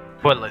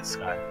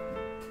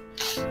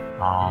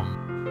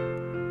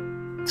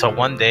 So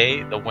one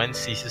day the wind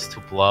ceases to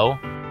blow.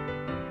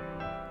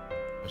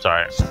 I'm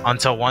sorry.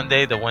 Until one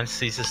day the wind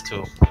ceases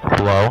to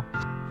blow,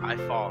 I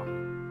fall.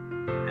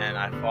 And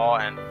I fall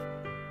and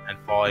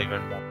fall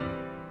even more.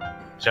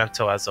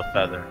 Gentle as a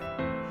feather.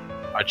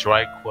 A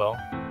dry quill.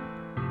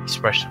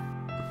 Expression.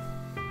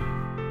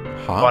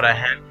 Huh? But a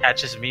hand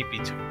catches me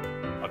between.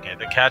 Okay,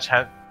 the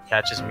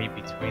catches me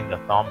between the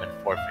thumb and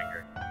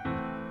forefinger.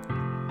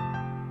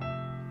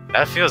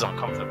 That feels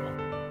uncomfortable.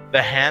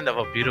 The hand of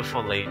a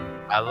beautiful lady.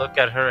 I look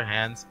at her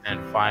hands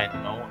and find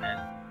no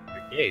end to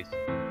her gaze.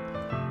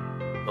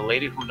 The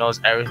lady who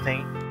knows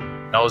everything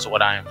knows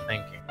what I am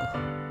thinking.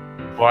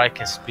 Before I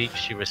can speak,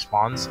 she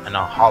responds in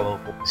a hollow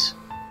voice.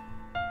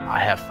 I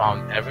have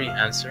found every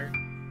answer,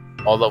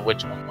 all of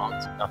which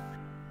amount to nothing.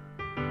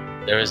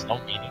 There is no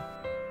meaning,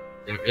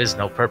 there is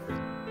no purpose,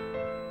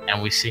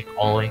 and we seek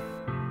only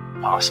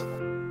possible.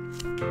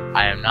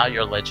 I am not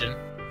your legend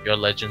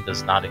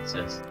does not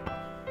exist.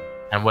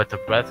 And with a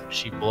breath,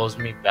 she blows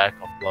me back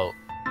afloat,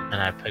 and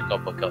I pick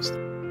up a gust.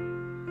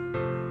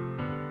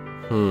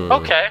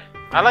 Okay,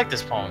 I like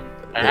this poem.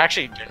 I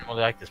actually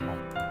genuinely like this poem.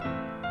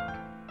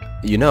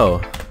 You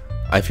know,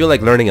 I feel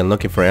like learning and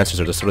looking for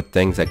answers are the sort of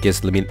things that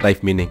gives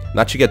life meaning.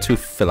 Not to get too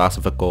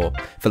philosophical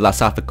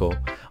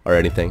or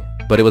anything,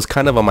 but it was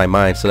kind of on my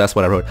mind, so that's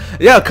what I wrote.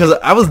 Yeah, because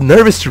I was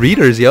nervous to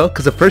readers, yo,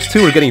 because the first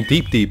two were getting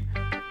deep.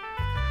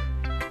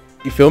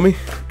 You feel me?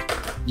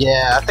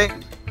 Yeah, I think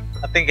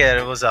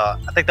that was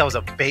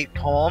a bait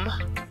poem.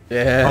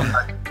 Yeah. From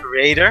the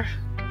creator.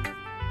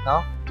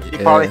 No? He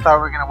probably thought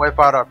we were gonna wipe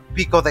out our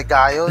pico de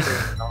gallos,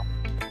 you know.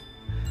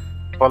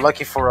 But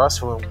lucky for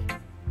us,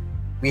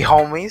 we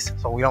homies,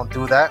 so we don't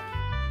do that.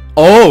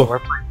 Oh,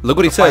 look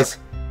what he says.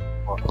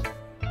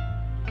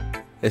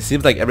 It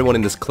seems like everyone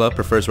in this club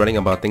prefers writing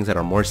about things that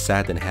are more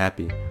sad than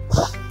happy.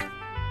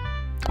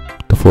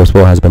 The fourth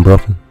wall has been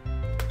broken.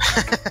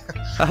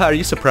 Haha, are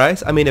you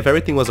surprised? I mean, if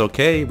everything was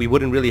okay, we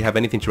wouldn't really have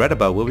anything to write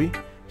about, would we?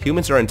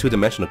 Humans are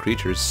two-dimensional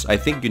creatures. I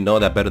think you know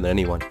that better than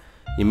anyone.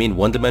 You mean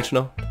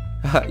one-dimensional?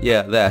 Haha,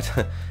 yeah,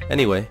 that.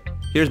 Anyway,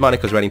 here's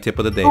Monica's writing tip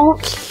of the day.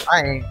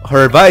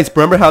 Her advice,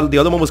 remember how the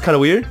other one was kind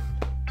of weird?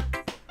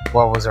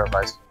 What was her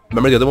advice?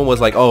 Remember the other one was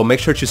like, oh,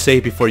 make sure to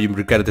save before you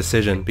regret a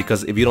decision,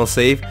 because if you don't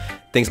save,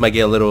 things might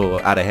get a little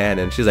out of hand.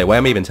 And she's like, why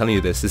am I even telling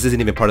you this? This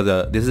isn't even part of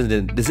the, this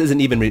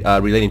isn't even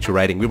relating to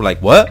writing. We were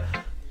like, what?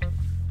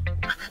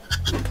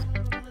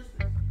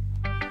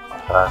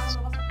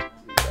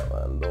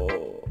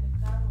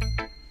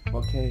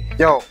 Okay.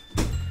 Yo,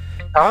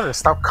 tell her to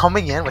stop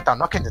coming in without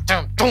knocking the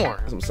damn door.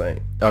 That's what I'm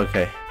saying.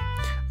 Okay.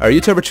 Are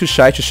you ever too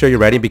shy to share your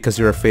writing because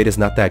you're afraid it's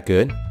not that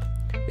good?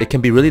 It can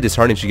be really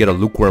disheartening to get a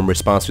lukewarm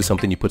response to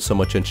something you put so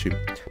much into.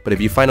 But if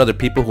you find other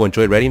people who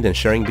enjoy writing, then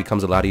sharing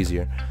becomes a lot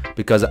easier.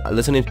 Because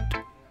listening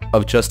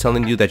of just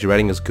telling you that your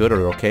writing is good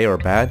or okay or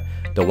bad,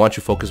 they'll want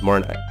you to focus more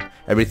on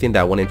everything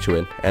that went into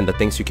it and the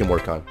things you can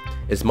work on.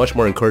 It's much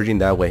more encouraging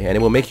that way, and it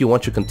will make you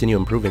want to continue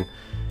improving.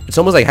 It's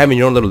almost like having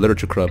your own little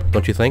literature club,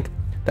 don't you think?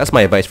 That's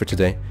my advice for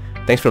today.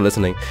 Thanks for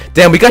listening.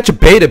 Damn, we got you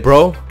baited,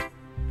 bro.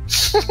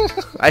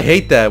 I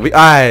hate that.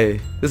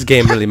 This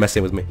game really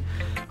messing with me.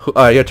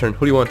 Your turn.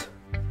 Who do you want?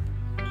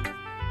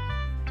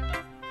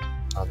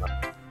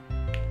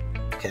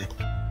 Okay.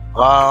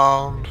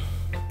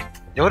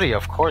 Yuri,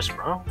 of course,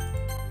 bro.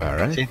 All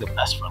right. Save the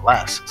best for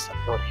last. It's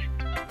like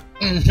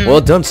Yuri.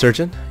 Well done,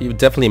 Surgeon. You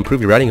definitely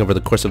improved your writing over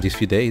the course of these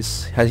few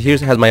days.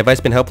 Has my advice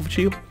been helpful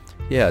to you?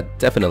 Yeah,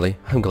 definitely.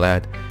 I'm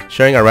glad.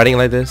 Sharing our writing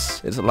like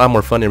this is a lot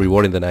more fun and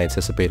rewarding than I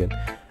anticipated.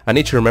 I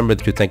need to remember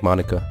to thank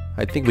Monica.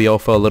 I think we all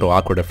felt a little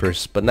awkward at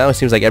first, but now it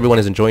seems like everyone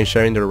is enjoying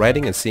sharing their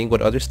writing and seeing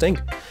what others think.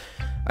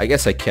 I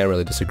guess I can't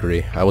really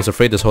disagree. I was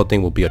afraid this whole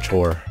thing would be a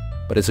chore,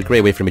 but it's a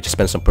great way for me to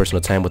spend some personal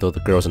time with all the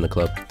girls in the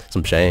club.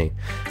 Some shame.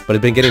 But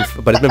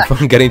it's been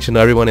fun getting to know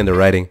everyone in their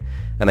writing,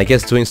 and I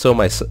guess doing so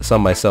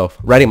myself.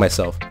 Writing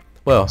myself.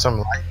 Well,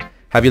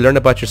 have you learned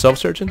about yourself,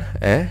 Surgeon?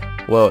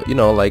 Well, you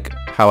know, like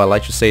how I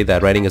like to say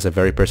that writing is a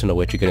very personal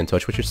way to get in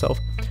touch with yourself.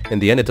 In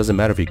the end, it doesn't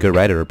matter if you're a good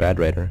writer or a bad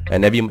writer.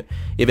 And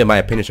even my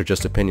opinions are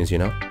just opinions, you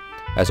know?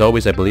 As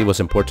always, I believe what's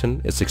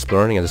important is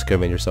exploring and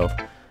discovering yourself.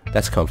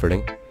 That's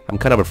comforting. I'm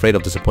kind of afraid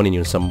of disappointing you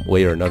in some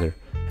way or another.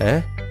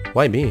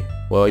 Why me?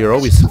 Well, you're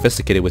always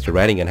sophisticated with your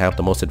writing and have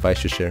the most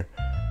advice to share.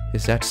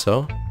 Is that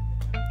so?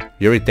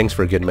 Yuri thinks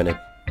for a good minute.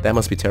 That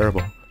must be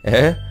terrible.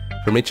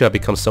 For me to have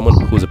become someone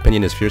whose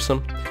opinion is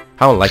fearsome?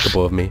 How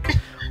unlikable of me.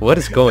 What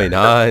is going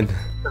on?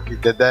 You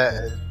did that,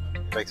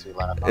 it makes me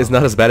laugh. It's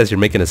not as bad as you're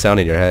making it sound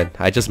in your head.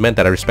 I just meant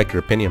that I respect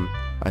your opinion.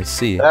 I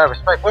see. Yeah, I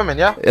respect women,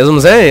 yeah? That's what I'm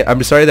saying.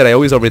 I'm sorry that I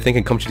always overthink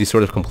and come to these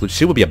sort of conclusions.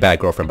 She would be a bad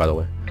girlfriend, by the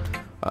way.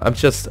 I'm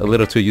just a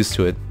little too used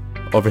to it.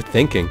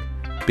 Overthinking.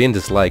 Being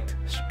disliked.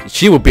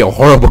 She would be a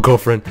horrible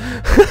girlfriend.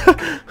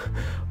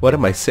 What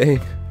am I saying?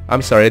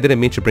 I'm sorry, I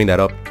didn't mean to bring that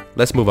up.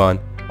 Let's move on.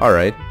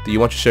 Alright, do you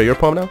want to share your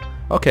poem now?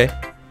 Okay,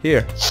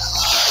 here.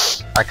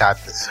 I got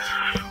this.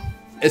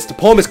 The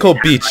poem is called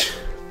Beach.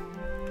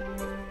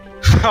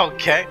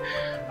 Okay.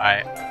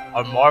 Alright.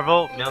 A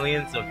marvel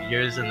millions of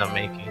years in the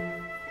making.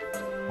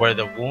 Where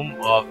the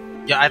womb of...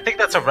 Yeah, I think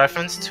that's a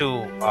reference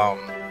to how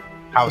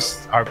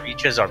our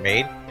beaches are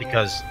made.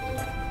 Because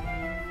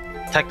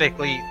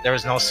technically there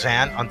is no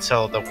sand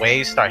until the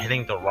waves start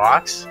hitting the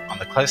rocks on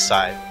the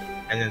cliffside.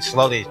 And then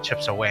slowly it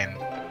chips away. And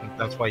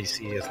that's why you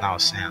see it's now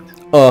sand.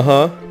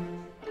 Uh-huh.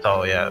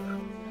 So yeah.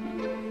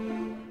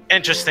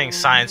 Interesting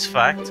science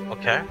fact.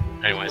 Okay.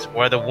 Anyways,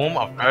 where the womb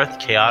of Earth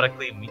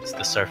chaotically meets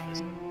the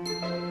surface.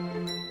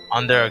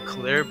 Under a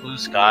clear blue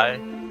sky,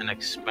 an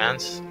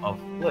expanse of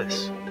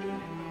bliss.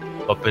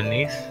 But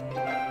beneath,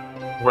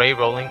 gray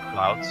rolling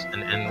clouds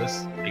and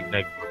endless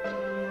enigma.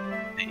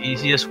 The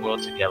easiest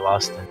world to get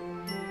lost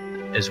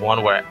in is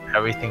one where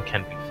everything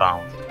can be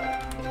found.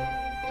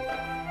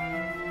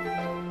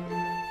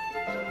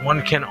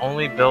 One can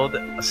only build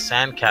a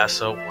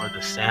sandcastle where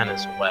the sand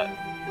is wet.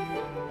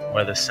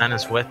 Where the sand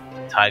is wet,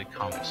 the tide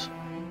comes.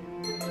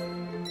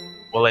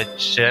 Will it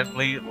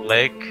gently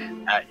lick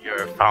at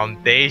your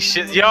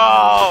foundation? Yo!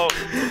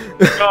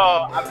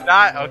 I'm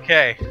not...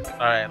 Okay.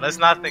 Alright, let's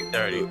not think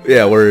dirty.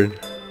 Yeah, word.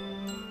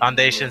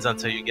 Foundations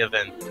until you give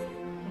in.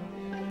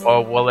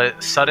 Or will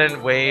it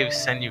sudden waves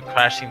send you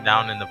crashing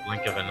down in the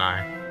blink of an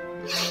eye?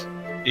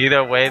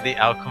 Either way, the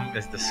outcome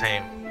is the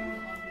same.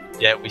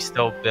 Yet we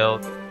still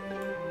build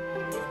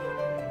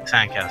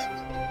sandcastles.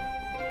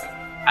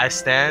 I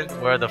stand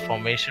where the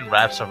formation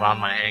wraps around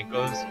my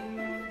ankles.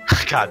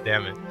 God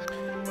damn it.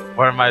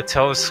 Where my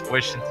toes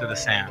squish into the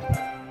sand.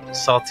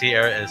 Salty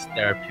air is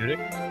therapeutic.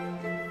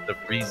 The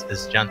breeze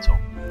is gentle.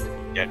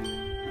 Yet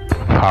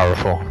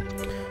Powerful.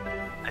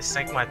 I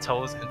sink my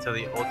toes into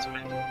the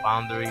ultimate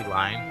boundary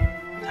line,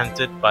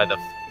 tempted by the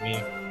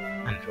foamy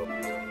tendril.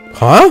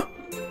 Huh?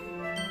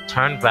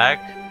 Turn back,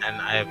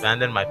 and I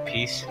abandon my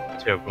piece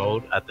to a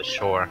road at the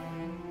shore.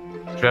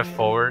 Drift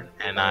forward,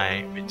 and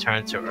I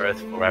return to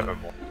Earth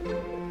forevermore.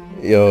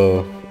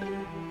 Yo.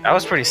 That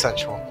was pretty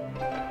sensual.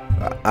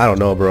 I don't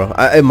know, bro.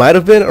 It might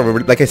have been, or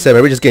like I said,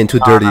 maybe we're just getting too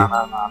dirty. No.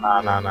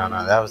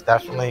 That was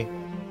definitely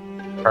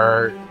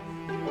her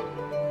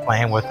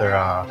playing with her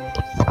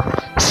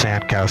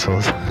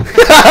Sandcastles.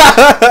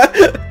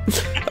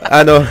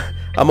 I know.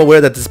 I'm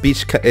aware that this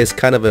beach is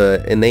kind of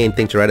an inane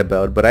thing to write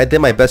about, but I did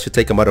my best to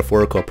take a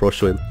metaphorical approach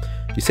to it.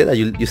 You say that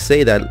you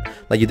say that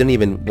like you didn't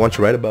even want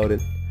to write about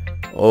it.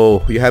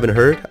 Oh, you haven't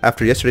heard?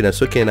 After yesterday,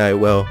 Natsuki and I,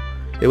 well,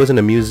 it was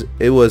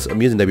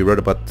amusing that we wrote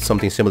about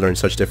something similar in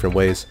such different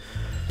ways.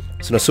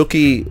 So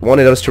Natsuki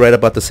wanted us to write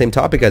about the same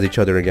topic as each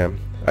other again.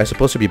 I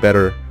supposed to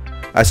better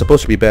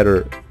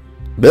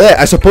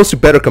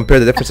compare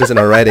the differences in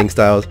our writing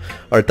styles,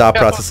 our thought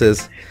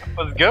processes.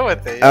 Let's go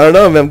with it. I don't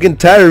know, man. I'm getting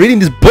tired of reading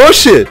this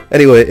bullshit.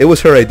 Anyway, it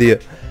was her idea.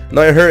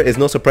 Knowing her, it's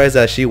no surprise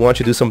that she wants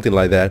to do something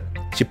like that.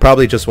 She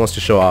probably just wants to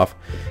show off.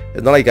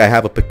 It's not like I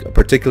have a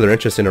particular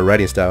interest in her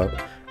writing style.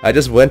 I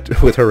just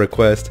went with her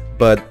request.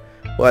 But,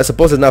 well, I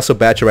suppose it's not so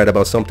bad to write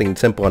about something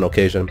simple on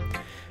occasion.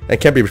 And it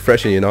can be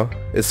refreshing, you know?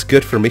 It's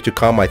good for me to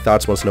calm my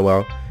thoughts once in a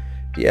while.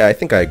 Yeah, I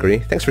think I agree.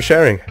 Thanks for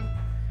sharing.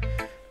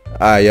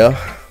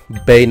 Yeah.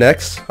 Bay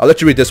next. I'll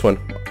let you read this one.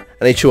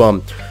 I need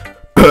to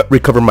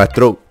recover my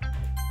throat.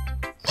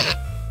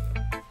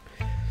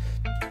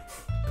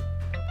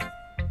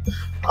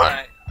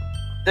 Alright.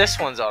 This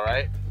one's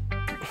alright.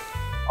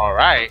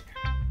 Alright.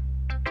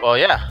 Well,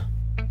 yeah.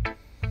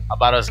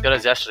 About as good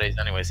as yesterday's,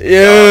 anyways.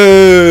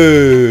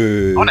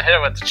 Yeah. I want to hit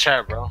it with the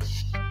chair, bro.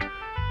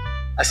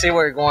 I see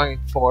what you're going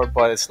for,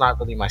 but it's not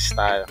really my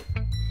style.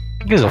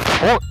 Gives a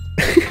fuck.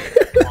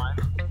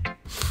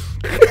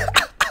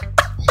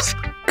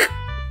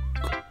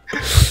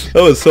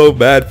 That was so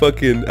bad,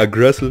 fucking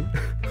aggressive.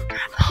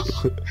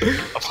 I'm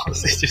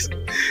honestly just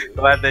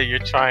glad that you're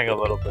trying a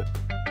little bit.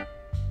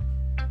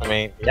 I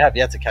mean, yeah,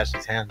 you have to catch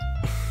these hands.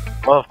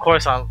 Well, of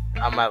course, I'm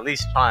at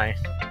least trying.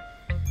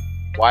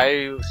 Why are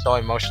you so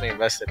emotionally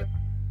invested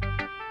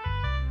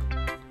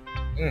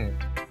in?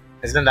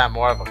 Isn't that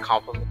more of a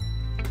compliment?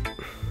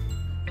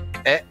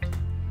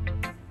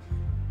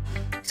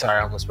 Sorry,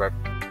 I almost burped.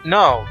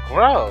 No,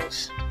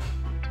 gross.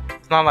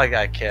 It's not like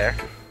I care.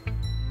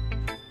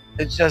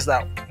 It's just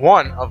that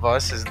one of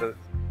us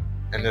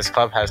in this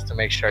club has to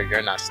make sure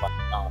you're not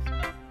slacking off.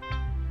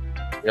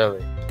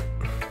 Really?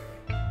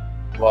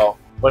 Well,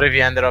 what if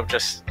you ended up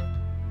just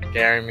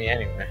scaring me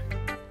anyway?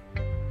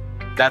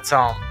 That's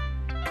not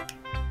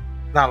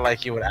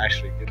like you would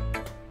actually do.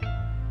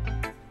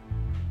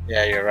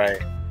 Yeah, you're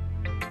right.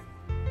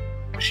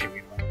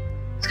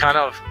 It's kind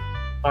of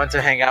fun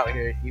to hang out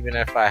here, even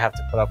if I have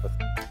to put up with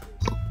it.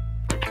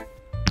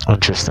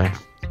 Interesting.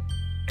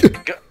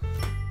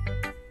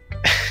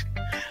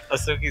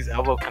 Asuki's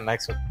elbow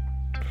connects with.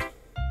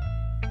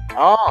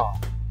 Oh,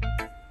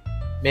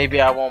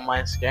 maybe I won't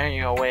mind scaring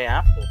you away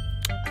after.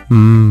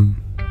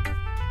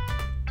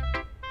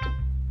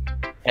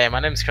 Hey, my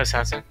name is Chris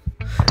Hansen.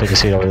 Take a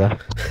seat over there.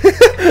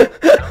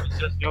 I was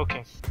just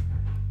joking.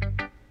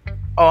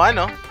 Oh, I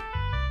know.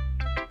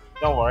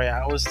 Don't worry,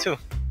 I was too.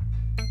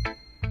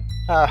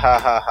 Ha ha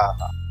ha ha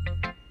ha.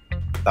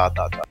 Dot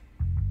dot dot.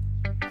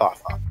 Thought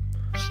thought.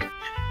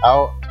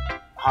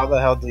 How the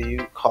hell do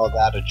you call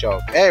that a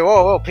joke? Hey,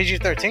 whoa,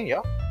 PG-13,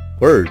 yo.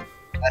 Word.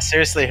 That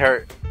seriously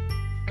hurt.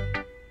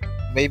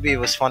 Maybe it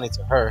was funny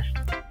to her.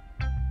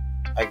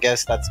 I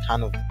guess that's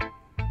kind of...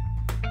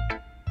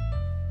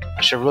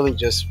 I should really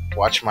just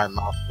watch my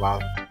mouth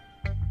loud.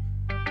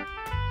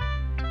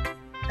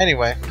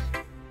 Anyway.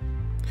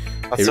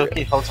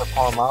 Atsuki holds her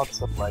palm out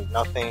so like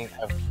nothing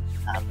ever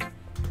happened.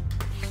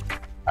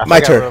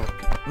 My turn.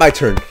 My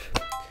turn.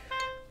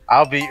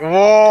 I'll be...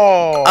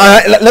 Whoa!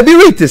 Let me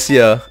read this,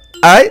 yeah.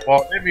 Alright?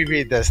 Well, let me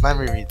read this. Alright.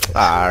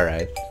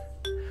 Alright.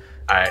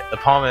 The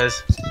poem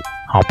is...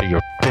 I'll be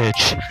your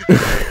bitch.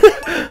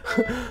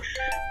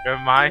 Your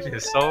mind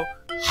is so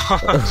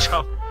full of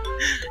trouble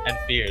and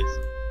fears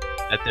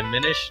that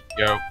diminish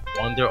your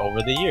wonder over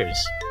the years.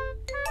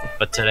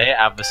 But today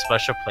I have a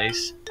special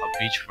place, a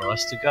beach for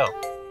us to go.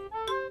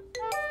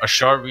 A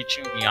shore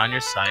reaching beyond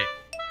your sight,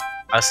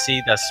 a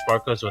sea that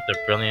sparkles with a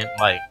brilliant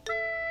light.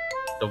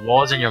 The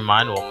walls in your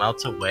mind will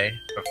melt away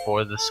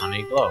before the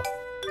sunny glow.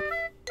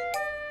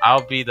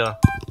 I'll be the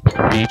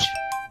beach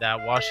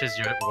that washes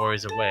your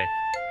worries away.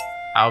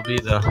 I'll be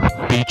the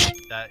beach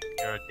that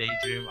you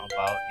daydream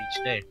about each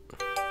day.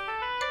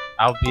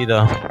 I'll be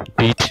the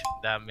beach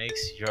that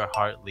makes your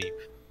heart leap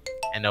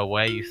in a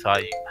way you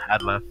thought you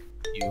had left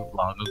you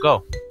long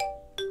ago.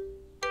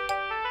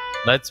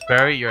 Let's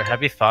bury your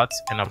heavy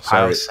thoughts in a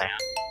pile of sand.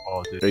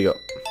 Oh, dude. There you go.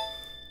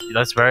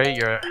 Let's bury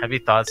your heavy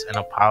thoughts in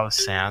a pile of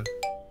sand.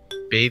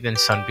 Bathe in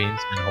sunbeams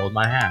and hold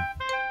my hand.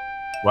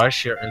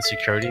 Wash your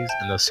insecurities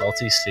in the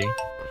salty sea,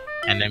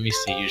 and let me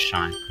see you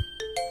shine.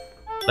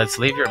 Let's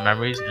leave your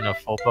memories in a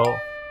footprint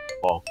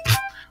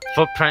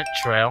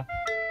trail.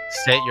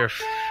 Set your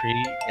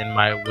free in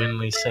my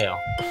windly sail.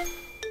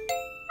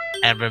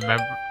 And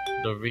remember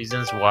the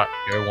reasons why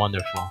you're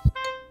wonderful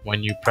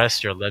when you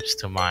press your lips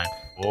to mine.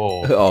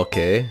 Whoa.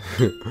 Okay.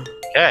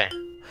 Okay.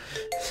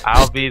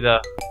 I'll be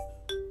the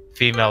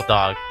female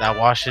dog that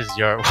washes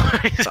your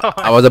worries away.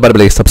 I was about to be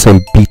like, stop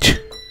saying beach.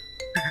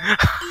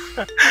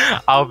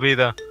 I'll be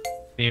the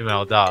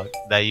female dog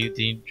that you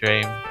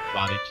dream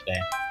about each day.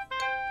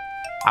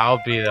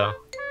 I'll be the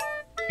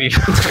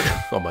female.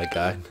 Oh my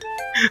god.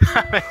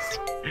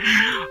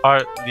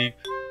 Heart leap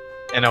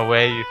in a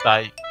way you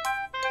thought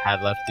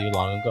had left you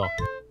long ago.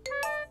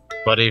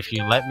 But if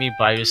you let me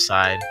by your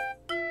side,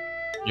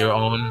 your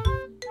own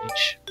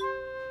beach,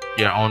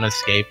 your own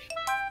escape,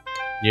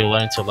 you'll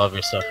learn to love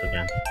yourself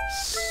again.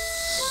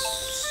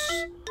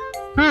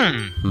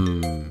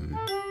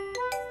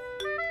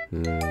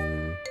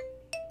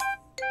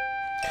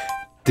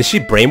 Did she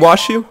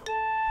brainwash you?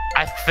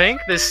 I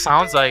think this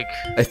sounds like...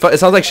 It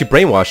sounds like she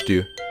brainwashed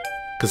you.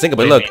 Cause think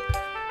about it, look.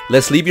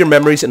 Let's leave your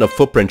memories in a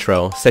footprint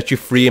trail, set you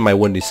free in my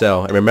windy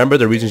cell, and remember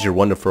the reasons you're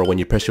wonderful when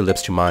you press your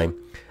lips to mine.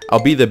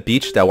 I'll be the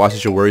beach that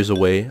washes your worries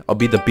away. I'll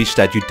be the beach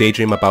that you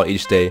daydream about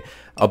each day.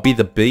 I'll be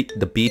the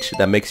beach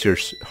that makes your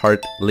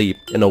heart leap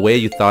in a way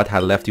you thought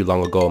had left you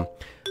long ago.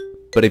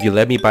 But if you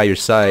let me by your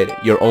side,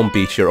 your own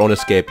beach, your own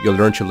escape, you'll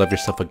learn to love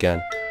yourself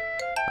again.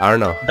 I don't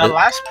know. The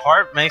last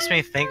part makes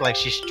me think like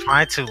she's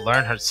trying to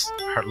learn her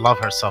love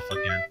herself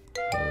again.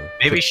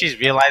 Maybe she's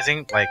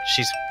realizing like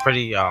she's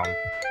pretty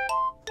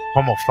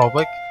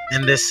homophobic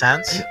in this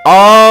sense.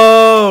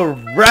 Oh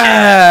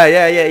right,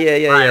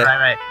 yeah.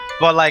 Right.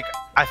 But like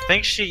I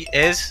think she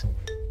is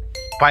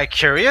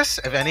bi-curious,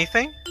 if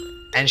anything,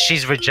 and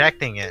she's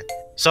rejecting it.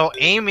 So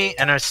Amy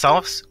and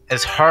herself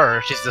is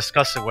her. She's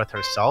discussing with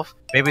herself.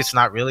 Maybe it's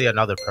not really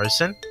another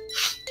person.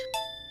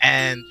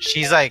 And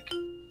she's like,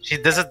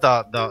 this is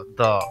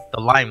the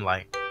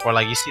limelight, or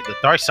like you see the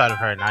dark side of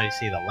her, now you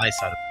see the light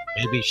side of her.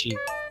 Maybe she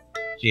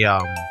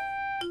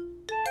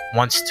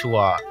wants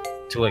to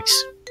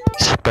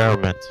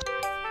Experiment.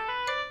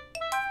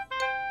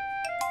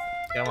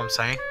 You know what I'm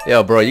saying?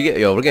 Yo, bro,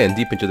 we're getting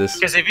deep into this.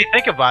 Because if you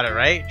think about it,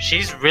 right,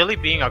 she's really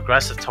being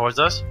aggressive towards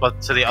us,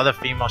 but to the other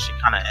female, she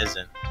kind of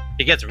isn't.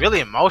 She gets really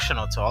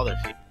emotional to other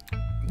people.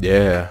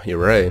 Yeah, you're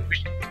right.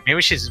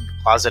 Maybe she's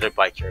closeted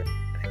by curiosity.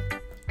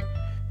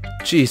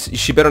 Jeez,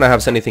 she better not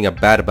have said anything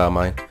bad about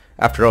mine.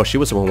 After all, she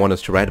was the one who wanted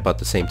us to write about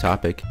the same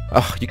topic.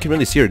 Ugh, you can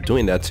really see her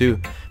doing that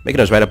too.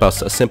 Making us write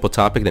about a simple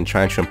topic, then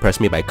trying to impress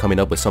me by coming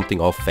up with something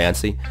all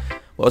fancy.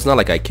 Well, it's not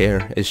like I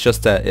care. It's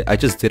just that I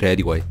just did it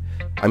anyway.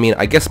 I mean,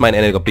 I guess mine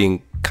ended up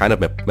being kind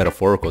of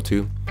metaphorical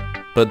too.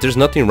 But there's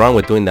nothing wrong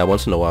with doing that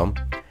once in a while.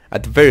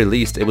 At the very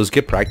least, it was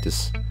good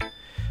practice.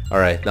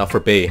 Alright, now for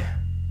Bay.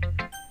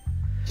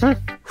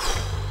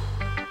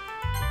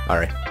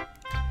 Alright.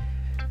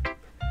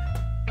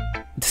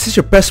 This is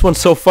your best one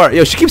so far.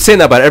 Yo, she keeps saying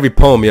that about every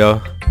poem,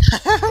 yo.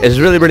 It's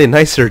really, really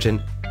nice,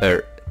 Surgeon.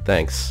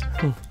 Thanks.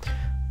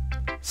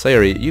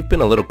 Sayori, you've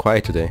been a little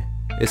quiet today.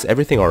 Is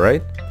everything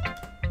alright?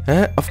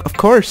 Of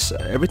course,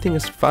 everything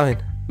is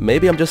fine.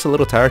 Maybe I'm just a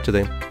little tired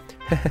today.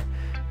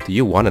 Do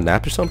you want a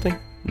nap or something?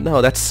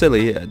 No, that's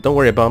silly. Don't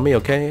worry about me,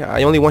 okay?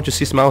 I only want to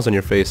see smiles on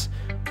your face.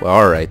 Well,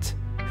 alright.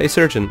 Hey,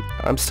 Surgeon,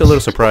 I'm still a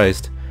little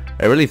surprised.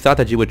 I really thought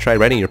that you would try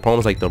writing your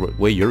poems like the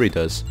way Yuri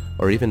does,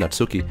 or even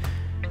Natsuki.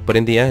 But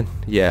in the end,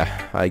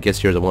 yeah, I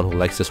guess you're the one who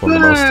likes this one the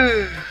most.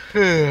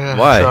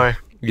 Why? Sorry.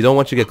 You don't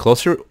want to get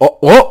closer?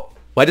 Oh!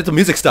 Why did the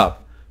music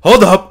stop?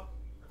 Hold up!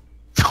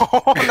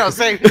 Oh no,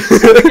 save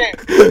the game.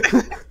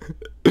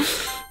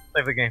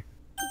 Save the game.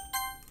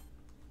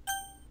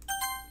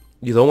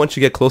 You don't want to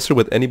get closer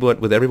with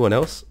everyone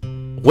else?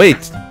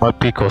 Wait! My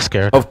Pico's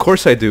scared. Of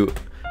course I do.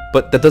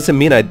 But that doesn't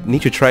mean I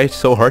need to try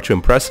so hard to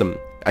impress him.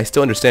 I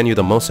still understand you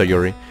the most,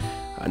 Sayori.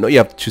 I know you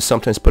have to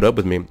sometimes put up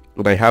with me,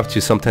 but I have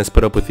to sometimes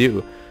put up with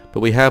you.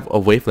 But we have a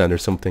wavelength or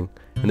something.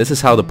 And this is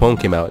how the poem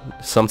came out.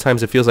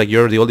 Sometimes it feels like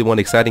you're the only one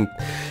exciting.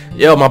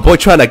 Yo, my boy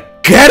trying to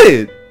get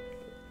it!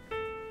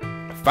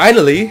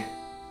 Finally! I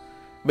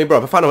mean,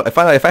 bro, if I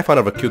find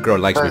out a cute girl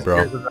likes me,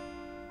 bro.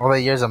 All the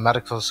years of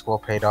medical school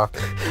paid off.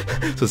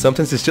 So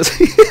sometimes it's just...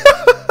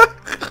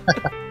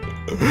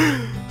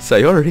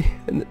 Sayori?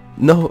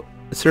 No,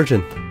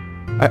 Surgeon.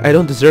 I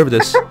don't deserve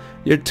this.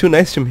 You're too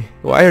nice to me.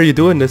 Why are you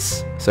doing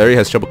this? Sayori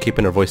has trouble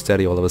keeping her voice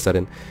steady all of a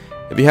sudden.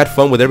 If you had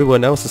fun with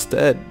everyone else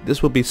instead,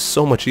 this would be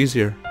so much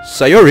easier.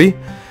 Sayori!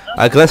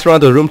 I glanced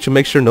around the room to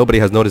make sure nobody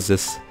has noticed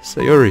this.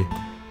 Sayori.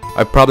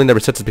 I probably never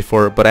said this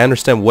before, but I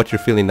understand what you're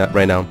feeling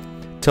right now.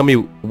 Tell me,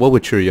 what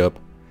would cheer you up?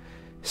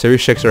 Sayori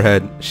shakes her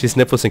head. She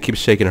sniffles and keeps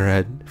shaking her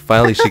head.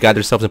 Finally, she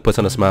gathers herself and puts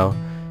on a smile.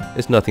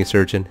 It's nothing,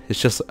 Surgeon.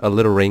 It's just a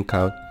little rain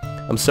cloud.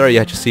 I'm sorry you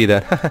had to see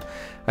that.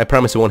 I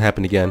promise it won't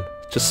happen again.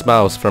 Just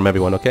smiles from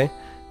everyone, okay?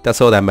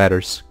 That's all that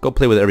matters. Go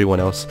play with everyone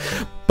else.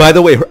 By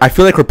the way, I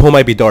feel like her poem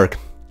might be dark.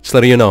 Just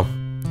letting you know.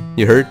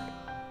 You heard?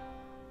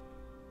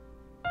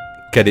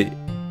 Get it?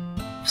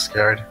 I'm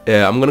scared.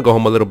 Yeah, I'm gonna go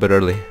home a little bit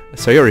early.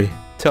 Sayori,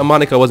 tell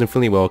Monica I wasn't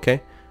feeling well,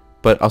 okay?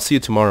 But I'll see you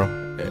tomorrow.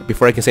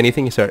 Before I can say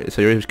anything,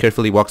 Sayori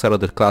carefully walks out of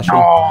the classroom.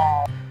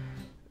 No.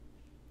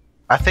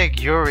 I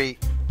think Yuri.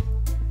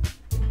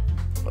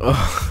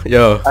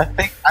 Yo. I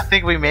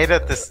think we made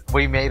it.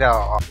 We made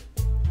a.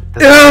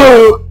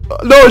 Yo!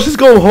 No, she's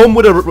going home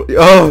with a.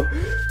 Oh.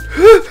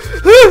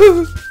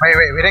 Wait,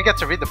 we didn't get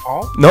to read the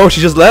poem? No, she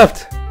just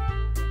left.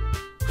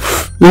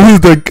 This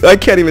is the. I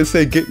can't even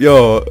say.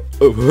 Yo.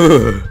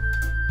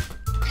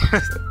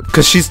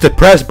 Because she's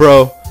depressed,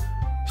 bro.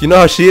 You know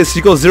how she is. She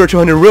goes 0 to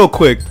 100 real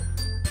quick.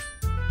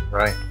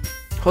 Right.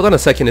 Hold on a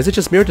second. Is it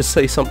just me or to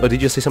say something? Or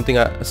did you say something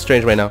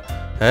strange right now?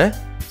 Huh?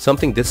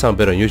 Something did sound a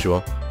bit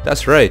unusual.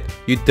 That's right.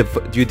 You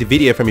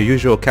deviate from your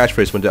usual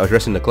catchphrase when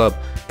addressing the club.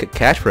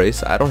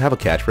 Catchphrase? I don't have a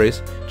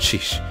catchphrase.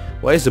 Sheesh.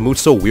 Why is the mood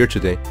so weird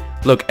today?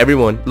 Look,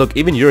 everyone. Look,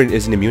 even Yuri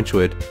isn't immune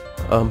to it.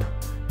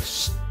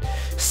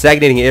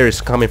 Stagnating air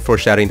is common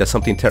foreshadowing that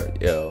something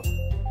Yo.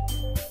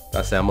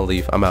 That's it. I'm gonna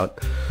leave. I'm out.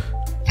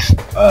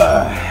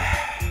 Are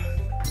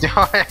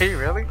you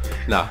really?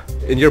 Nah.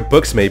 In your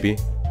books, maybe.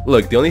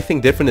 Look, the only thing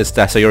different is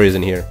that Sayori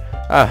isn't here.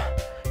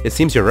 It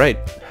seems you're right.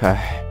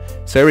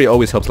 Sayori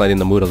always helps lighten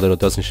the mood a little,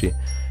 doesn't she?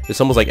 It's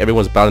almost like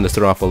everyone's bound to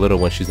stir off a little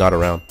when she's not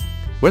around.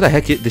 Where the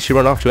heck did she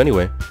run off to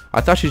anyway? I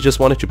thought she just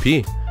wanted to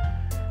pee.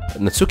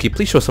 Natsuki,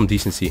 please show some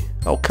decency.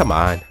 Oh, come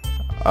on.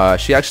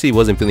 She actually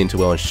wasn't feeling too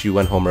well and she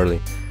went home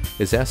early.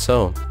 Is that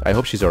so? I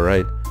hope she's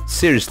alright.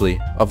 Seriously,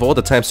 of all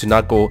the times to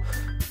not go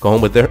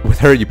home with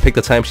her, you pick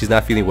the time she's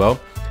not feeling well?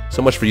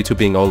 So much for you two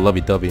being all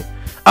lovey-dovey.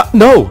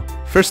 No!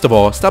 First of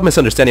all, stop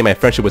misunderstanding my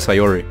friendship with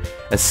Sayori.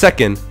 And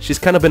second, she's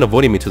kind of been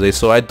avoiding me today,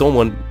 so I didn't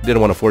want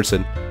to force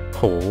it.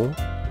 Oh,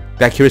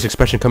 that curious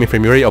expression coming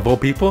from Yuri of all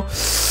people.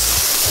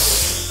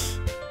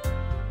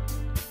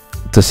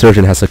 The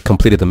surgeon has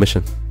completed the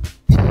mission.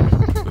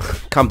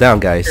 Calm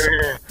down, guys.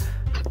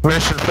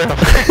 Mission failed.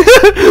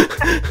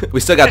 We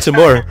still got 2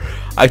 more.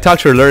 I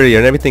talked to her earlier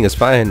and everything is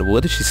fine.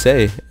 What did she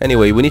say?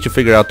 Anyway, we need to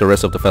figure out the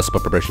rest of the festival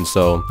preparation,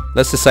 so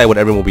let's decide what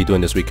everyone will be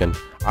doing this weekend.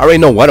 I already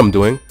know what I'm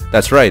doing.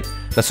 That's right.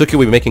 Natsuki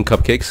will be making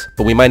cupcakes,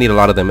 but we might need a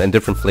lot of them and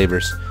different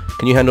flavors.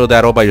 Can you handle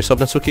that all by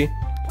yourself, Natsuki?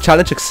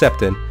 Challenge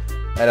accepted.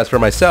 And as for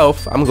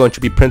myself, I'm going to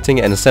be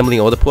printing and assembling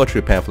all the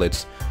poetry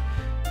pamphlets.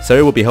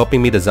 Sari will be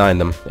helping me design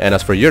them. And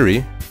as for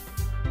Yuri,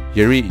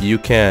 you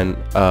can,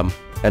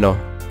 I know.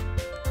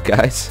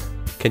 Guys,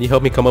 can you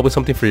help me come up with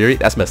something for Yuri?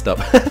 That's messed up.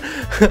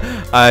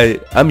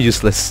 I'm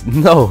useless.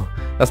 No,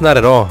 that's not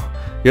at all.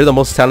 You're the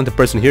most talented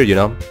person here, you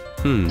know?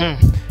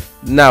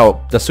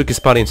 Now, Natsuki's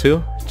spotting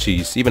too?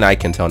 Jeez, even I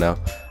can tell now.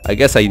 I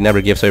guess I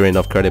never give Sayori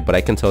enough credit, but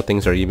I can tell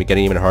things are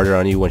getting even harder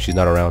on you when she's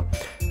not around.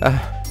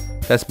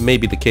 That's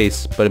maybe the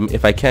case, but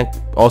if I can't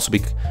also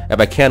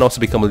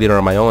become a leader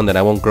on my own, then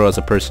I won't grow as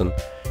a person.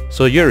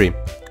 So Yuri,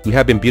 you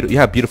have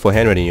beautiful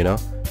handwriting, you know?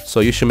 So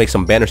you should make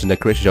some banners and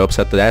decorations to help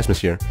set the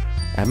atmosphere.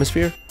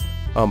 Atmosphere?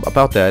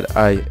 About that,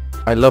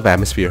 I love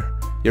atmosphere.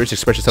 Yuri's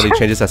expression suddenly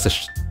changes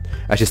as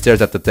she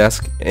stares at the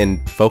desk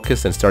in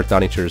focus and starts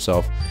nodding to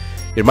herself.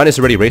 Your mind is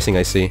already racing,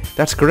 I see.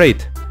 That's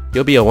great.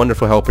 You'll be a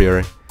wonderful helper,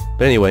 Yuri.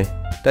 But anyway,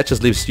 that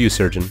just leaves you,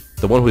 Surgeon.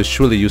 The one who is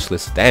truly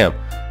useless. Damn.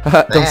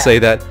 Don't say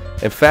that.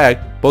 In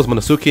fact, both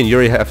Monosuke and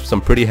Yuri have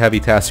some pretty heavy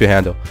tasks to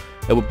handle.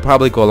 It would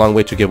probably go a long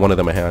way to give one of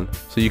them a hand.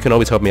 So you can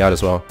always help me out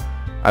as well.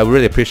 I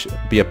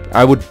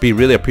would be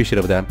really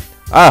appreciative of that.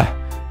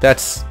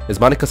 Is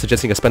Monica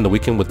suggesting I spend the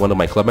weekend with one of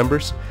my club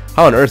members?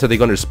 How on earth are they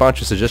going to respond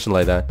to a suggestion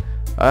like that?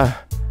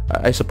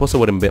 I suppose I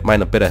wouldn't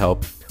mind a bit of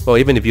help. Well,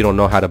 even if you don't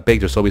know how to bake,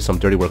 there's always some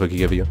dirty work I could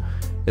give you.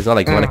 It's not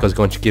like Monica's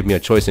going to give me a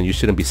choice and you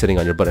shouldn't be sitting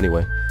on your butt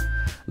anyway.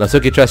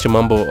 Natsuki tries to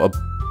mumble a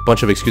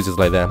bunch of excuses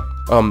like that.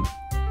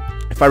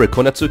 If I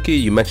recall,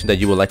 Natsuki, you mentioned that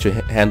you would like to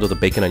handle the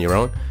baking on your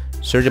own.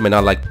 Surgeon may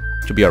not like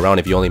to be around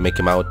if you only make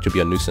him out to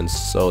be a nuisance,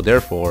 so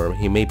therefore,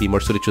 he may be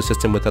more suited to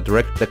assist him with the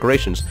direct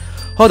decorations.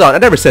 Hold on, I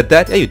never said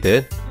that. Yeah, you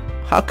did.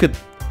 How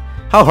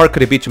hard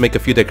could it be to make a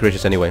few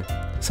decorations anyway?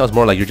 Sounds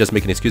more like you're just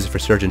making excuses for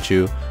Surgeon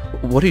Chu.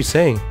 What are you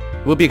saying?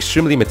 It will be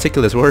extremely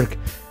meticulous work,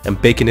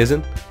 and bacon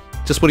isn't?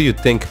 Just what do you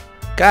think?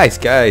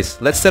 Guys,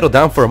 let's settle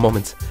down for a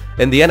moment.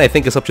 In the end, I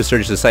think it's up to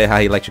Surgeon to decide how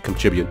he'd like to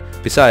contribute.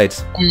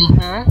 Besides,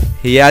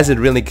 he hasn't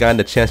really gotten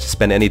the chance to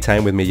spend any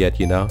time with me yet,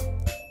 you know?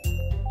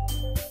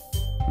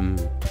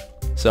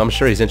 So I'm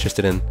sure he's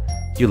interested in...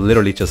 You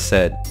literally just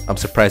said. I'm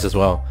surprised as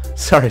well.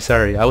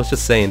 Sorry, I was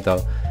just saying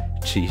though.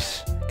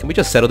 Jeez. Can we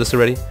just settle this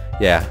already?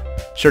 Yeah.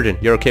 Surgeon,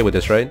 you're okay with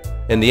this, right?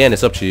 In the end,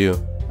 it's up to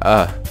you.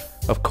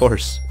 Of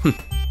course.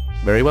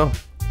 Very well.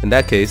 In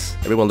that case,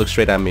 everyone look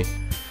straight at me.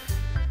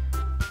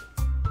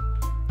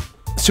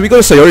 Should we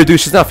go to Sayori, dude?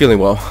 She's not feeling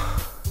well.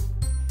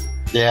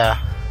 Yeah.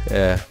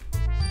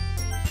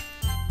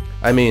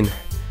 I mean,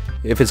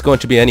 if it's going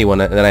to be anyone,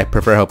 then I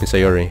prefer helping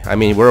Sayori. I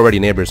mean, we're already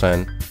neighbors,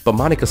 but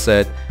Monica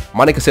said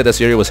that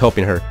Sayori was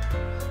helping her.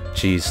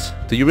 Jeez,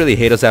 do you really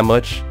hate us that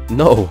much?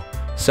 No.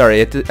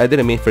 Sorry, I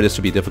didn't mean for this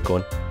to be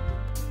difficult.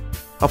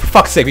 Oh, for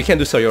fuck's sake, we can't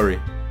do Sayori.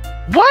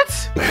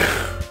 What?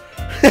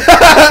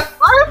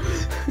 What?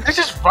 They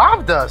just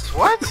robbed us.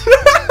 What?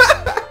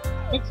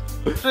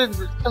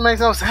 It makes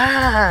no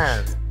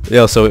sense.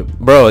 Yo, so,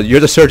 bro,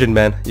 you're the surgeon,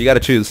 man. You gotta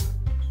choose.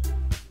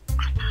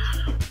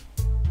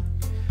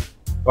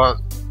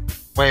 Well,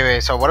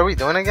 wait, so what are we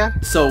doing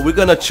again? So, we're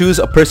gonna choose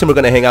a person we're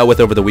gonna hang out with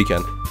over the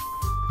weekend.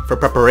 For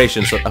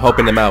preparation, so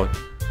helping them out.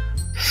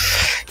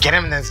 Get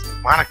him this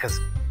Monica's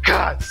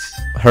guts.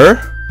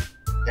 Her?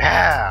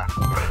 Yeah.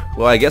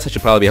 Well, I guess I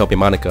should probably be helping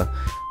Monica.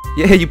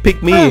 Yeah, you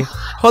picked me.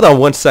 Hold on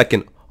 1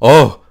 second.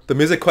 Oh, the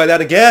music quiet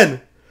out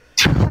again.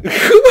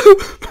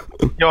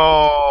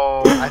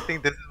 Yo, I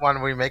think this is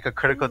when we make a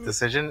critical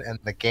decision in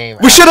the game.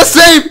 We should have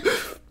saved!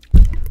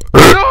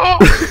 No!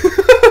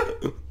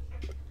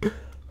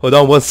 Hold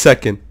on 1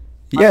 second.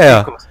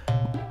 Yeah.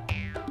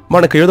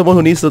 Monica, you're the one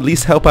who needs the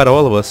least help out of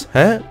all of us,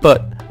 huh?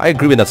 But I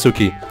agree with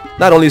Natsuki.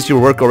 Not only is your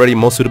work already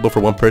most suitable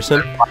for one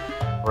person,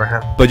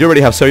 but you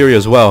already have Sayori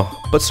as well.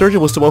 But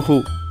Surgeon was the one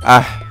who...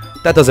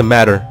 that doesn't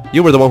matter.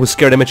 You were the one who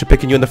scared him into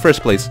picking you in the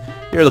first place.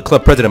 You're the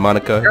club president,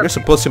 Monica. You're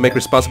supposed to make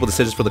responsible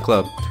decisions for the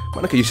club.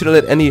 Monica, you shouldn't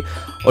let any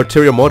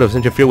ulterior motives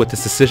interfere with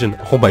this decision.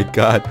 Oh my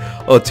god.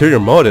 Ulterior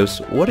motives?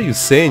 What are you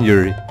saying,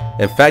 Yuri?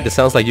 In fact, it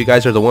sounds like you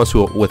guys are the ones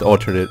who with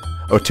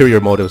ulterior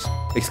motives.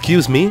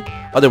 Excuse me?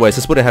 Otherwise,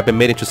 this wouldn't have been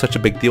made into such a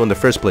big deal in the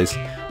first place.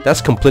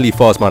 That's completely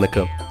false,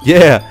 Monica.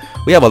 Yeah,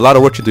 we have a lot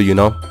of work to do, you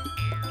know.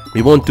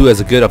 We won't do as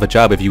good of a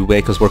job if you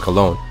make us work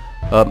alone.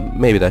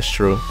 Maybe that's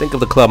true. Think of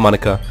the club,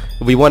 Monica.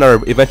 If we want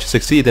our event to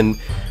succeed, then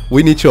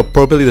we need to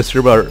appropriately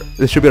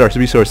distribute our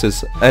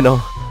resources. I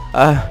know.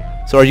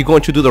 So are you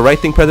going to do the right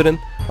thing, President?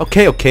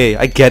 Okay,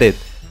 I get it.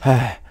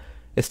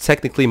 It's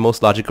technically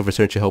most logical for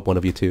Surgeon to help one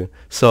of you two.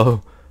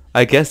 So,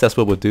 I guess that's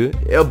what we'll do.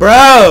 Yo,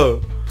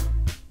 bro!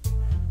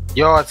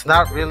 Yo, it's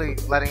not really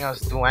letting us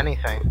do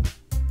anything.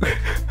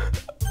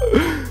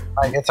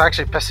 Like, it's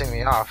actually pissing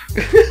me off.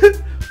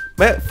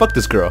 Man, fuck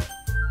this girl.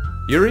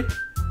 Yuri?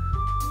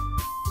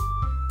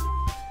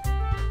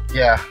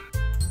 Yeah.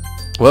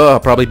 Well,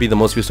 I'll probably be the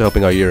most used to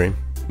helping out Yuri.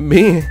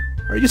 Me?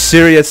 Are you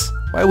serious?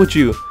 Why would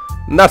you?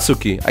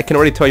 Natsuki, I can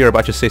already tell you're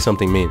about to say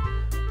something mean.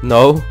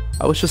 No,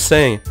 I was just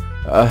saying.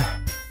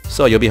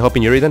 So you'll be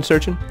helping Yuri then,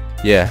 Surgeon?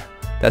 Yeah,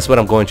 that's what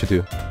I'm going to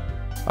do.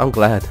 I'm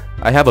glad.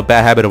 I have a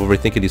bad habit of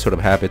overthinking these sort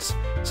of habits,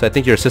 so I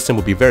think your assistant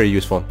will be very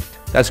useful.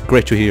 That's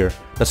great to hear.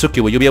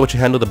 Natsuki, will you be able to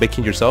handle the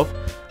baking yourself?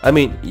 I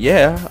mean,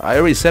 yeah, I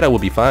already said I will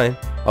be fine.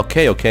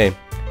 Okay.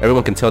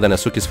 Everyone can tell that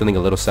Natsuki's feeling a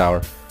little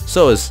sour.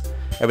 So is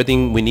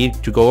everything we need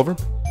to go over?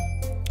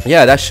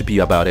 Yeah, that should be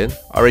about it.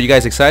 Are you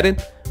guys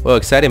excited? Well,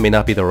 excited may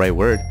not be the right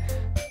word.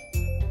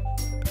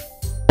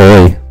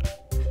 Oi.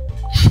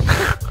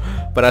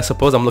 But I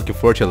suppose I'm looking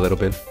forward to it a little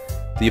bit.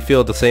 Do you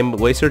feel the same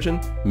way, Surgeon?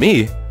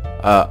 Me?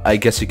 I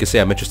guess you could say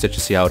I'm interested to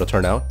see how it'll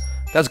turn out.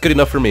 That's good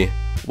enough for me.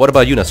 What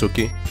about you,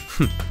 Natsuki?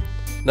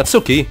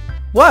 Natsuki?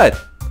 What?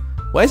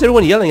 Why is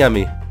everyone yelling at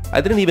me? I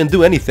didn't even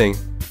do anything.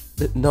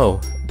 No,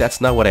 that's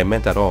not what I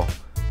meant at all.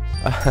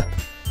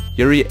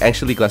 Yuri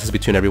anxiously glances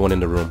between everyone in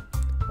the room.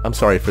 I'm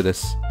sorry for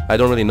this. I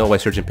don't really know why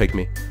Surgeon picked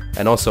me.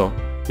 And also,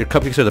 your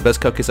cupcakes are the best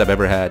cupcakes I've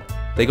ever had.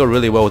 They go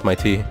really well with my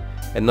tea.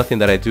 And nothing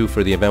that I do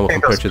for the event will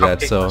compare to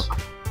that, so...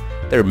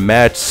 They're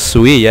mad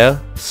sweet, yeah?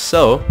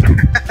 So,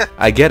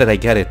 I get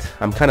it.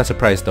 I'm kinda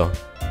surprised though.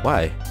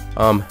 Why?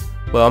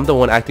 Well, I'm the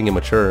one acting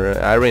immature.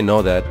 I already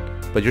know that.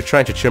 But you're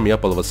trying to cheer me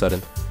up all of a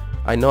sudden.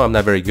 I know I'm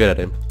not very good at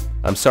it.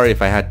 I'm sorry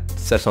if I had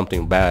said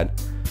something bad.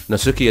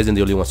 Natsuki isn't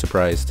the only one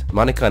surprised.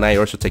 Monika and I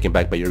are also taken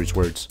back by Yuri's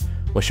words.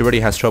 When she already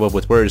has trouble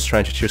with words,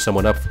 trying to cheer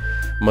someone up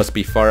must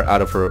be far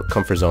out of her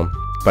comfort zone.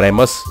 But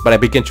I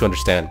begin to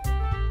understand.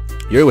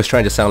 Yuri was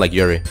trying to sound like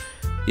Yuri.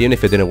 Even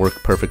if it didn't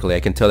work perfectly, I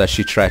can tell that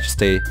she tried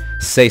to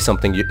say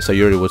something so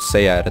Yuri would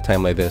say at a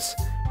time like this.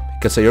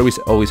 Because Yuri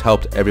always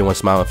helped everyone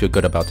smile and feel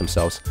good about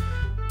themselves.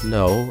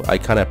 No, I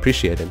kinda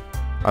appreciate it.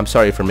 I'm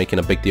sorry for making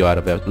a big deal out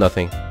of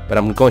nothing, but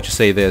I'm going to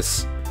say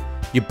this.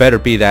 You better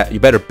bet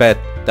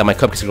that my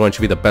cupcakes are going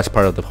to be the best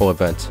part of the whole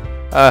event.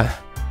 I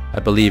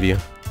believe you.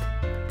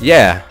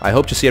 Yeah, I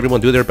hope to see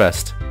everyone do their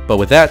best. But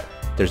with that,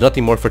 there's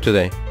nothing more for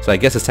today, so I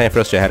guess it's time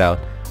for us to head out.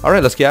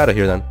 Alright, let's get out of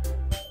here then.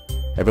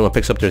 Everyone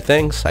picks up their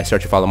things. I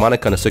start to follow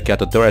Monika and Natsuki out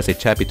the door as they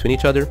chat between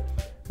each other.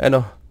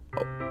 And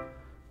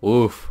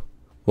oof.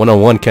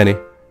 One-on-one, Kenny.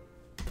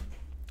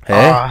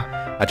 Hey?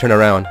 I turn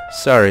around.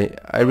 Sorry,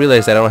 I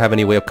realized I don't have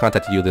any way of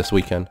contacting you this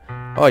weekend.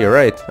 Oh, you're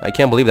right. I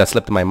can't believe that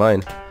slipped in my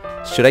mind.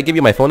 Should I give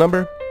you my phone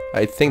number?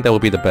 I think that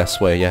would be the best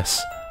way,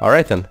 yes.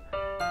 Alright then.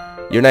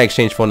 You and I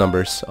exchange phone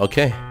numbers.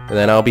 Okay. And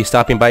then I'll be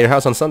stopping by your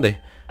house on Sunday.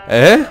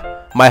 Eh?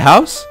 My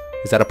house?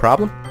 Is that a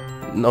problem?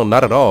 No,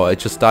 not at all. I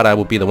just thought I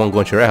would be the one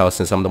going to your house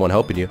since I'm the one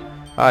helping you.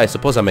 I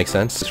suppose that makes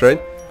sense, right?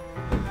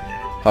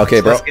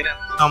 Okay, bro. Let's get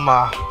some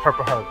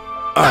purple heart.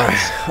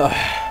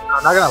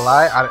 I'm not gonna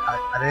lie,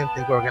 I didn't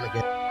think we were gonna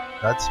get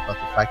nuts, but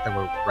the fact that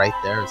we're right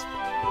there is...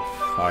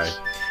 Alright.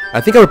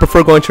 I think I would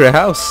prefer going to your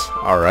house.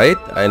 Alright.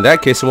 In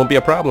that case, it won't be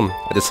a problem.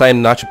 I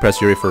decided not to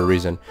press Yuri for a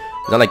reason.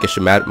 It's not like it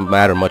should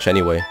matter much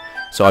anyway.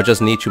 So I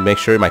just need to make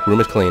sure my room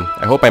is clean.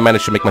 I hope I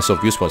manage to make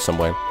myself useful in some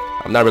way.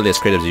 I'm not really as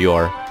creative as you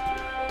are.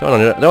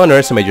 Don't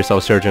underestimate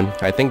yourself, Surgeon.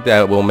 I think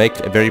that will make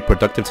a very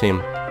productive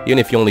team, even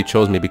if you only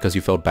chose me because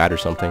you felt bad or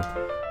something.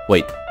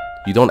 Wait,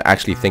 you don't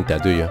actually think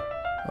that, do you?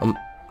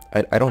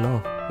 I don't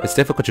know. It's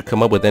difficult to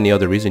come up with any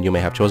other reason you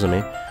may have chosen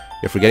me.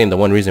 You're forgetting the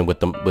one reason with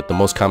the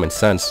most common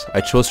sense.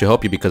 I chose to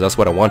help you because that's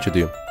what I want to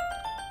do.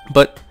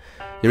 But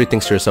Yuri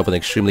thinks to herself with an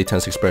extremely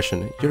tense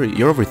expression.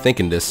 You're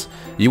overthinking this.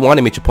 You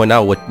wanted me to point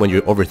out when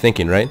you're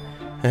overthinking, right?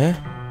 Eh?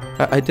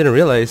 I didn't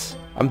realize.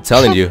 I'm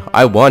telling you,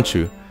 I want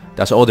you.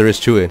 That's all there is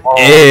to it. Oh.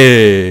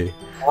 Hey!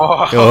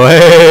 Oh.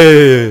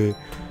 Hey!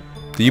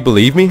 Do you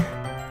believe me?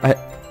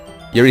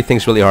 Yuri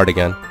thinks really hard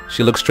again.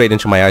 She looks straight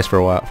into my eyes for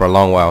a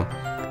long while.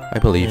 I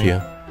believe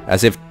you.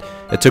 As if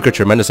it took her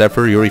tremendous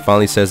effort, Yuri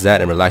finally says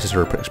that and relaxes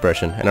her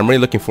expression. And I'm really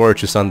looking forward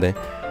to Sunday.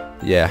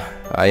 Yeah,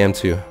 I am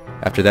too.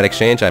 After that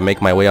exchange, I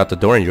make my way out the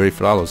door and Yuri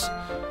follows.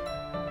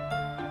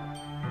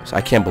 So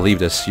I can't believe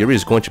this. Yuri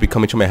is going to be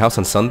coming to my house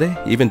on Sunday?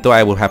 Even though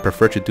I would have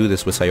preferred to do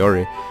this with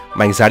Sayori,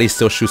 my anxiety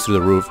still shoots through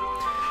the roof.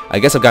 I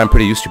guess I've gotten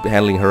pretty used to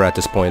handling her at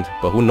this point,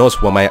 but who knows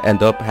what might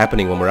end up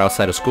happening when we're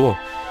outside of school.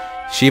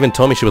 She even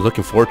told me she was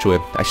looking forward to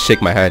it. I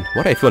shake my head.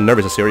 Why do I feel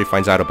nervous as Sayori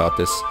finds out about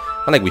this?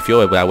 Not like we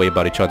feel that way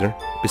about each other.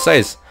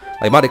 Besides,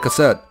 like Monika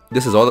said,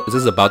 this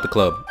is about the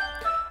club.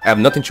 I have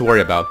nothing to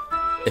worry about.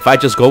 If I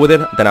just go with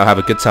it, then I'll have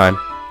a good time.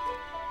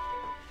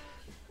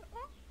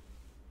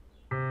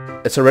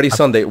 It's already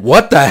Sunday.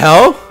 What the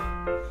hell?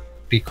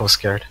 Pico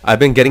scared. I've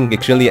been getting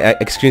extremely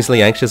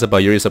anxious about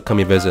Yuri's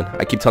upcoming visit.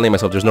 I keep telling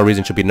myself there's no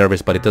reason to be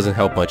nervous, but it doesn't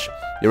help much.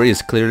 Yuri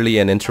is clearly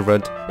an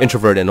introvert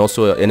and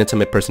also an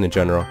intimate person in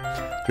general.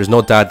 There's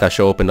no doubt that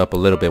she'll open up a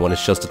little bit when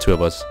it's just the two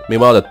of us.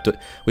 Meanwhile,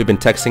 we've been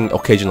texting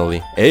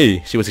occasionally.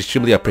 Hey, she was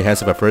extremely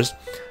apprehensive at first,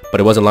 but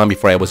it wasn't long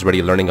before I was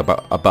already learning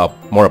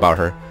more about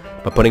her.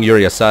 But putting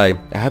Yuri aside,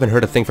 I haven't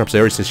heard a thing from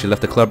Sayori since she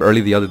left the club early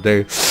the other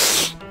day.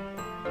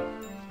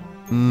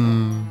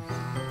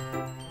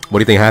 What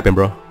do you think happened,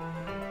 bro?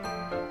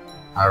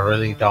 I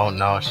really don't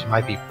know. She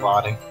might be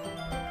plotting.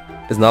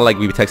 It's not like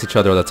we text each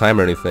other all the time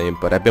or anything,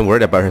 but I've been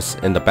worried about her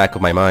in the back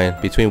of my mind.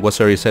 Between what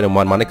Sayori said and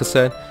what Monica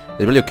said,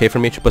 is it really okay for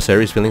me to put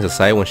Sayori's feelings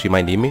aside when she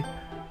might need me?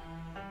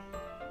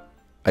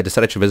 I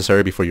decided to visit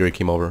Sayori before Yuri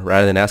came over.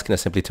 Rather than asking, I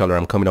simply tell her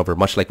I'm coming over,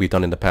 much like we've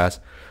done in the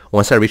past.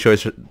 Once I reach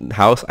Yuri's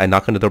house, I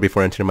knock on the door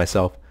before entering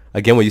myself.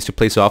 Again, we used to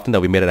play so often that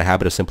we made it a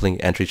habit of simply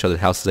entering each other's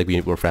houses like we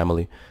were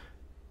family.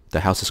 The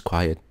house is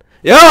quiet.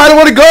 Yo, I don't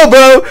want to go,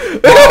 bro!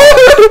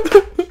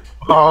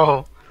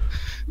 Oh.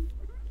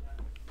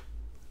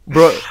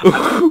 Bro.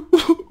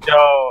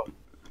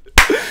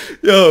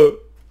 Yo.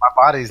 My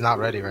body's not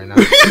ready right now.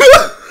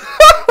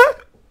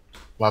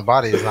 My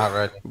body is not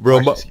ready.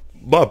 Bro,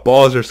 my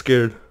balls are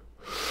scared.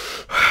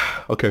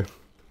 Okay.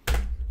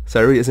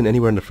 Sayori isn't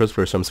anywhere in the first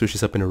floor, so I'm assuming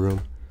she's up in her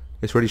room.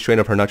 It's really strange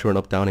of her not to run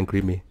up, down, and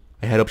greet me.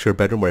 I head up to her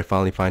bedroom where I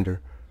finally find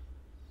her.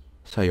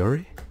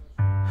 Sayori?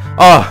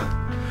 Ah!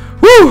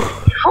 Woo!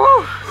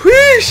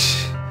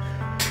 Wheesh!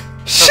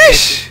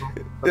 Sheesh!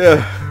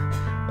 Yeah.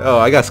 Oh,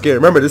 I got scared.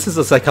 Remember, this is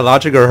a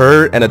psychological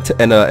horror and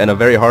a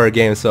very horror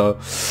game, so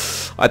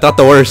I thought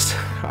the worst.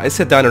 I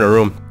sit down in her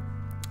room.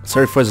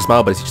 Sorry for the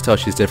smile, but you can tell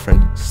she's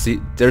different. See,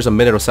 there's a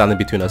minute of silence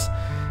between us.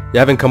 You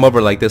haven't come over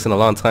like this in a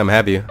long time,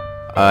 have you?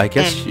 I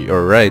guess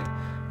you're right.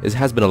 It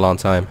has been a long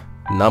time.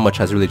 Not much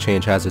has really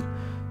changed, has it?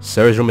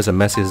 Sarah's room is as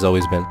messy as it's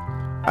always been.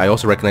 I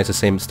also recognize the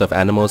same stuffed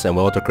animals and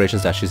wall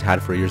decorations that she's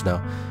had for years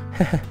now.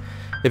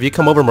 If you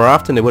come over more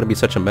often, it wouldn't be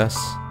such a mess.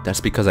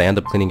 That's because I end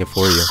up cleaning it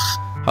for you.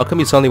 How come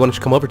you suddenly wanted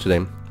to come over today?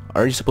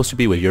 Aren't you supposed to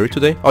be with Yuri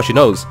today? Oh, she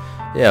knows.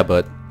 Yeah,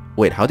 but...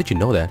 Wait, how did you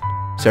know that?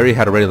 Sayori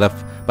had already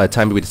left by the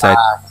time we decided...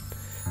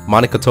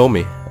 Monica told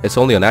me. It's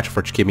only unnatural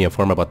for her to keep me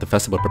informed about the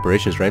festival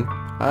preparations, right?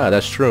 Ah,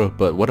 that's true.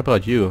 But what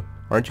about you?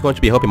 Aren't you going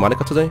to be helping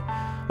Monica today?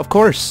 Of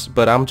course,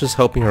 but I'm just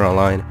helping her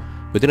online.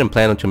 We didn't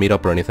plan to meet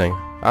up or anything.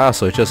 Ah,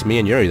 so it's just me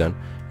and Yuri then.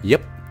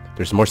 Yep.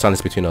 There's more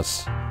silence between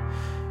us.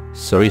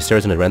 Sayori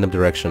stares in a random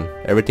direction.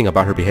 Everything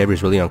about her behavior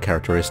is really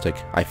uncharacteristic.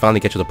 I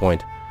finally get to the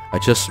point. I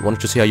just wanted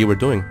to see how you were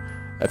doing.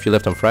 If you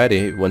left on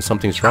Friday, when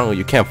something's wrong,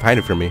 you can't find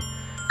it for me.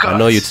 I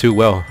know you too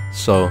well,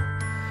 so...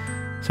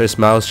 Sayori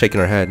smiles, shaking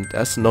her head.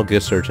 That's no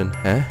good, Surgeon.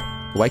 Eh?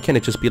 Why can't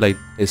it just be like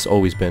it's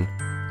always been?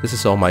 This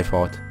is all my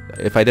fault.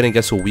 If I didn't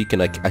get so weak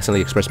and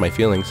accidentally express my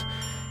feelings,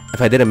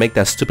 if I didn't make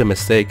that stupid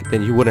mistake,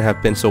 then you wouldn't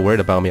have been so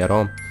worried about me at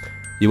all.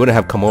 You wouldn't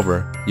have come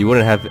over. You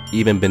wouldn't have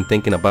even been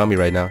thinking about me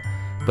right now.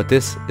 But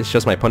this is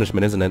just my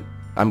punishment, isn't it?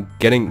 I'm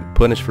getting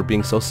punished for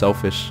being so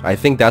selfish. I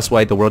think that's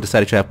why the world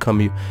decided to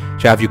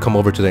have you come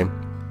over today.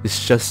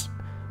 It's just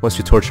wants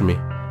to torture me.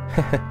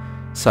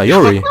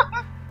 Sayori.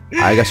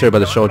 I got scared by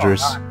the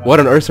shoulders. What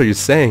on earth are you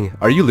saying?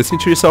 Are you listening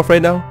to yourself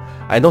right now?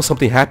 I know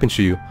something happened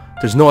to you.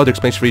 There's no other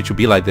explanation for you to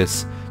be like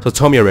this. So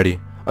tell me already.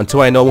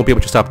 Until I know, I won't be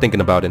able to stop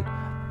thinking about it.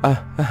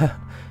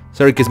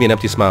 Sayori gives me an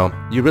empty smile.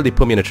 You really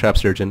put me in a trap,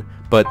 Surgeon.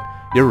 But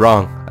you're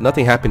wrong.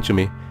 Nothing happened to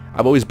me.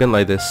 I've always been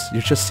like this.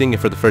 You're just seeing it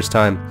for the first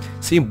time.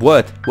 Seeing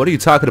what? What are you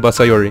talking about,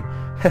 Sayori?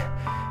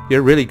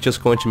 You're really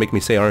just going to make me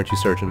say, aren't you,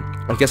 Surgeon?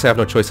 I guess I have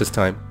no choice this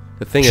time.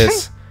 The thing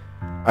is,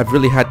 I've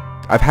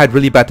had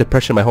really bad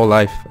depression my whole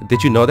life.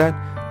 Did you know that?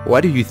 Why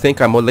do you think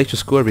I'm late to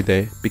school every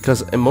day?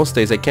 Because in most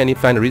days I can't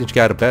even find a reason to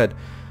get out of bed.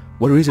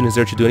 What reason is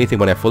there to do anything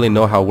when I fully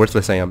know how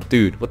worthless I am?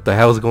 Dude, what the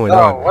hell is going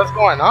on? What's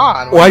going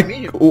on?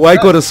 Why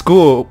go to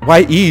school?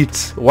 Why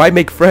eat? Why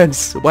make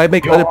friends? Why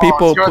make other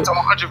people... You're to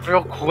 100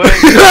 real quick.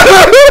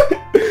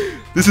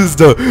 This is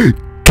the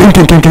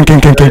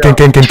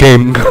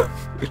game.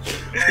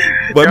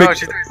 Yo,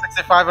 she's doing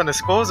 65 on the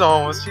school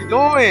zone. What's she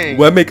doing?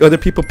 Why make other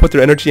people put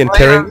their energy and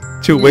caring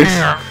to waste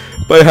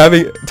by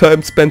having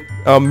time spent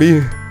on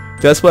me?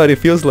 That's what it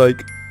feels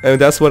like. And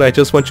that's what I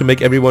just want to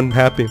make everyone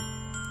happy.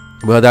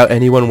 Without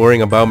anyone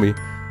worrying about me.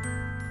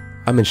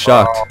 I'm in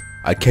shock.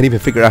 I can't even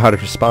figure out how to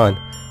respond.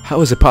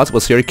 How is it possible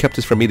Sayori kept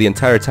this from me the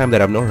entire time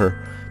that I've known her?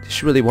 Did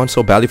she really want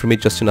so badly for me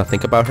just to not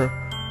think about her?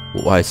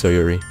 Why,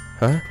 Sayori?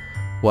 Huh?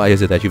 Why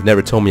is it that you've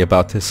never told me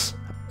about this?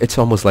 It's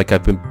almost like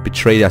I've been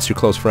betrayed as your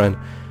close friend.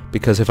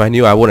 Because if I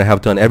knew, I wouldn't have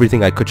done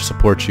everything I could to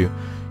support you.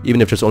 Even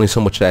if there's only so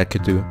much that I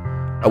could do.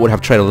 I would have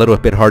tried a little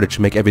bit harder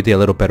to make every day a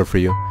little better for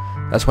you.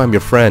 That's why I'm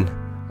your friend.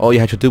 All you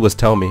had to do was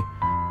tell me.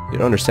 You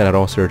don't understand at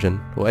all,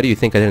 Surgeon. Why do you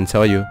think I didn't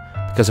tell you?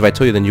 Because if I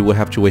told you, then you would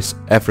have to waste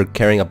effort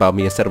caring about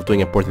me instead of doing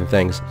important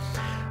things.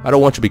 I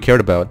don't want to be cared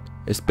about.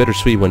 It's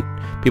bittersweet when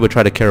people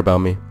try to care about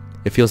me.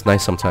 It feels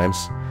nice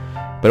sometimes.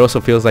 But it also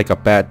feels like a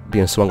bat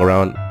being swung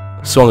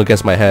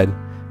against my head.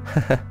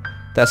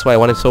 That's why I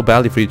wanted so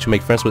badly for you to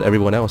make friends with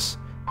everyone else.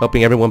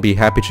 Helping everyone be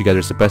happy together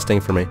is the best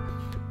thing for me.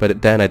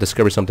 But then I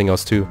discovered something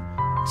else too.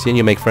 Seeing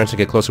you make friends and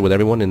get closer with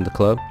everyone in the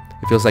club,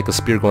 it feels like a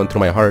spear going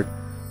through my heart.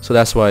 So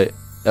that's why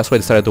I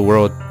decided the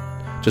world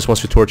just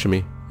wants to torture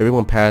me.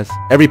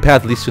 Every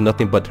path leads to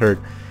nothing but hurt.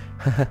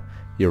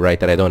 You're right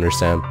that I don't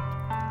understand.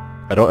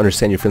 I don't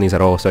understand your feelings at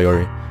all,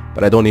 Sayori.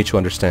 But I don't need you to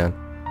understand.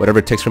 Whatever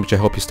it takes for me to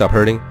help you stop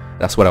hurting,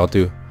 that's what I'll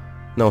do.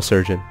 No,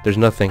 Surgeon. There's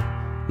nothing.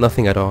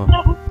 Nothing at all.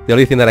 The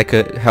only thing that I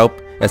could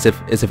help is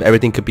if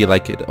everything could be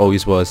like it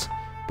always was.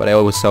 But I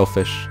was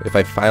selfish. If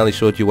I finally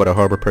showed you what a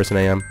horrible person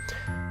I am.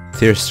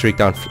 Tears streaked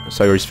down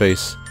Sayori's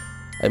face.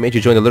 I made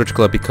you join the literature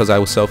club because I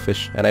was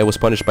selfish, and I was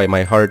punished by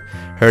my heart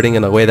hurting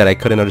in a way that I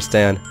couldn't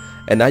understand.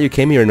 And now you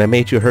came here and I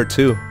made you hurt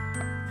too.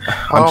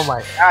 Oh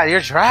my god,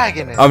 you're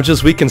dragging it. I'm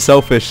just weak and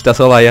selfish, that's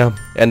all I am.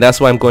 And that's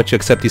why I'm going to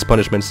accept these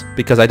punishments,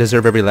 because I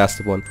deserve every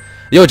last one.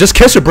 Yo, just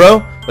kiss her,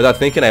 bro! Without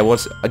thinking, I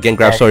once again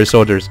grabbed Sawyer's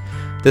shoulders.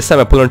 This time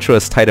I pulled her into a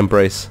tight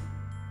embrace.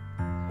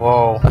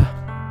 Whoa.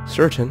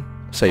 Surgeon,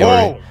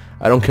 Sayori,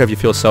 I don't care if you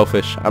feel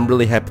selfish. I'm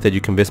really happy that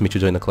you convinced me to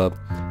join the club.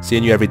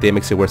 Seeing you every day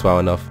makes it worthwhile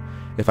enough.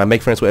 If I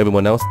make friends with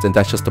everyone else, then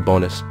that's just a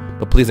bonus.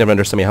 But please never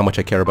understand how much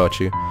I care about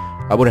you.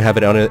 I wouldn't have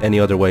it any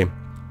other way.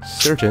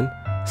 Surgeon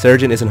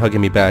isn't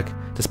hugging me back.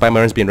 Despite my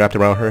arms being wrapped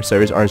around her,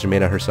 Sayori's arms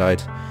remain at her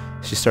side.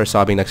 She starts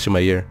sobbing next to my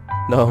ear.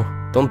 No,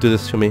 don't do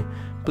this to me.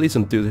 Please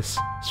don't do this.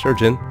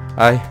 Surgeon,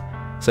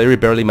 Sayori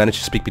barely managed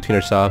to speak between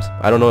her sobs.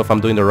 I don't know if I'm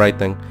doing the right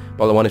thing,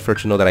 but I wanted for her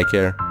to know that I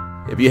care.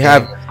 If you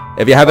have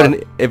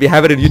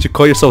it in you to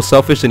call yourself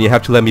selfish, then you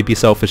have to let me be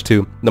selfish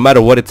too. No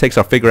matter what it takes,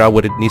 I'll figure out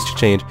what it needs to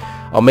change.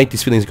 I'll make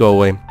these feelings go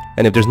away.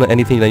 And if there's not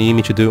anything that you need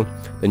me to do,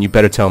 then you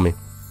better tell me.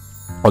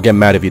 I'll get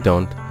mad if you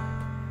don't.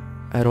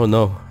 I don't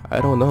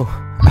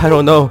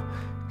know.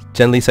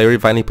 Gently, Sayori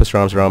finally puts her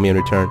arms around me in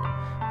return.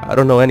 I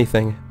don't know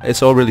anything.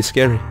 It's all really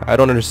scary. I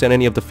don't understand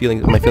any of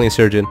my feelings,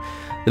 Surgeon.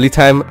 The only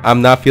time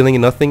I'm not feeling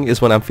nothing is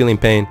when I'm feeling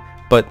pain.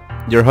 But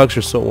your hugs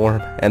are so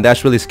warm, and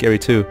that's really scary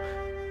too.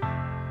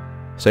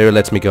 Sayori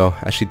lets me go.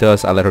 As she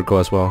does, I let her go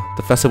as well.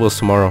 The festival is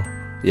tomorrow.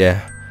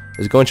 Yeah.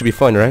 It's going to be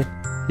fun, right?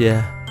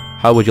 Yeah.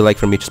 How would you like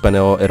for me to spend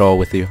it all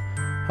with you?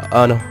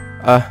 No.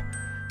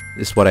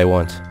 It's what I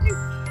want.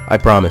 I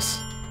promise.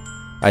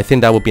 I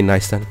think that would be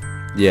nice then.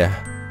 Yeah.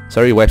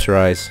 Sayori wipes her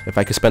eyes. If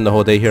I could spend the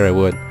whole day here, I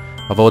would.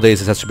 Of all days,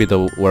 this has to be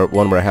the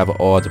one where I have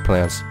all other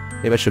plans.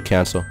 Maybe I should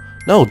cancel.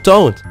 No,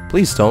 don't!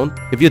 Please don't.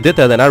 If you did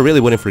that, then I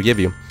really wouldn't forgive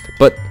you.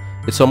 But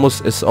it's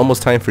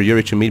almost time for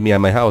Yuri to meet me at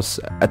my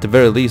house. At the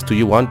very least, do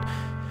you want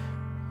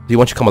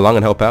you to come along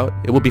and help out?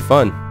 It would be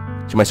fun.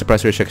 To my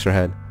surprise, Yuri shakes her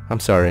head.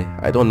 I'm sorry.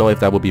 I don't know if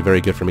that would be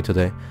very good for me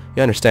today.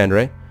 You understand,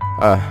 right?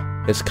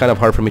 It's kind of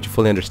hard for me to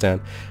fully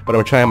understand, but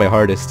I'm trying my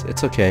hardest.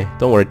 It's okay.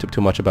 Don't worry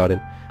too much about it.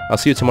 I'll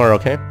see you tomorrow,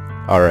 okay?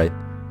 Alright.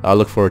 I'll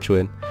look forward to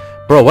it.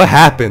 Bro, what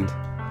happened?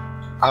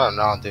 I don't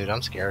know, dude.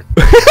 I'm scared.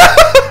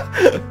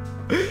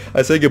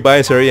 I say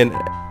goodbye to Sayori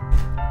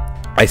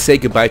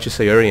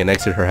and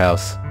exit her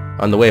house.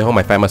 On the way home,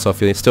 I find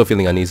myself still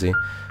feeling uneasy,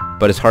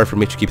 but it's hard for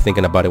me to keep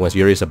thinking about it once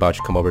Yuri is about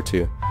to come over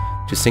too.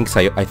 I think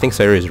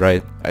Sayori is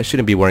right. I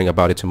shouldn't be worrying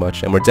about it too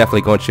much, and we're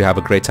definitely going to have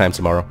a great time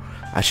tomorrow.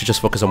 I should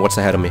just focus on what's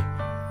ahead of me.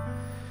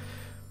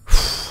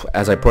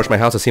 As I approach my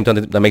house, it seems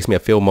that makes me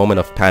feel a moment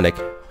of panic.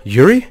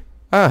 Yuri?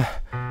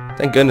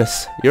 Thank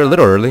goodness. You're a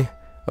little early.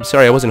 I'm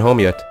sorry I wasn't home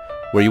yet.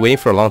 Were you waiting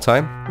for a long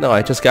time? No,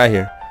 I just got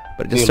here.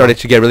 But I just started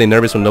to get really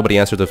nervous when nobody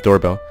answered the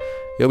doorbell.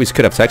 You always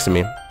could have texted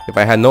me. If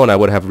I had known, I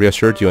would have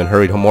reassured you and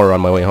hurried home more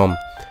on my way home.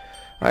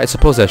 I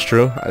suppose that's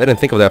true. I didn't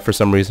think of that for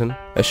some reason.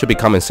 It should be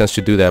common sense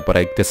to do that, but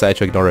I decided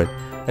to ignore it.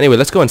 Anyway,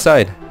 let's go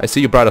inside. I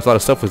see you brought a lot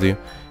of stuff with you.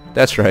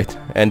 That's right.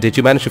 And did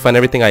you manage to find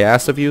everything I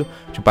asked of you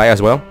to buy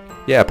as well?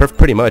 Yeah,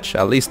 pretty much.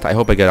 At least I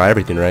hope I get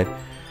everything right.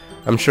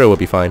 I'm sure it will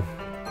be fine.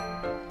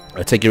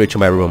 I take Yuri to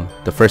my room.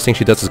 The first thing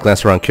she does is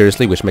glance around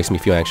curiously, which makes me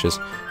feel anxious.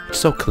 It's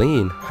so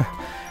clean.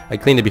 I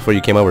cleaned it before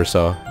you came over,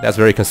 so that's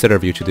very considerate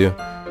of you to do.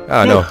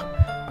 No.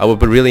 I would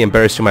be really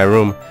embarrassed to my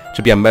room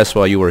to be a mess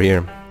while you were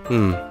here.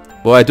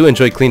 Well, I do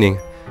enjoy cleaning.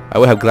 I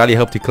would have gladly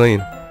helped you clean.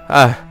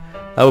 That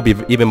would be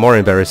even more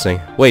embarrassing.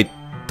 Wait,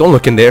 don't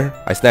look in there.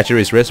 I snatched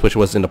Yuri's wrist, which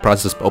was in the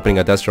process of opening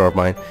a desk drawer of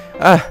mine.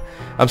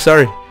 I'm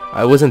sorry.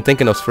 I wasn't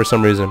thinking of for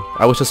some reason.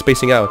 I was just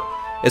spacing out.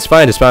 It's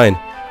fine.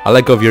 I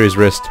let go of Yuri's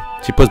wrist.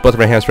 She puts both of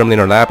her hands firmly in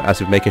her lap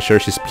as if making sure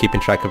she's keeping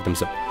track of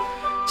themselves.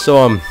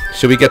 So,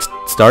 should we get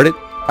started?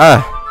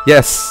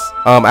 Yes.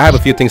 I have a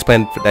few things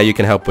planned that you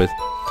can help with.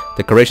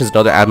 Decorations and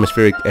other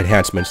atmospheric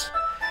enhancements.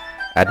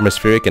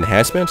 Atmospheric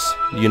enhancements?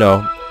 You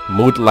know,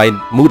 mood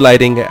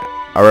lighting,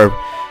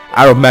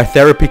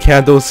 aromatherapy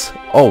candles.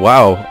 Oh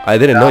wow, I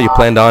didn't know you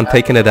planned on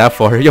taking it that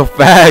far. Yo,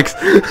 facts.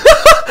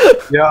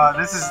 Yo,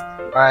 this is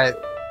alright.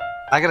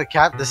 I gotta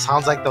cap. This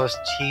sounds like those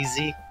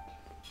cheesy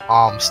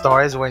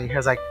stories when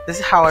he's like, this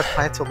is how I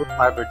plan to lose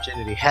my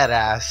virginity, head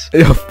ass.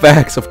 Yo,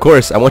 facts, of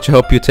course. I want to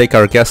help you take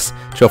our guests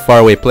to a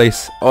faraway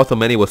place. Although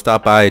many will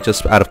stop by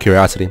just out of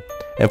curiosity.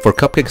 And for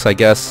cupcakes, I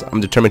guess,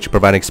 I'm determined to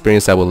provide an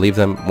experience that will leave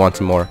them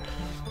wanting more.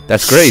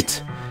 That's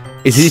great.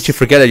 It's easy to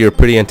forget that you're a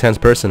pretty intense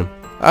person.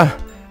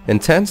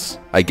 Intense?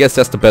 I guess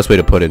that's the best way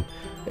to put it.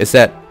 Is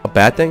that a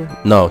bad thing?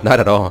 No, not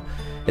at all.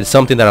 It's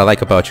something that I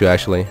like about you,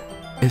 actually.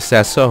 Is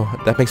that so?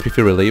 That makes me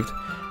feel relieved.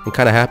 I'm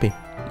kinda happy.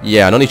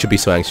 Yeah, no need to be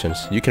so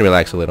anxious. You can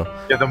relax a little.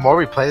 Yeah, the more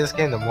we play this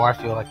game, the more I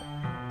feel like...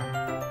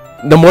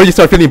 The more you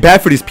start feeling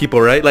bad for these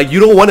people, right? Like, you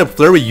don't want to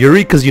flirt with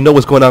Yuri because you know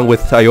what's going on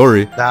with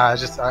Sayori. Nah,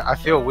 I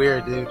feel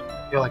weird, dude.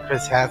 I feel like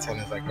Chris Hansen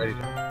is like ready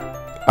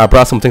to... I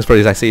brought some things for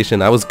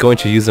relaxation. I was going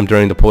to use them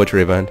during the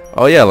poetry event.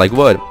 Oh yeah, like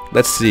what?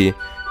 Let's see.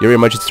 Yuri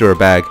emerges through her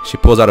bag. She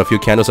pulls out a few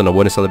candles and a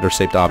wooden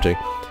cylinder-shaped object.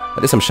 I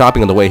did some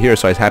shopping on the way here,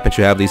 so I happen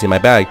to have these in my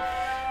bag.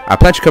 I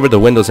plan to cover the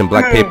windows in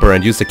black paper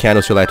and use the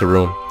candles to light the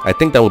room. I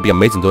think that would be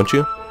amazing, don't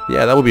you?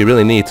 Yeah, that would be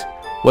really neat.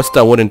 What's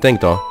that wooden thing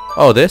though?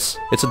 Oh, this?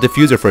 It's a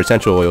diffuser for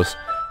essential oils.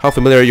 How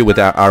familiar are you with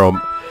that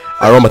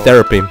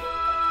aromatherapy?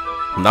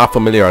 Not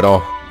familiar at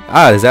all.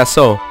 Ah, is that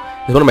so?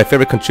 It's one of my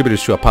favorite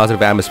contributors to a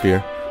positive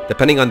atmosphere.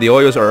 Depending on the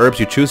oils or herbs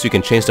you choose, you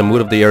can change the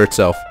mood of the air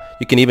itself.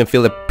 You can even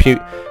feel it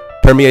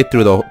permeate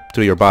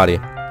through your body.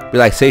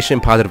 Relaxation,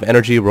 positive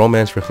energy,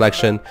 romance,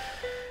 reflection.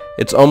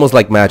 It's almost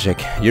like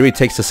magic. Yuri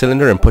takes the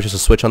cylinder and pushes a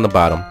switch on the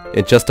bottom.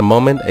 In just a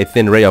moment, a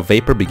thin ray of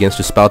vapor begins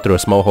to spout through a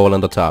small hole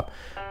on the top.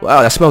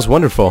 Wow, that smells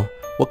wonderful.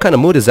 What kind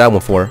of mood is that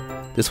one for?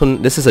 This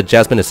is a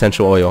jasmine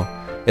essential oil.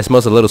 It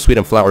smells a little sweet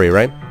and flowery,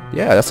 right?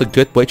 Yeah, that's a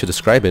good way to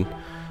describe it.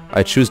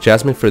 I choose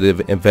jasmine for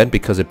the event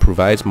because it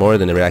provides more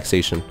than a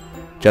relaxation.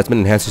 Jasmine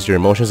enhances your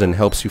emotions and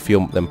helps you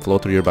feel them flow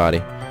through your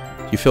body.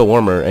 You feel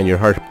warmer and your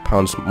heart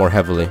pounds more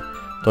heavily.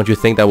 Don't you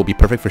think that would be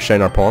perfect for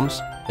sharing our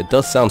poems? It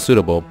does sound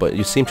suitable, but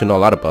you seem to know a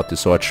lot about this,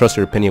 so I trust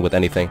your opinion with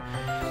anything.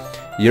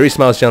 Yuri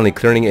smiles gently,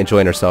 clearly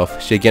enjoying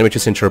herself. She again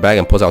reaches into her bag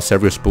and pulls out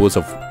several spools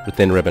of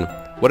thin ribbon.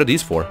 What are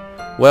these for?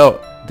 Well,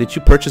 did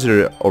you purchase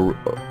your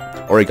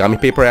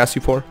origami paper I asked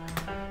you for?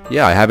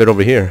 Yeah, I have it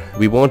over here.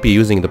 We won't be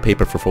using the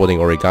paper for folding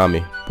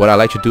origami. What I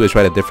like to do is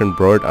write a different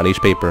word on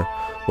each paper.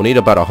 We'll need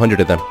about 100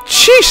 of them.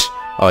 Sheesh!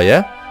 Oh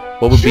yeah?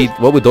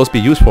 What would those be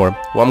used for?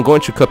 Well, I'm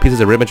going to cut pieces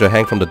of ribbon to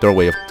hang from the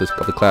doorway of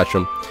the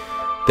classroom.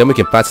 Then we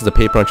can fasten the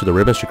paper onto the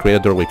ribbons to create a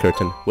doorway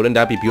curtain. Wouldn't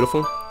that be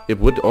beautiful? It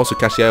would also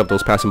catch the eye of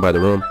those passing by the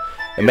room.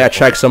 It may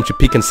attract some to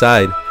peek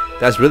inside.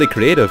 That's really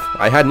creative.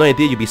 I had no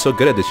idea you'd be so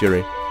good at this,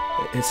 Yuri.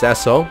 Is that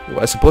so?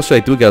 Well, I suppose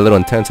I do get a little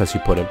intense, as you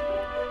put it.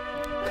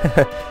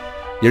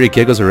 Yuri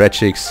giggles her red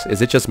cheeks.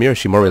 Is it just me, or is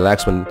she more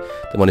relaxed when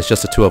it's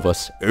just the two of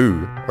us?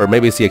 Ooh. Or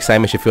maybe it's the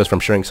excitement she feels from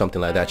sharing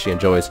something like that she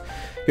enjoys.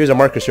 Here's a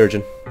marker,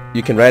 Surgeon.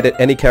 You can write it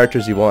any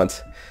characters you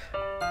want.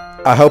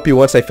 I'll help you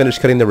once I finish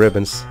cutting the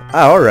ribbons.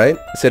 Ah, alright.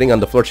 Sitting on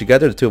the floor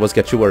together, the two of us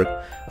get to work.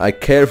 I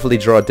carefully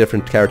draw a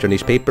different character on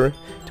each paper,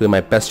 doing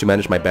my best to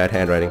manage my bad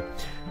handwriting.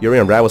 Yuri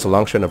unravels a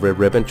long strand of red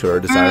ribbon to her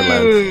desired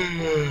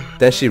length.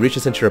 Then she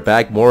reaches into her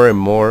bag more and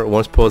more,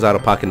 once pulls out a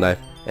pocket knife.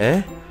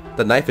 Eh?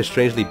 The knife is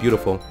strangely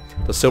beautiful.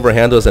 The silver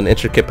handle is an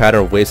intricate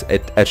pattern of waves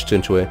etched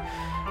into it.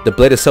 The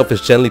blade itself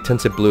is gently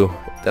tinted blue.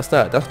 That's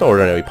no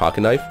ordinary pocket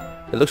knife.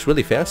 It looks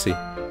really fancy.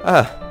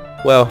 Ah,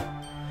 well.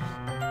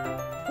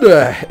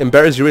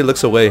 Embarrassed, Yuri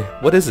looks away.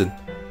 What is it?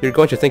 You're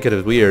going to think it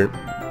is weird.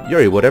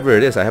 Yuri, whatever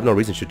it is, I have no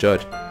reason to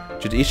judge.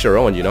 To each your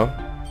own, you know?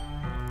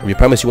 You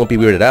promise you won't be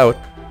weirded out?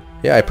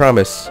 Yeah, I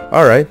promise.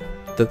 Alright.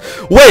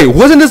 Wait,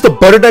 wasn't this the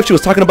butter knife she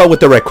was talking about with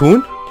the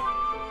raccoon?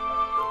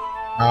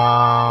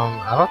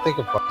 I don't think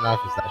a butter knife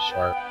is that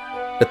sharp.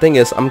 The thing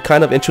is, I'm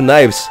kind of into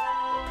knives.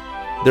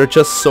 They're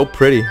just so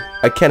pretty.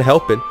 I can't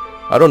help it.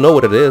 I don't know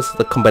what it is.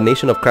 The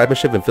combination of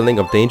craftsmanship and feeling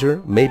of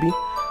danger, maybe?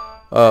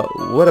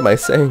 What am I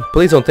saying?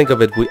 Please don't think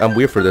of it. I'm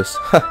weird for this.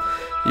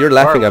 You're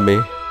laughing at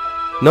me.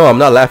 No, I'm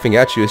not laughing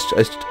at you.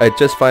 It's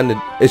just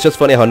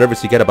funny how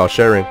nervous you get about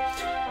sharing.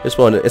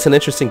 It's an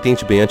interesting thing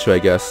to be into, I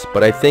guess.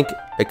 But I think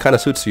it kind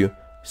of suits you.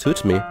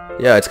 Suits me?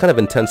 Yeah, it's kind of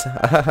intense.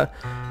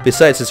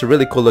 Besides, it's a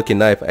really cool looking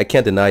knife. I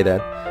can't deny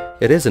that.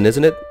 It isn't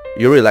it?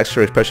 Yuri relaxed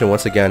her expression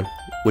once again.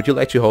 Would you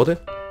like to hold it?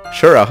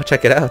 Sure, I'll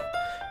check it out.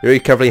 Yuri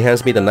carefully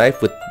hands me the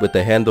knife with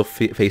the handle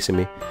facing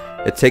me.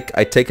 I take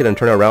it and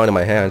turn it around in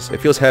my hands.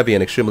 It feels heavy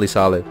and extremely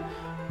solid.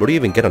 Where do you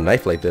even get a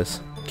knife like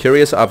this?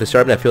 Curious of his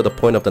sharpness, I feel the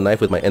point of the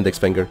knife with my index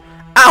finger.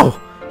 Ow!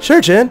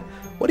 Surgeon!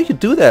 Why did you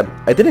do that?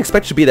 I didn't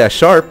expect it to be that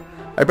sharp.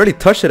 I barely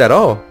touched it at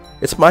all.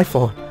 It's my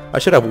fault. I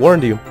should have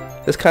warned you.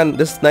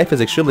 This knife is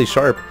extremely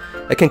sharp.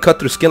 It can cut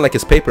through skin like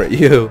it's paper.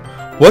 Ew.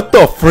 What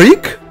the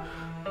freak?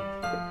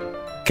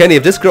 Kenny,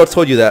 if this girl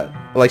told you that,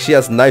 like she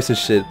has knives and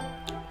shit,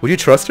 would you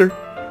trust her?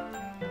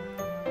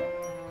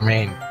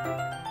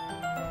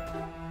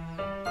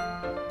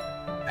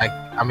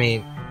 I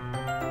mean,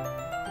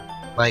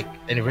 like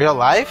in real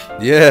life?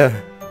 Yeah.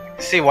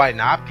 See why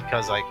not?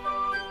 Because like,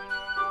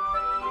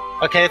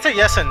 okay, it's a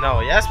yes and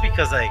no. Yes,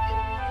 because like,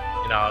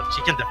 you know,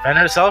 she can defend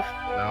herself.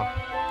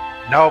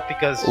 No,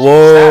 because.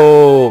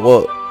 Whoa.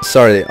 Well,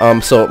 sorry.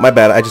 So my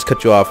bad. I just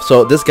cut you off.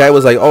 So this guy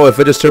was like, "Oh, if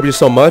it disturbs you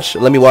so much,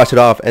 let me wash it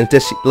off." And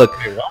this, look,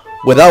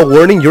 without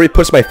warning, Yuri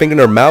puts my finger in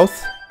her mouth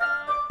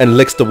and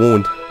licks the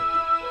wound.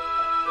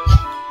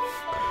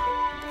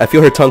 I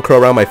feel her tongue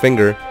curl around my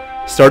finger.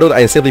 Startled,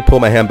 I instantly pull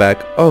my hand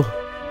back. Oh,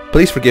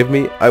 please forgive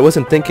me. I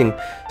wasn't thinking.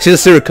 She's a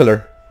serial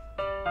killer.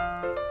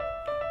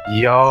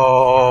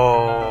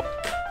 Yo.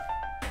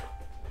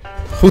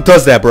 Who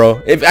does that, bro?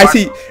 If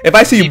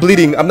I see you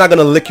bleeding, I'm not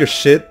gonna lick your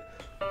shit.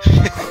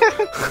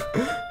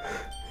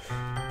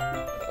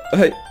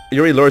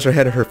 Yuri lowers her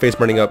head and her face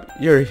burning up.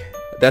 Yuri,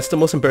 that's the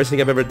most embarrassing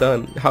thing I've ever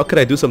done. How could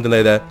I do something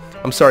like that?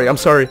 I'm sorry.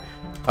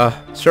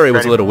 Sure, it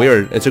was a little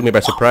weird. It took me by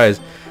surprise.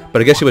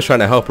 But I guess she was trying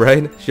to help,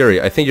 right?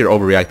 Yuri, I think you're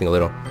overreacting a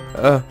little.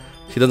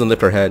 She doesn't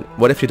lift her head.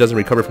 What if she doesn't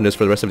recover from this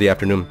for the rest of the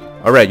afternoon?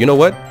 Alright, you know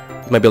what?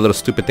 This might be a little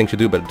stupid thing to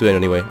do, but do it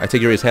anyway. I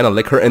take Yuri's hand and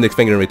lick her index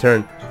finger in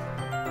return.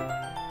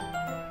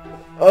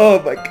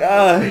 Oh my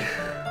god.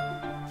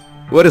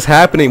 What is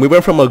happening? We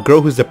went from a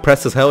girl who's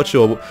depressed as hell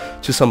to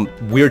some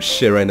weird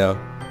shit right now.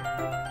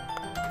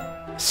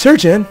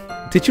 Surgeon,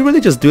 Did you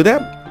really just do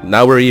that?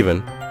 Now we're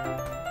even.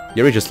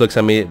 Yuri just looks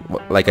at me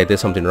like I did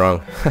something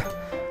wrong.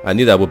 I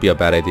knew that would be a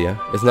bad idea.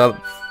 It's not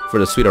for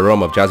the sweet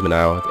aroma of jasmine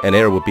now, and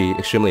air would be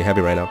extremely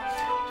heavy right now.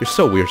 You're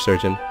so weird,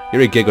 Surgeon.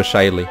 Yuri giggles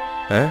shyly.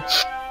 Huh?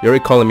 Yuri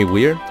calling me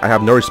weird? I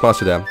have no response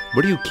to that.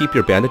 Where do you keep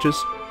your bandages?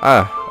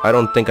 Ah, I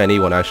don't think I need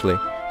one actually.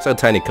 It's a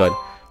tiny cut.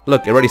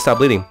 Look, it already stopped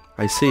bleeding.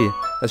 I see.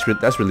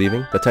 That's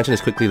relieving. The tension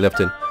is quickly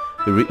lifted.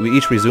 We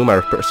each resume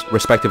our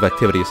respective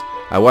activities.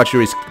 I watch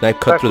Yuri's knife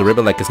cut through the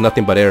ribbon like it's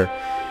nothing but air.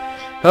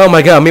 Oh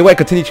my god, meanwhile I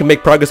continue to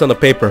make progress on the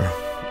paper.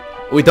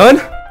 We done?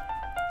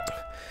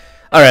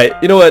 Alright,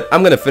 you know what?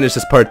 I'm gonna finish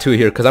this part 2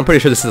 here because I'm pretty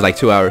sure this is like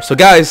 2 hours. So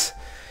guys,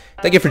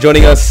 thank you for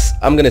joining us.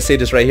 I'm gonna say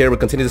this right here. We'll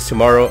continue this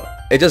tomorrow.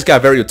 It just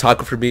got very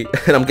otaku for me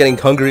and I'm getting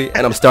hungry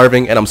and I'm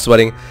starving and I'm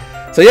sweating.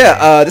 So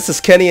yeah, this is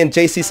Kenny and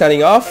JC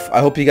signing off. I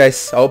hope you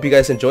guys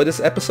enjoyed this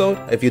episode.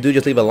 If you do,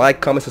 just leave a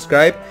like, comment,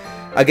 subscribe.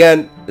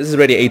 Again, this is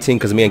already 18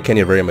 because me and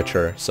Kenny are very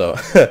mature. So,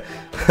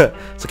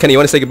 so Kenny, you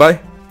want to say goodbye?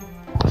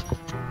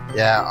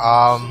 Yeah.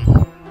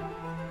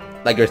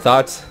 Like your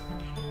thoughts?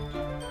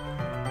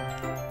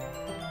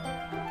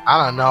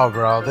 I don't know,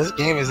 bro. This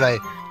game is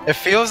like, it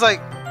feels like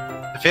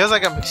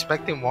I'm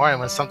expecting more, and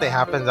when something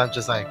happens, I'm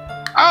just like,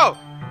 oh,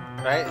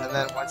 right. And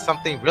then when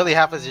something really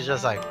happens, you're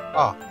just like,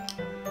 oh.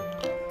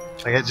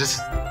 Like it just,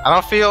 I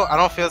don't feel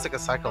it's like a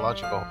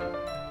psychological.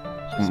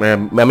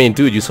 Man, I mean,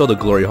 dude, you saw the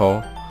glory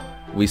hall.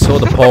 We saw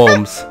the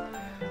poems.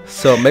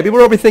 So maybe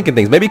we're overthinking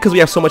things. Maybe because we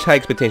have so much high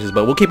expectations.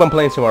 But we'll keep on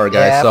playing tomorrow,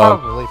 guys. Yeah, so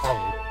probably.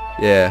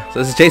 yeah. So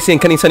this is JC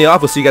and Kenny signing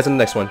off. We'll see you guys in the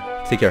next one.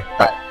 Take care.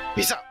 Bye.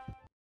 Peace out.